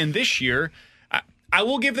shuttle. And this year, I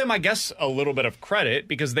will give them, I guess, a little bit of credit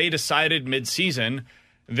because they decided midseason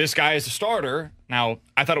this guy is a starter. Now,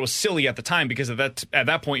 I thought it was silly at the time because at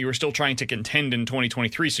that point you were still trying to contend in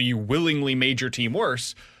 2023, so you willingly made your team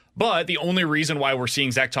worse. But the only reason why we're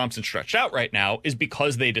seeing Zach Thompson stretched out right now is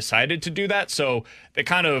because they decided to do that. So they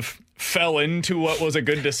kind of fell into what was a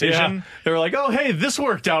good decision. Yeah. They were like, oh, hey, this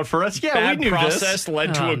worked out for us. Yeah, Bad we knew process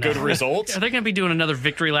led to a good result. Are they going to be doing another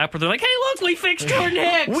victory lap where they're like, hey, look, we fixed Jordan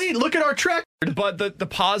Hicks. Look at our track. But the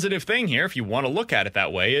positive thing here, if you want to look at it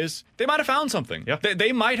that way, is they might have found something. Yeah.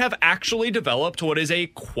 They might have actually developed what is a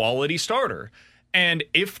quality starter. And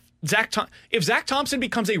if Zach Thompson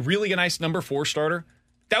becomes a really nice number 4 starter,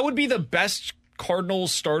 that would be the best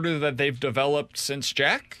Cardinals starter that they've developed since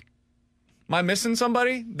Jack. Am I missing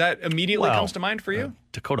somebody that immediately comes to mind for you?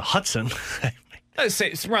 Dakota Hudson.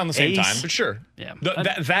 It's around the same time, but sure. Yeah.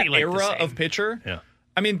 That era of pitcher. Yeah.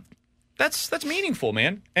 I mean, that's meaningful,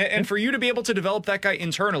 man. And for you to be able to develop that guy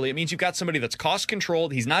internally, it means you've got somebody that's cost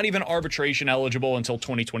controlled. He's not even arbitration eligible until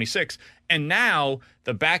 2026. And now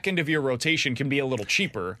the back end of your rotation can be a little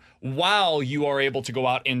cheaper while you are able to go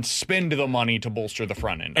out and spend the money to bolster the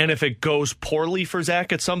front end. And if it goes poorly for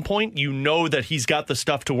Zach at some point, you know that he's got the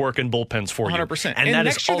stuff to work in bullpens for 100%. you. And that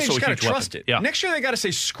next is year also they just a huge weapon. trust it. Yeah. Next year they got to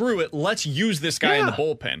say, screw it, let's use this guy in the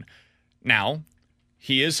bullpen. Now,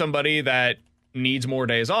 he is somebody that needs more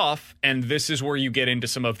days off, and this is where you get into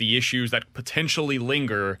some of the issues that potentially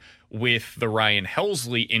linger with the Ryan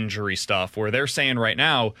Helsley injury stuff, where they're saying right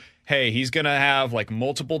now, hey, he's going to have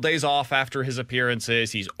multiple days off after his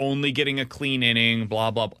appearances, he's only getting a clean inning, blah,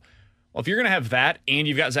 blah, blah. Well, if you're going to have that, and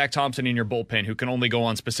you've got Zach Thompson in your bullpen who can only go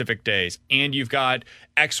on specific days, and you've got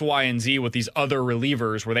X, Y, and Z with these other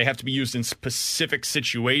relievers where they have to be used in specific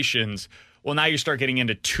situations, well, now you start getting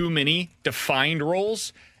into too many defined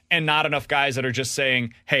roles and not enough guys that are just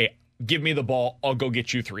saying, hey, give me the ball, I'll go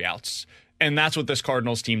get you 3 outs. And that's what this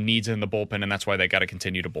Cardinals team needs in the bullpen, and that's why they got to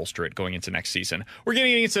continue to bolster it going into next season. We're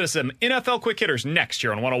getting into some NFL quick hitters next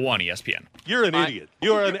here on 101 ESPN. You're an idiot.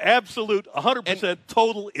 You're an absolute 100%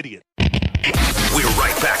 total idiot. We're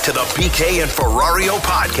right back to the BK and Ferrario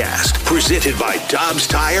podcast, presented by Dobbs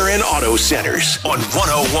Tire and Auto Centers on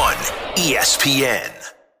 101 ESPN.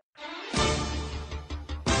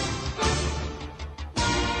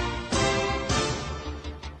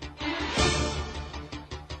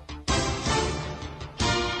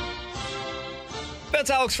 That's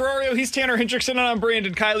Alex Ferrario. He's Tanner Hendrickson, and I'm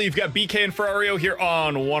Brandon Kiley. You've got BK and Ferrario here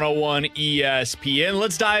on 101 ESPN.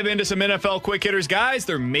 Let's dive into some NFL quick hitters, guys.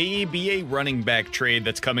 There may be a running back trade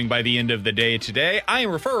that's coming by the end of the day today. I am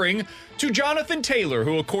referring to Jonathan Taylor,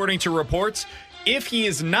 who, according to reports, if he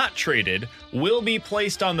is not traded, will be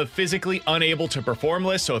placed on the physically unable to perform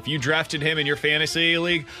list. So if you drafted him in your fantasy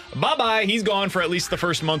league, bye-bye. He's gone for at least the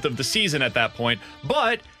first month of the season at that point.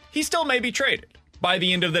 But he still may be traded by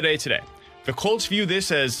the end of the day today. The Colts view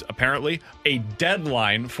this as, apparently, a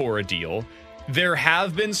deadline for a deal. There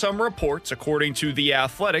have been some reports, according to The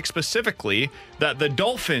Athletic specifically, that the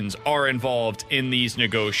Dolphins are involved in these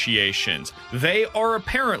negotiations. They are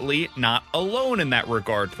apparently not alone in that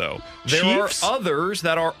regard, though. There Chiefs? are others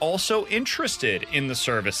that are also interested in the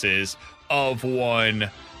services of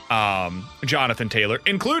one Jonathan Taylor,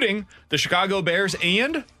 including the Chicago Bears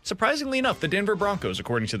and, surprisingly enough, the Denver Broncos,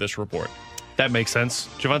 according to this report. That makes sense.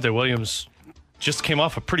 Javonte Williams just came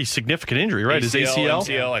off a pretty significant injury, right? His ACL?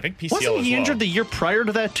 MCL, I think PCL Wasn't he as well. injured the year prior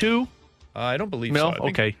to that, too? I don't believe No? so. I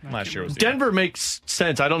think Okay. last year was the Denver makes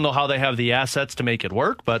sense. I don't know how they have the assets to make it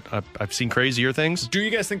work, but I've seen crazier things. Do you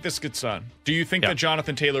guys think this gets done? Do you think that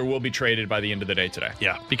Jonathan Taylor will be traded by the end of the day today?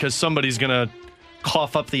 Yeah, because somebody's going to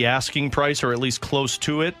cough up the asking price or at least close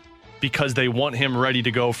to it because they want him ready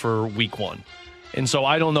to go for week 1. And so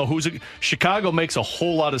I don't know Chicago makes a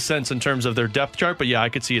whole lot of sense in terms of their depth chart, but yeah, I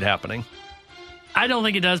could see it happening. I don't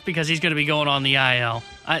think it does because he's going to be going on the IL.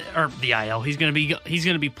 He's going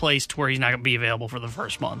to be placed where he's not going to be available for the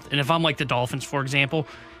first month. And if I'm like the Dolphins, for example,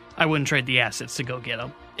 I wouldn't trade the assets to go get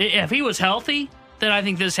him. If he was healthy, then I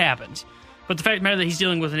think this happens. But the fact of the matter that he's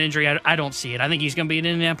dealing with an injury, I don't see it. I think he's going to be an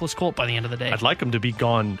Indianapolis Colt by the end of the day. I'd like him to be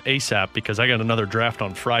gone ASAP because I got another draft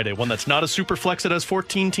on Friday, one that's not a super flex that has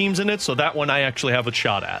 14 teams in it, so that one I actually have a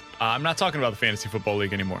shot at. I'm not talking about the Fantasy Football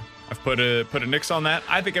League anymore. I've put a nix on that.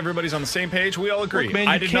 I think everybody's on the same page. We all agree. Look, man,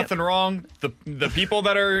 I did nothing wrong. The people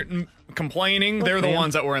that are complaining, they're the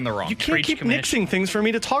ones that were in the wrong. You can't keep nixing things for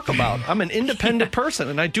me to talk about. I'm an independent person,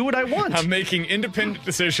 and I do what I want. I'm making independent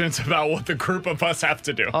decisions about what the group of us have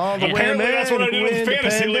to do. Apparently, that's what I did with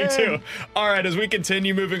Fantasy League, too. All right, as we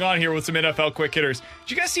continue moving on here with some NFL quick hitters.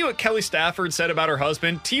 Did you guys see what Kelly Stafford said about her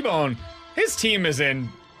husband? T-Bone, his team is in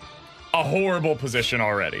a horrible position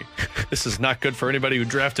already. This is not good for anybody who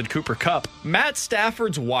drafted Cooper Kupp. Matt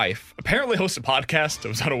Stafford's wife apparently hosts a podcast. I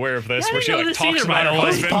was unaware of this, Yeah, I where she didn't know like this talks either, about by her the way.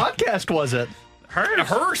 Whose husband. podcast was it?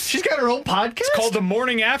 Hers. She's got her own podcast? It's called The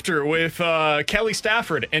Morning After with Kelly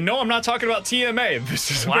Stafford. And no, I'm not talking about TMA.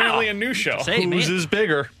 This is apparently a new show. Whose is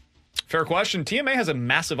bigger? Fair question. TMA has a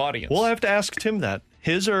massive audience. We'll have to ask Tim that.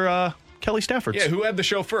 His or Kelly Stafford's? Yeah, who had the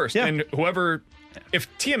show first? Yeah. And whoever... If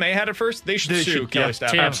TMA had it first, they should sue Kelly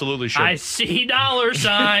Stafford. Tim, absolutely should. I see dollar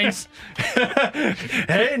signs.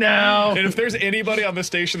 Hey, now. And if there's anybody on this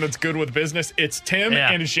station that's good with business, it's Tim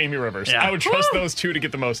and it's Jamie Rivers. Yeah. I would trust those two to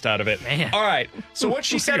get the most out of it. Man. All right. So what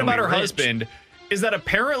she said We're about gonna her be rich. husband is that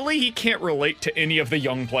apparently he can't relate to any of the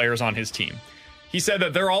young players on his team. He said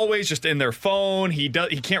that they're always just in their phone. He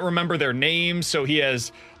can't remember their names, so he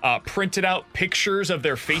has printed out pictures of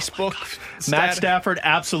their Facebook. Matt Stafford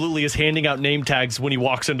absolutely is handing out name tags when he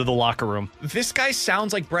walks into the locker room. This guy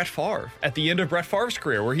sounds like Brett Favre at the end of Brett Favre's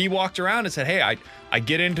career, where he walked around and said, hey, I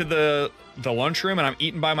get into the lunchroom and I'm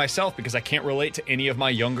eating by myself because I can't relate to any of my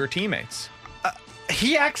younger teammates.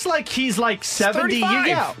 He acts like he's like 70 years.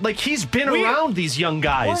 Yeah, like he's been around these young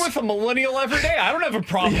guys. We're with a millennial every day. I don't have a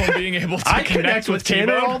problem being able to I connect with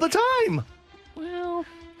Tanner all the time. Well,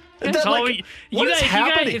 That, like, what is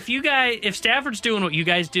happening? If Stafford's doing what you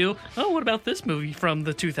guys do, what about this movie from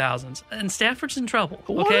the 2000s? And Stafford's in trouble.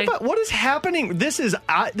 Okay, What is happening? This is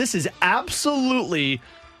absolutely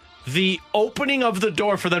the opening of the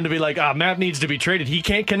door for them to be like, Matt needs to be traded. He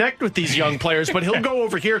can't connect with these young players, but he'll go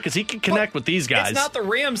over here because he can connect with these guys. It's not the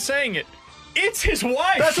Rams saying it. It's his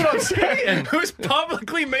wife. That's what I'm saying. Who's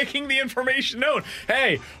publicly making the information known.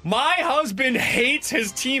 Hey, my husband hates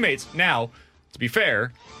his teammates. Now, to be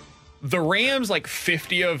fair, the Rams, like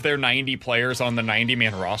 50 of their 90 players on the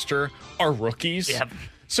 90-man roster are rookies. Yep.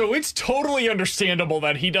 So it's totally understandable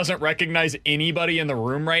that he doesn't recognize anybody in the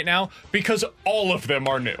room right now because all of them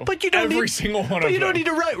are new. But you don't Every single one of them. But you don't need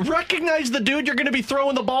to recognize the dude you're going to be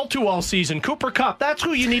throwing the ball to all season. Cooper Kupp. That's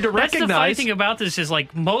who you need to recognize. That's the funny thing about this is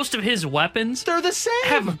like most of his weapons, they're the same.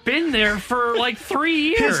 Have been there for like 3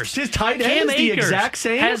 years. His tight end Cam is the Akers exact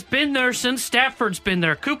same. Has been there since Stafford's been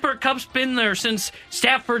there. Cooper Kupp's been there since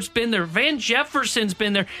Stafford's been there. Van Jefferson's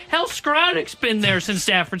been there. Hell, Skronik's been there since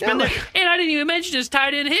Stafford's been there. And I didn't even mention his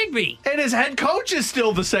tight end Higbee. And his head coach is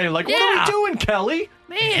still the same. Like, what are we doing, Kelly?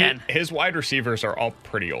 Man. His wide receivers are all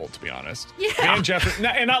pretty old, to be honest. Yeah. Van Jefferson,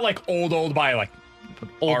 and not like old by like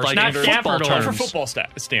Old our like standards. football terms. For football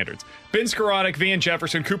standards. Ben Skowronek, Van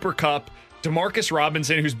Jefferson, Cooper Kupp, DeMarcus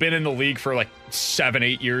Robinson, who's been in the league for like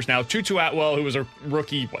 7-8 years now. Tutu Atwell, who was a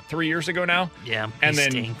rookie, 3 years ago now? Yeah, And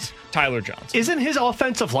then stinks. Tyler Johnson. Isn't his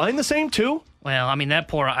offensive line the same, too? Well, I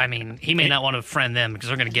mean, he may not want to friend them because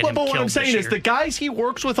they're going to get him But killed what I'm saying this is the guys he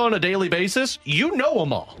works with on a daily basis, you know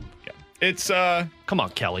them all. Yeah. It's, come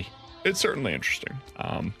on, Kelly. It's certainly interesting.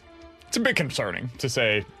 It's a bit concerning, to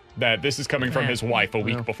say that this is coming from his wife a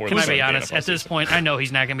week before the Can I start be of the honest? NFL At this season. point, I know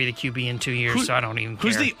he's not going to be the QB in 2 years, so I don't even care.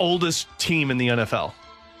 Who's the oldest team in the NFL?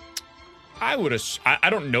 I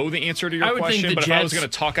don't know the answer to your I would think question, the but if I was Jets- going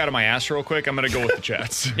to talk out of my ass real quick, I'm going to go with the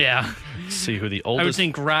Jets. Yeah. Let's see who the oldest. I would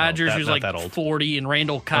think Rodgers, who's not like that old. 40, and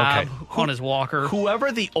Randall Cobb on his walker.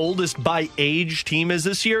 Whoever the oldest by age team is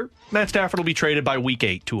this year, Matt Stafford will be traded by week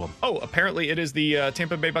 8 to him. Oh, apparently it is the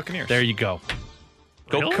Tampa Bay Buccaneers. There you go.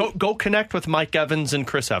 Go connect with Mike Evans and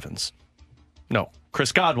Chris Evans. No,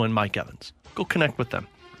 Chris Godwin, Mike Evans. Go connect with them.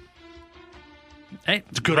 Hey,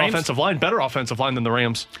 It's a good Rams- offensive line, better offensive line than the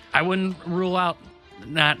Rams. I wouldn't rule out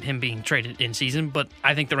not him being traded in season, but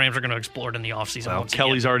I think the Rams are going to explore it in the offseason. Well, once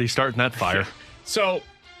Kelly's again. already starting that fire. So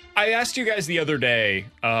I asked you guys the other day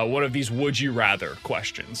one of these would you rather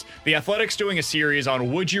questions. The Athletics doing a series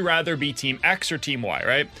on would you rather be Team X or Team Y,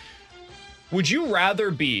 right? Would you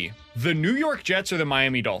rather be the New York Jets or the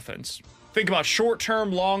Miami Dolphins? Think about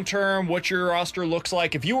short-term, long-term, what your roster looks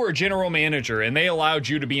like. If you were a general manager and they allowed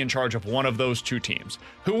you to be in charge of one of those two teams,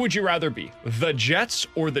 who would you rather be, the Jets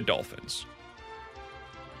or the Dolphins?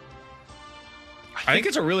 I think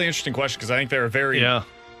it's a really interesting question because I think they're very... Yeah.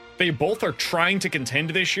 They both are trying to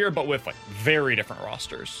contend this year, but with like very different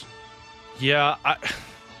rosters. Yeah, I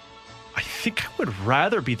think I would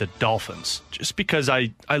rather be the Dolphins just because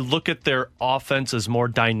I look at their offense as more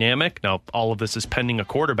dynamic. Now, all of this is pending a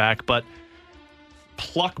quarterback, but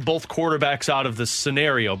pluck both quarterbacks out of this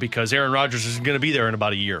scenario because Aaron Rodgers isn't going to be there in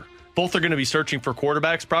about a year. Both are going to be searching for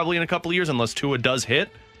quarterbacks probably in a couple of years unless Tua does hit.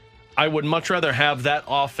 I would much rather have that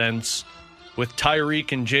offense with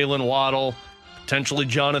Tyreek and Jalen Waddle, potentially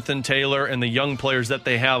Jonathan Taylor, and the young players that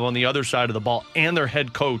they have on the other side of the ball and their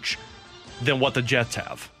head coach than what the Jets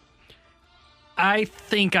have. I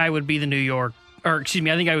think I would be the I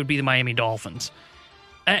think I would be the Miami Dolphins.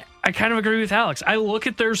 I kind of agree with Alex. I look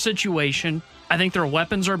at their situation. I think their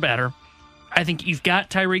weapons are better. I think you've got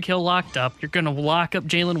Tyreek Hill locked up. You're going to lock up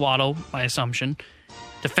Jalen Waddle, by assumption.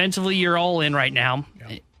 Defensively, you're all in right now.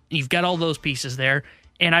 Yeah. You've got all those pieces there.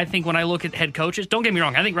 And I think when I look at head coaches, don't get me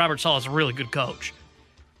wrong, I think Robert Saleh is a really good coach.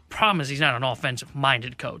 Problem is he's not an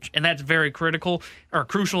offensive-minded coach, and that's very crucial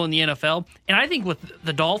in the NFL. And I think with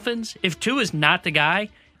the Dolphins, if Tua is not the guy,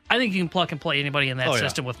 I think you can plug and play anybody in that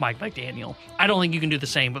system with Mike McDaniel. I don't think you can do the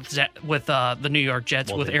same with the New York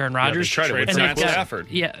Jets with Aaron Rodgers. They tried it with Matt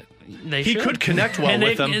Stafford. Yeah, he could connect well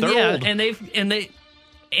with them. They're old.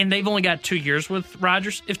 And they've only got 2 years with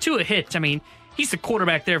Rodgers. If Tua hits, I mean, he's the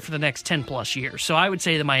quarterback there for the next 10-plus years. So I would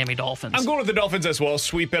say the Miami Dolphins. I'm going with the Dolphins as well.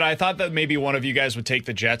 Sweep it. I thought that maybe one of you guys would take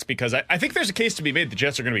the Jets because I think there's a case to be made the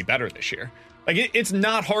Jets are going to be better this year. Like, it's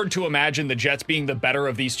not hard to imagine the Jets being the better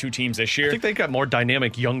of these two teams this year. I think they got more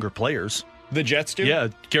dynamic, younger players. The Jets do? Yeah.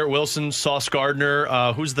 Garrett Wilson, Sauce Gardner.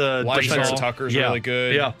 Who's the defensive? Tucker's really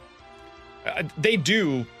good. Yeah. They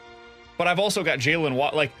do, but I've also got Jalen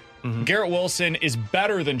Waddle. Like, Garrett Wilson is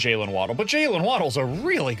better than Jalen Waddle, but Jalen Waddle's a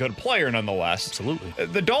really good player nonetheless. Absolutely.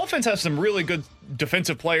 The Dolphins have some really good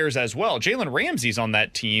defensive players as well. Jalen Ramsey's on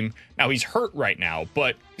that team. Now, he's hurt right now,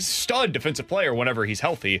 but he's a stud defensive player whenever he's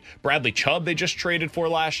healthy. Bradley Chubb they just traded for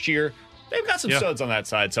last year. They've got some studs on that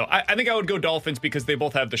side. So I think I would go Dolphins because they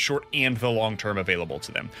both have the short and the long term available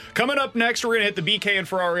to them. Coming up next, we're going to hit the BK and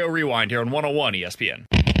Ferrario Rewind here on 101 ESPN.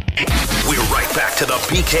 We're right back to the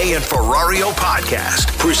BK and Ferrario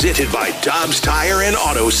podcast, presented by Dobbs Tire and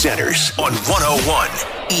Auto Centers on 101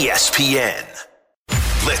 ESPN.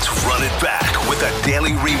 Let's run it back with a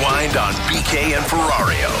daily rewind on BK and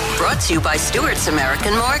Ferrario. Brought to you by Stewart's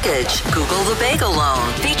American Mortgage. Google the Bagel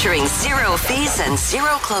Loan, featuring 0 fees and 0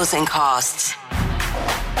 closing costs.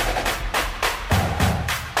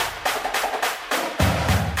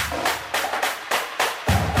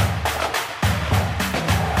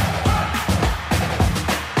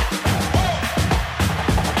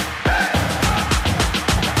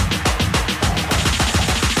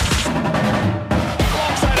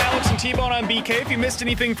 BK. If you missed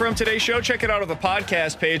anything from today's show, check it out on the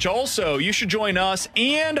podcast page. Also, you should join us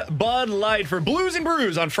and Bud Light for Blues and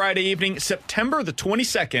Brews on Friday evening, September the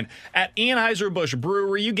 22nd at Anheuser-Busch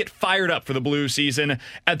Brewery. You get fired up for the blues season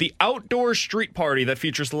at the outdoor street party that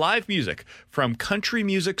features live music from country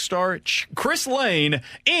music star Chris Lane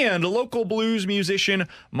and local blues musician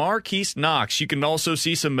Marquise Knox. You can also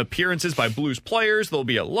see some appearances by blues players. There'll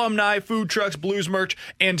be alumni, food trucks, blues merch,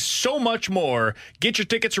 and so much more. Get your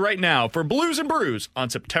tickets right now for Blues and Brews on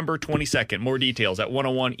September 22nd. More details at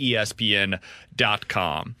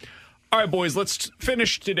 101ESPN.com. All right, boys, let's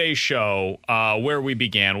finish today's show where we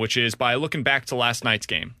began, which is by looking back to last night's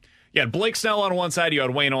game. You had Blake Snell on one side, you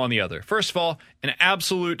had Wayno on the other. First of all, an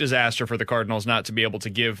absolute disaster for the Cardinals not to be able to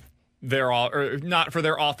give their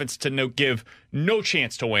offense to give no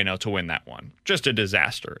chance to Waino to win that one. Just a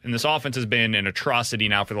disaster. And this offense has been an atrocity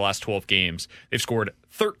now for the last 12 games. They've scored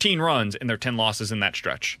 13 runs in their 10 losses in that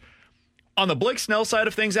stretch. On the Blake Snell side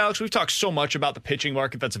of things, Alex, we've talked so much about the pitching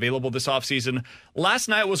market that's available this offseason. Last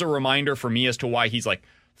night was a reminder for me as to why he's like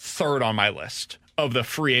third on my list of the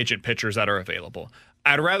free agent pitchers that are available.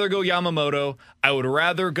 I'd rather go Yamamoto. I would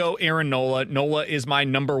rather go Aaron Nola. Nola is my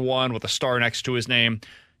number one with a star next to his name.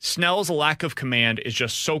 Snell's lack of command is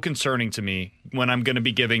just so concerning to me when I'm going to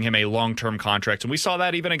be giving him a long-term contract. And we saw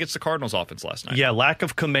that even against the Cardinals offense last night. Yeah, lack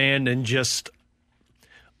of command and just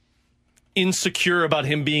insecure about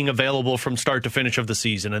him being available from start to finish of the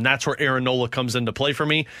season. And that's where Aaron Nola comes into play for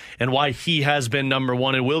me and why he has been number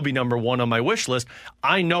one and will be number one on my wish list.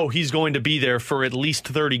 I know he's going to be there for at least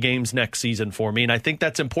 30 games next season for me. And I think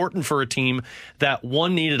that's important for a team that,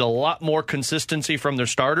 one, needed a lot more consistency from their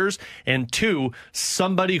starters, and two,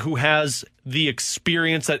 somebody who has the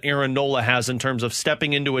experience that Aaron Nola has in terms of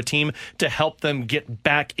stepping into a team to help them get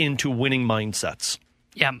back into winning mindsets.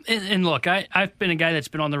 Yeah, and look, I've been a guy that's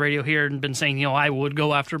been on the radio here and been saying, I would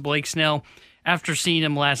go after Blake Snell after seeing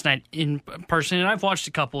him last night in person, and I've watched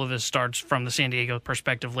a couple of his starts from the San Diego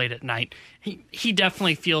perspective late at night. He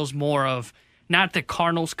definitely feels more of not the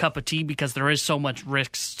Cardinals' cup of tea because there is so much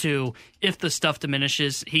risks to, if the stuff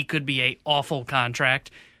diminishes, he could be an awful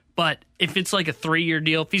contract. But if it's like a 3-year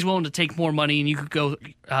deal, if he's willing to take more money and you could go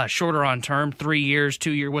shorter on term, 3 years,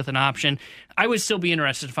 2 year with an option, I would still be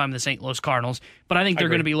interested if I'm the St. Louis Cardinals. But I think they're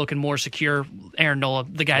going to be looking more secure. Aaron Nola,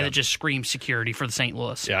 the guy that just screams security for the St.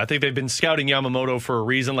 Louis. Yeah, I think they've been scouting Yamamoto for a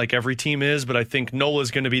reason, like every team is. But I think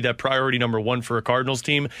Nola's going to be that priority number one for a Cardinals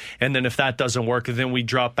team. And then if that doesn't work, then we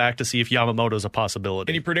drop back to see if Yamamoto's a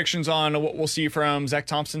possibility. Any predictions on what we'll see from Zach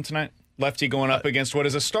Thompson tonight? Lefty going up against what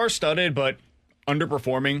is a star-studded but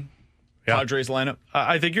underperforming Padres lineup?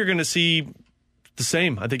 I think you're going to see the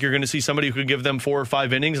same. I think you're going to see somebody who could give them 4 or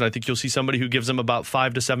 5 innings, and I think you'll see somebody who gives them about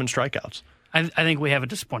 5 to 7 strikeouts. I think we have a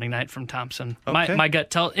disappointing night from Thompson. Okay. My gut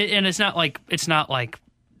tell, and it's not like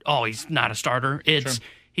oh, he's not a starter.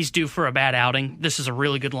 He's due for a bad outing. This is a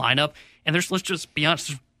really good lineup, and let's just be honest,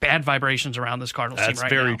 there's bad vibrations around this Cardinals team right now.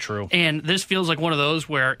 That's very true. And this feels like one of those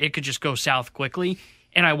where it could just go south quickly,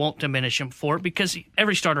 and I won't diminish him for it because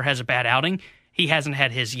every starter has a bad outing. He hasn't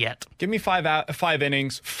had his yet. Give me 5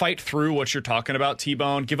 innings, fight through what you're talking about,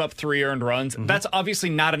 T-Bone, give up 3 earned runs. Mm-hmm. That's obviously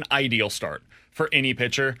not an ideal start for any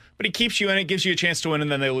pitcher, but he keeps you in it, gives you a chance to win, and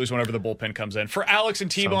then they lose whenever the bullpen comes in. For Alex and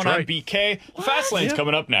T-Bone, I'm BK. Fast Lane's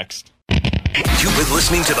coming up next. You've been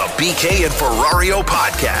listening to the BK and Ferrario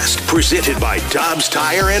podcast, presented by Dobbs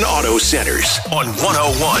Tire and Auto Centers on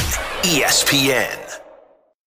 101 ESPN.